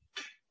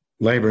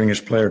laboring as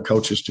player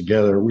coaches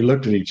together. We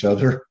looked at each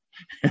other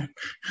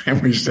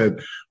and we said,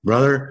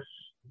 brother,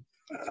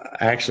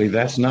 actually,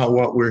 that's not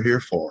what we're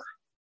here for.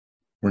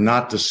 We're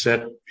not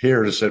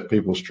here to set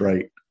people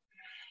straight.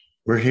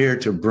 We're here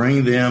to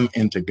bring them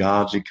into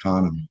God's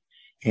economy,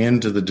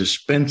 into the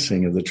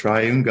dispensing of the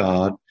triune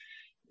God,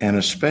 and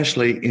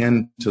especially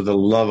into the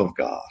love of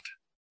God,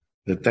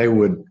 that they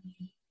would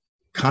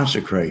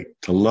consecrate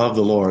to love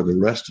the Lord the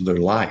rest of their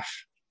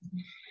life.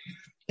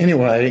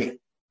 anyway,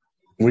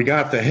 we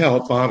got the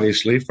help,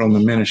 obviously, from the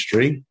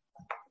ministry.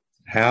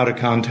 How to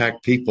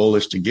contact people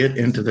is to get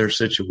into their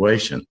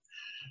situation.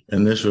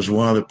 And this was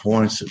one of the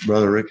points that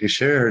Brother Ricky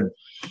shared.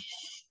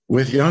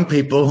 With young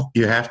people,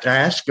 you have to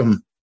ask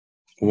them,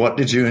 what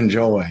did you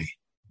enjoy?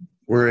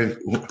 What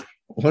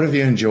have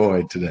you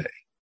enjoyed today?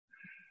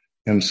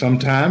 And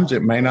sometimes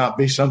it may not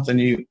be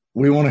something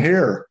we want to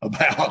hear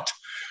about,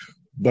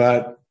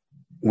 but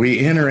we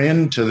enter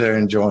into their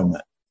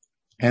enjoyment.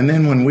 And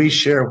then when we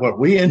share what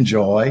we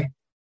enjoy,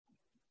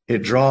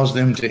 it draws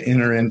them to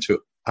enter into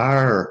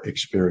our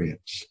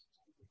experience.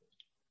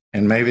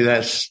 And maybe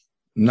that's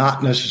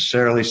not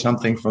necessarily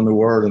something from the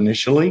Word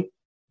initially,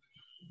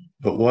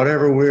 but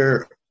whatever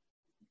we're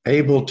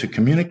able to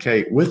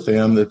communicate with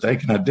them that they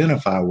can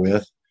identify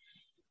with,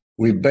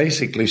 we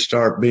basically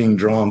start being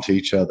drawn to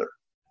each other.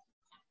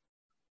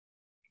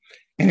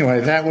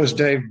 Anyway, that was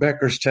Dave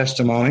Becker's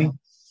testimony.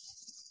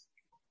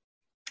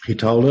 He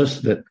told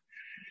us that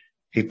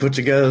he put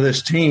together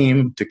this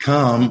team to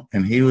come,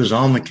 and he was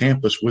on the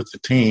campus with the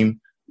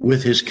team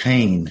with his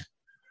cane.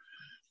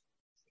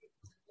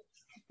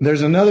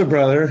 There's another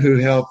brother who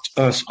helped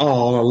us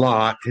all a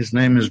lot. His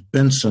name is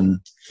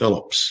Benson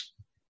Phillips,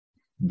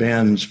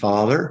 Ben's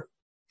father.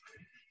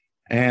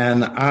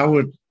 And I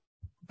want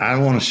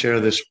to share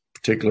this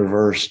particular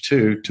verse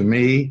too. To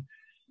me,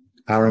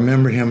 I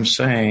remember him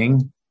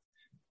saying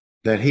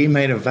that he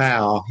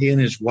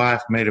and his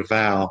wife made a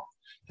vow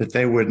that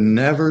they would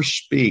never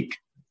speak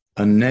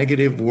a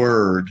negative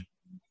word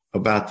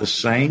about the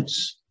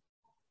saints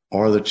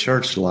or the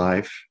church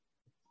life,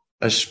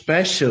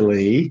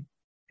 especially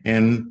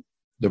in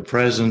the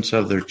presence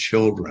of their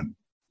children.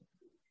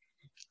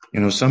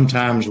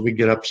 Sometimes we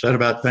get upset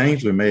about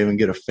things. We may even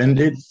get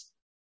offended,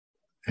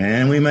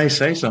 and we may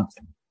say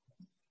something.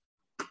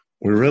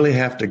 We really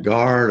have to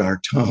guard our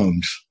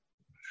tongues.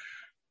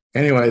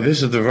 Anyway,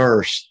 this is the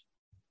verse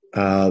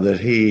that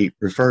he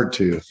referred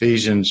to,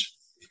 Ephesians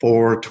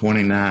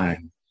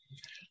 4:29.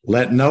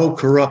 Let no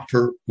corrupt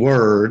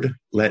word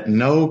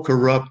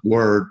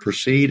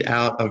proceed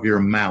out of your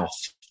mouth,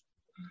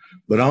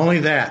 but only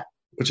that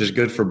which is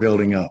good for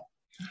building up,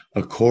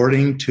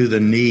 according to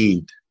the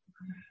need,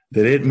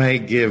 that it may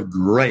give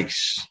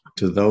grace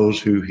to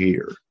those who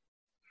hear.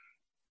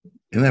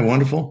 Isn't that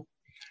wonderful?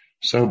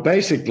 So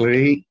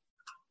basically,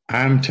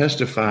 I'm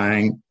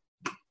testifying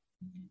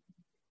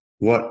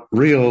what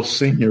real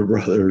senior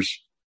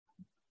brothers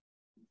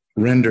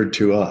rendered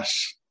to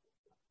us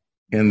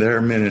in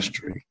their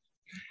ministry.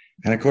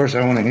 And of course,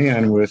 I want to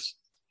end with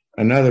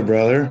another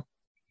brother,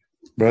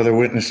 Brother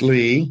Witness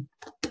Lee.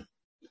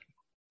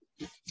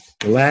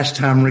 The last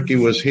time Ricky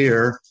was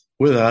here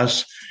with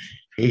us,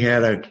 he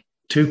had a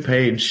two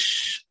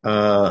pages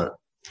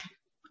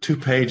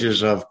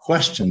of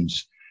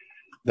questions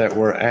that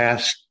were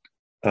asked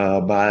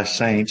by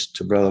saints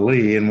to Brother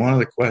Lee. And one of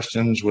the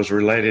questions was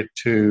related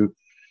to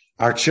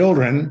our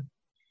children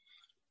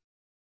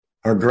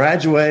are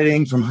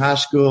graduating from high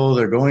school.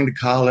 They're going to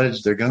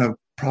college. They're going to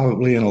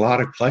probably in a lot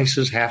of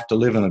places have to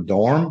live in a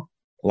dorm.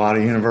 A lot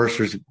of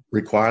universities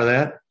require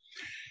that.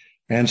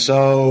 And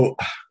so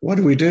what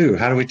do we do?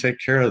 How do we take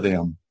care of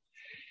them?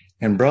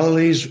 And Brother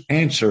Lee's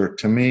answer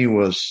to me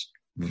was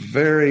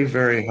very,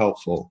 very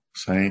helpful,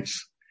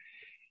 saints.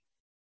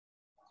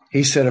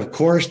 He said, of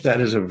course,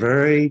 that is a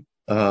very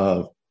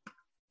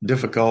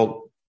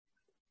difficult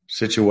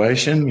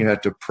situation. You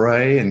have to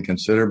pray and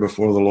consider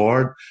before the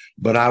Lord.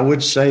 But I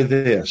would say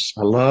this.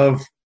 I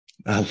love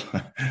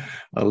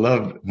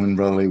when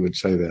Brother Lee would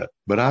say that.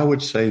 But I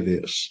would say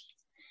this.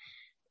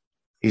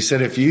 He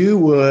said, if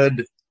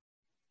you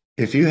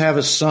have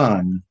a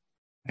son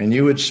and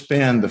you would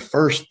spend the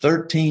first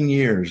 13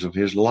 years of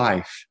his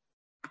life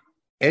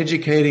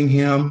educating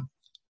him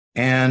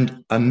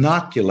and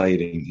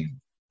inoculating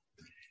him,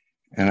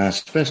 and I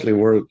especially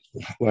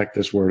like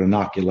this word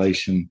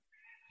inoculation.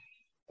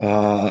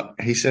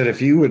 He said,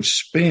 if you would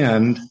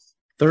spend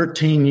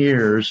 13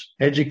 years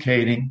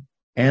educating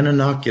and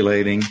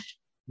inoculating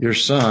your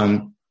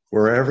son,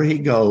 wherever he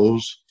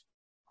goes,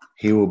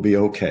 he will be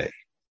okay.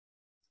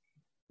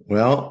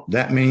 Well,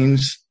 that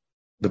means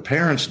the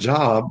parent's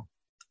job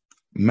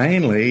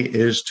mainly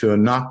is to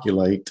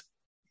inoculate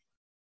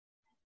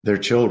their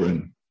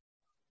children.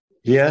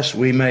 Yes,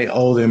 we may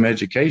owe them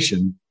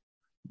education,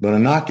 but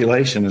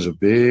inoculation is a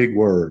big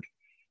word.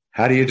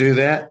 How do you do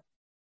that?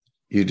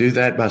 You do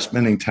that by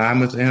spending time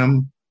with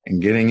them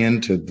and getting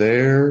into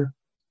their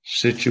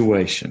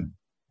situation.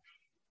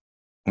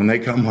 When they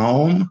come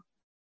home,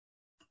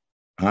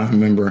 I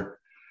remember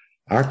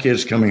our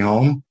kids coming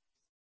home.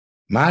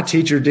 My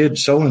teacher did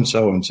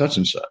so-and-so and such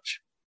and such.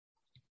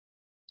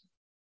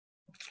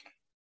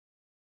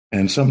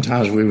 And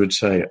sometimes we would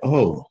say,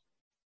 oh,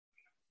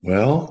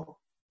 well,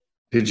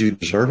 did you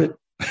deserve it?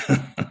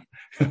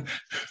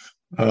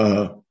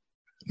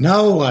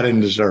 No, I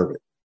didn't deserve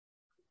it.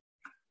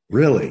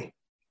 Really?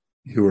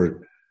 You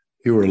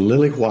were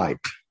lily white.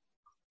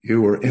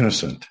 You were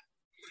innocent.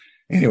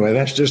 Anyway,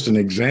 that's just an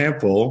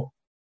example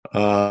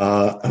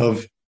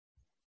of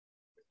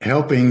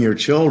helping your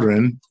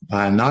children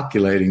by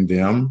inoculating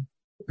them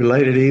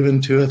related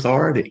even to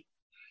authority.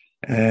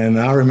 And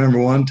I remember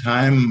one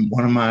time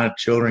one of my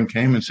children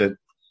came and said,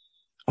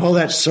 "Oh,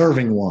 that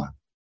serving one,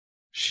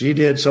 she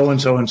did so and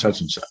so and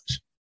such and such."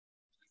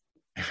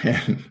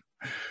 And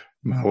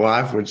my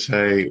wife would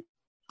say,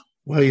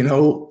 "Well,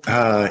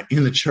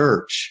 in the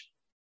church,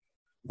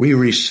 we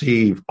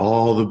receive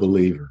all the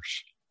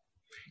believers,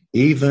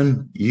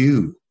 even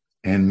you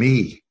and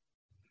me.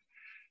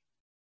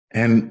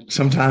 And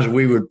sometimes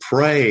we would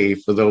pray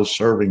for those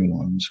serving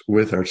ones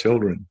with our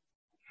children."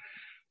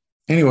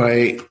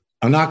 Anyway,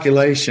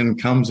 inoculation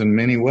comes in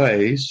many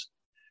ways,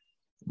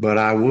 but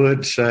I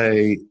would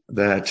say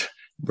that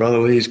Brother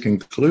Lee's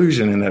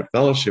conclusion in that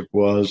fellowship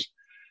was,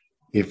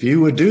 if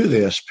you would do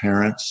this,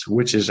 parents,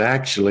 which is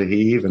actually,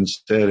 he even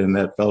said in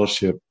that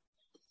fellowship,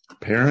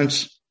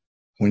 parents,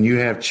 when you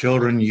have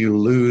children, you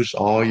lose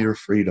all your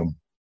freedom.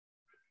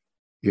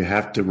 You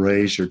have to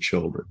raise your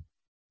children.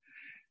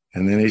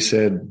 And then he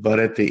said, but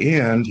at the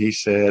end, he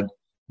said,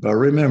 but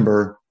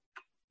remember,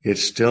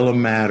 it's still a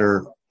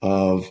matter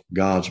of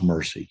God's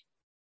mercy.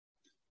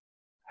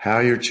 How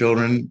your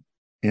children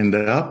end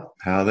up,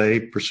 how they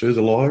pursue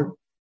the Lord,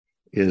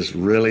 is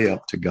really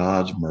up to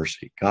God's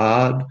mercy.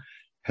 God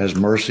has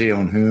mercy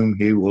on whom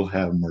he will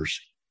have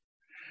mercy.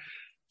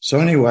 So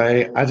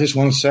anyway, I just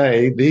want to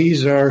say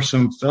these are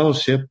some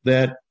fellowship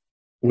that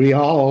we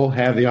all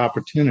have the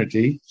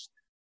opportunity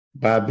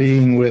by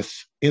being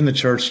in the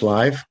church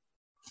life.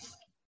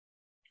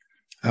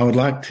 I would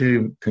like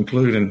to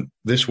conclude in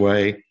this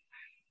way.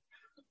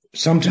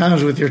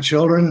 Sometimes with your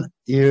children,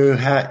 you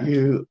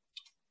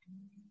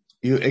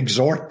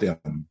exhort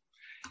them.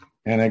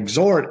 And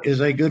exhort is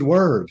a good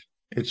word.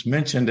 It's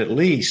mentioned at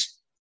least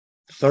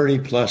 30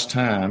 plus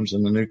times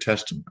in the New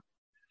Testament.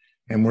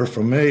 And we're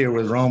familiar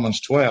with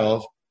Romans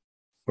 12,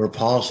 where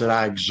Paul said,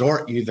 I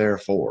exhort you,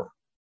 therefore,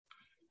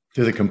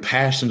 through the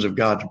compassions of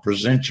God, to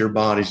present your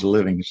bodies a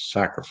living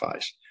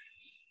sacrifice.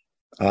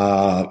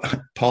 Paul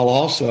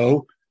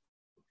also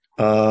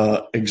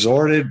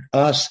exhorted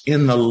us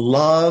in the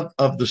love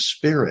of the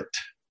Spirit.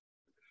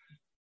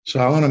 So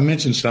I want to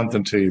mention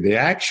something to you. The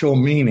actual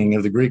meaning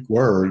of the Greek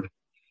word,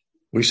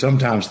 we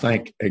sometimes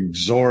think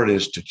exhort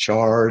is to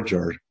charge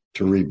or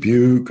to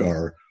rebuke,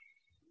 or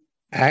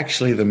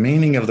actually the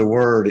meaning of the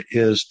word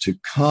is to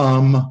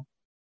come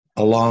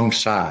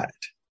alongside.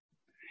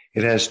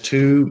 It has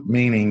two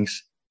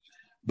meanings,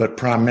 but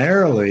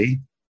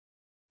primarily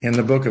in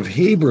the book of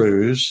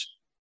Hebrews,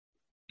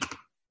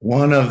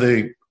 one of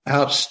the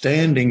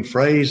outstanding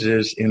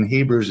phrases in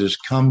Hebrews is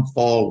come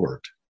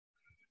forward.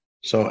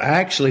 So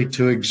actually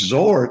to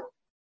exhort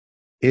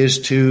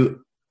is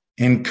to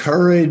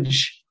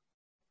encourage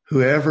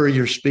whoever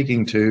you're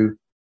speaking to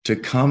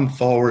come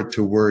forward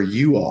to where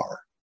you are.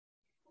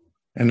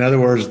 In other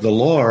words, the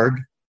Lord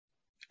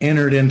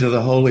entered into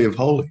the Holy of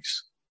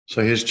Holies.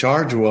 So his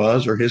charge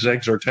was, or his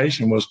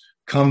exhortation was,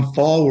 come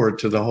forward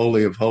to the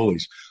Holy of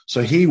Holies.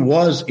 So he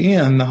was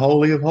in the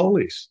Holy of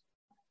Holies.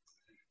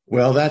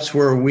 Well, that's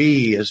where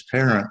we as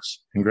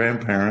parents and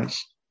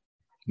grandparents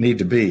need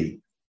to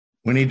be.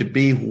 We need to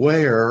be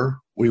where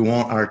we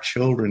want our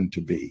children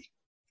to be.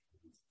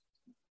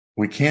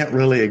 We can't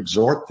really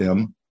exhort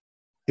them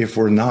if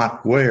we're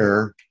not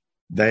where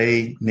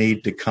they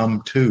need to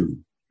come to.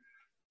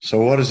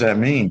 So what does that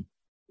mean?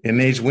 It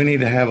means we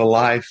need to have a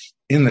life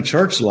in the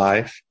church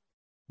life,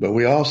 but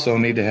we also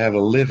need to have a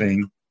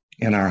living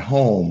in our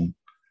home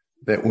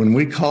that when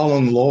we call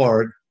on the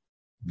Lord,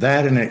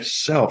 that in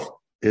itself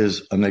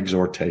is an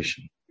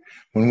exhortation.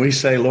 When we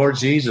say, Lord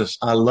Jesus,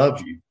 I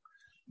love you,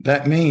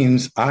 that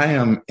means I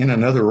am in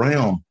another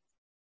realm,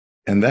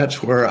 and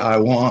that's where I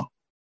want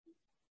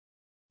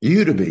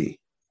you to be,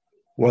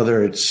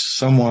 whether it's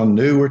someone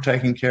new we're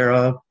taking care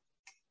of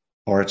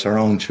or it's our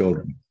own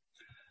children.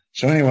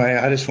 So anyway,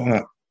 I just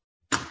want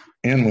to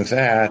end with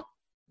that.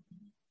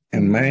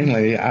 And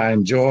mainly, I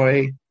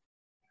enjoy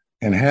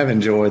and have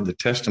enjoyed the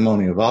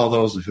testimony of all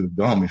those who have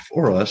gone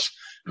before us,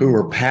 who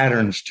were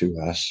patterns to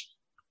us,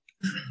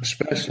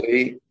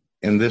 especially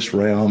in this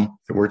realm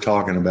that we're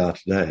talking about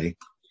today,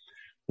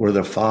 where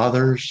the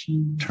fathers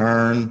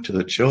turn to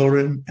the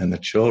children and the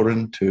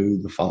children to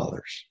the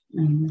fathers.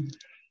 Mm-hmm.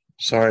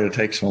 Sorry to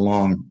take so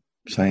long,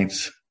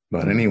 saints,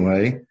 but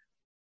anyway,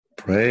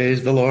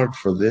 praise the Lord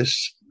for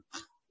this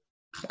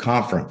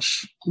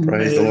conference.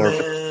 Praise the Lord.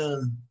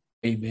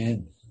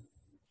 Amen.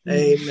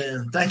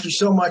 Amen. Thank you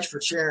so much for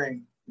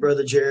sharing,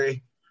 Brother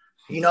Jerry.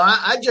 You know,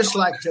 I'd just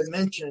like to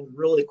mention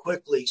really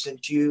quickly,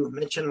 since you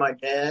mentioned my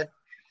dad,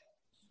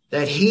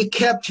 that he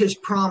kept his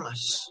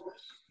promise.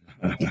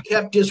 He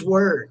kept his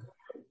word.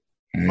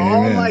 Amen.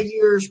 All my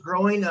years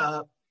growing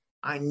up,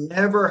 I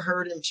never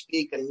heard him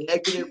speak a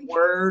negative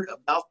word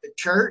about the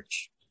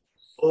church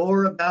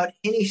or about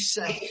any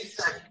saint.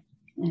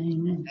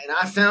 And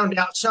I found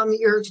out some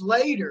years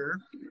later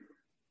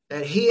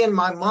that he and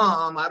my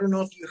mom, I don't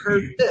know if you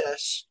heard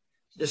this,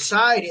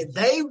 decided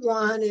they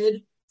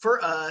wanted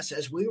for us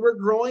as we were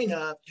growing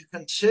up to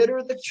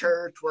consider the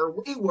church where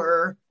we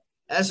were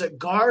as a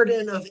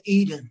Garden of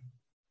Eden.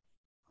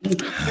 A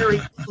very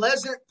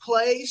pleasant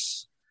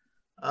place.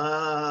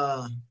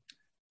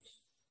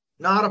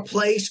 not a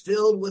place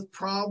filled with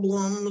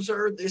problems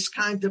or this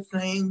kind of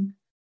thing.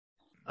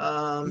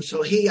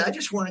 So I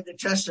just wanted to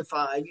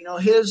testify,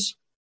 y'all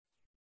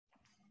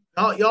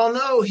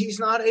know he's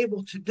not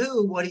able to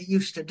do what he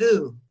used to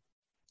do.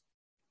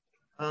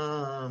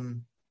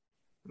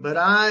 But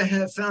I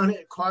have found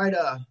it quite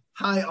a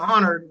high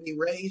honor to be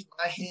raised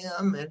by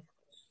him and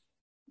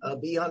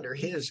be under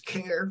his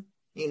care,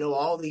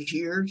 all these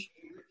years.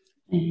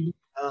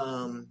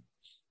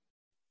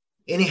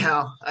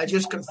 Anyhow, I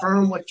just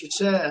confirm what you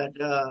said.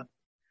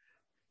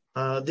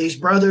 These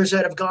brothers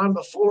that have gone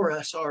before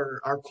us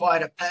are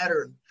quite a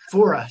pattern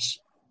for us.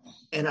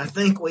 And I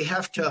think we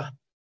have to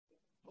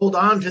hold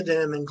on to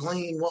them and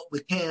glean what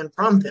we can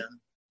from them.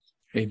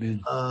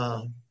 Amen.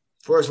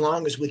 For as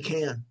long as we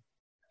can.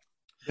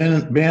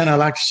 Ben, I'd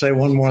like to say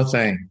one more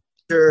thing.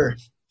 Sure.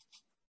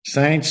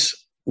 Saints,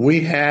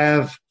 we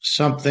have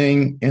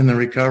something in the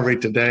recovery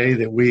today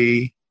that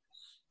we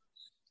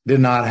did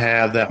not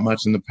have that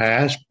much in the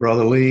past.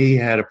 Brother Lee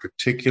had a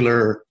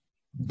particular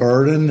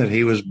burden that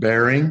he was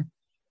bearing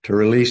to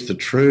release the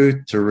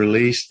truth, to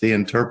release the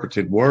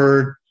interpreted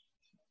word,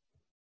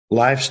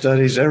 life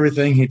studies,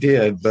 everything he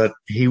did. But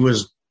he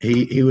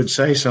would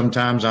say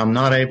sometimes, I'm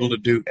not able to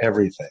do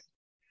everything.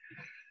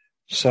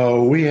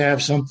 So we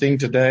have something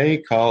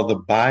today called The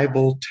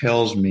Bible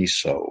Tells Me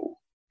So.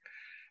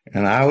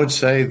 And I would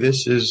say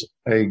this is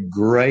a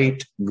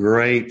great,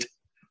 great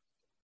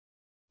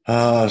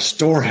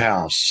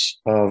storehouse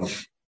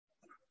of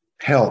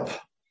help,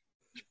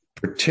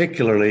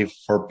 particularly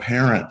for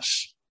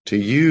parents to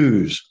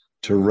use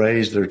to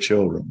raise their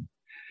children.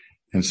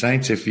 And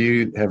saints, if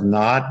you have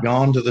not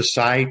gone to the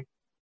site,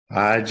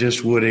 I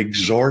just would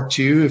exhort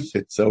you, if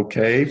it's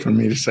okay for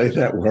me to say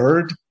that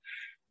word,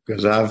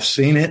 because I've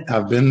seen it.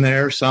 I've been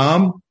there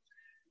some.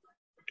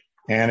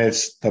 And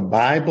it's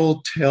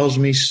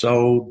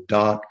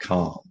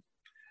thebibletellsmeso.com.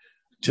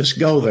 Just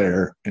go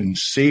there and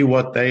see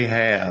what they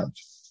have,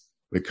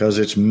 because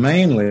it's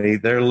mainly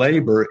their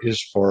labor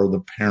is for the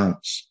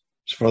parents.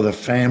 It's for the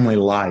family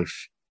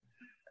life.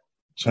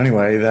 So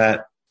anyway,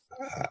 that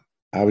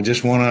I would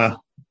just want to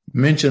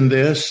mention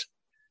this.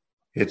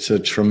 It's a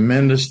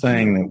tremendous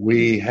thing that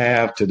we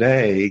have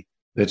today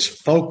that's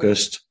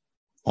focused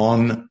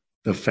on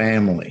the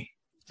family.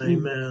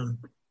 Amen.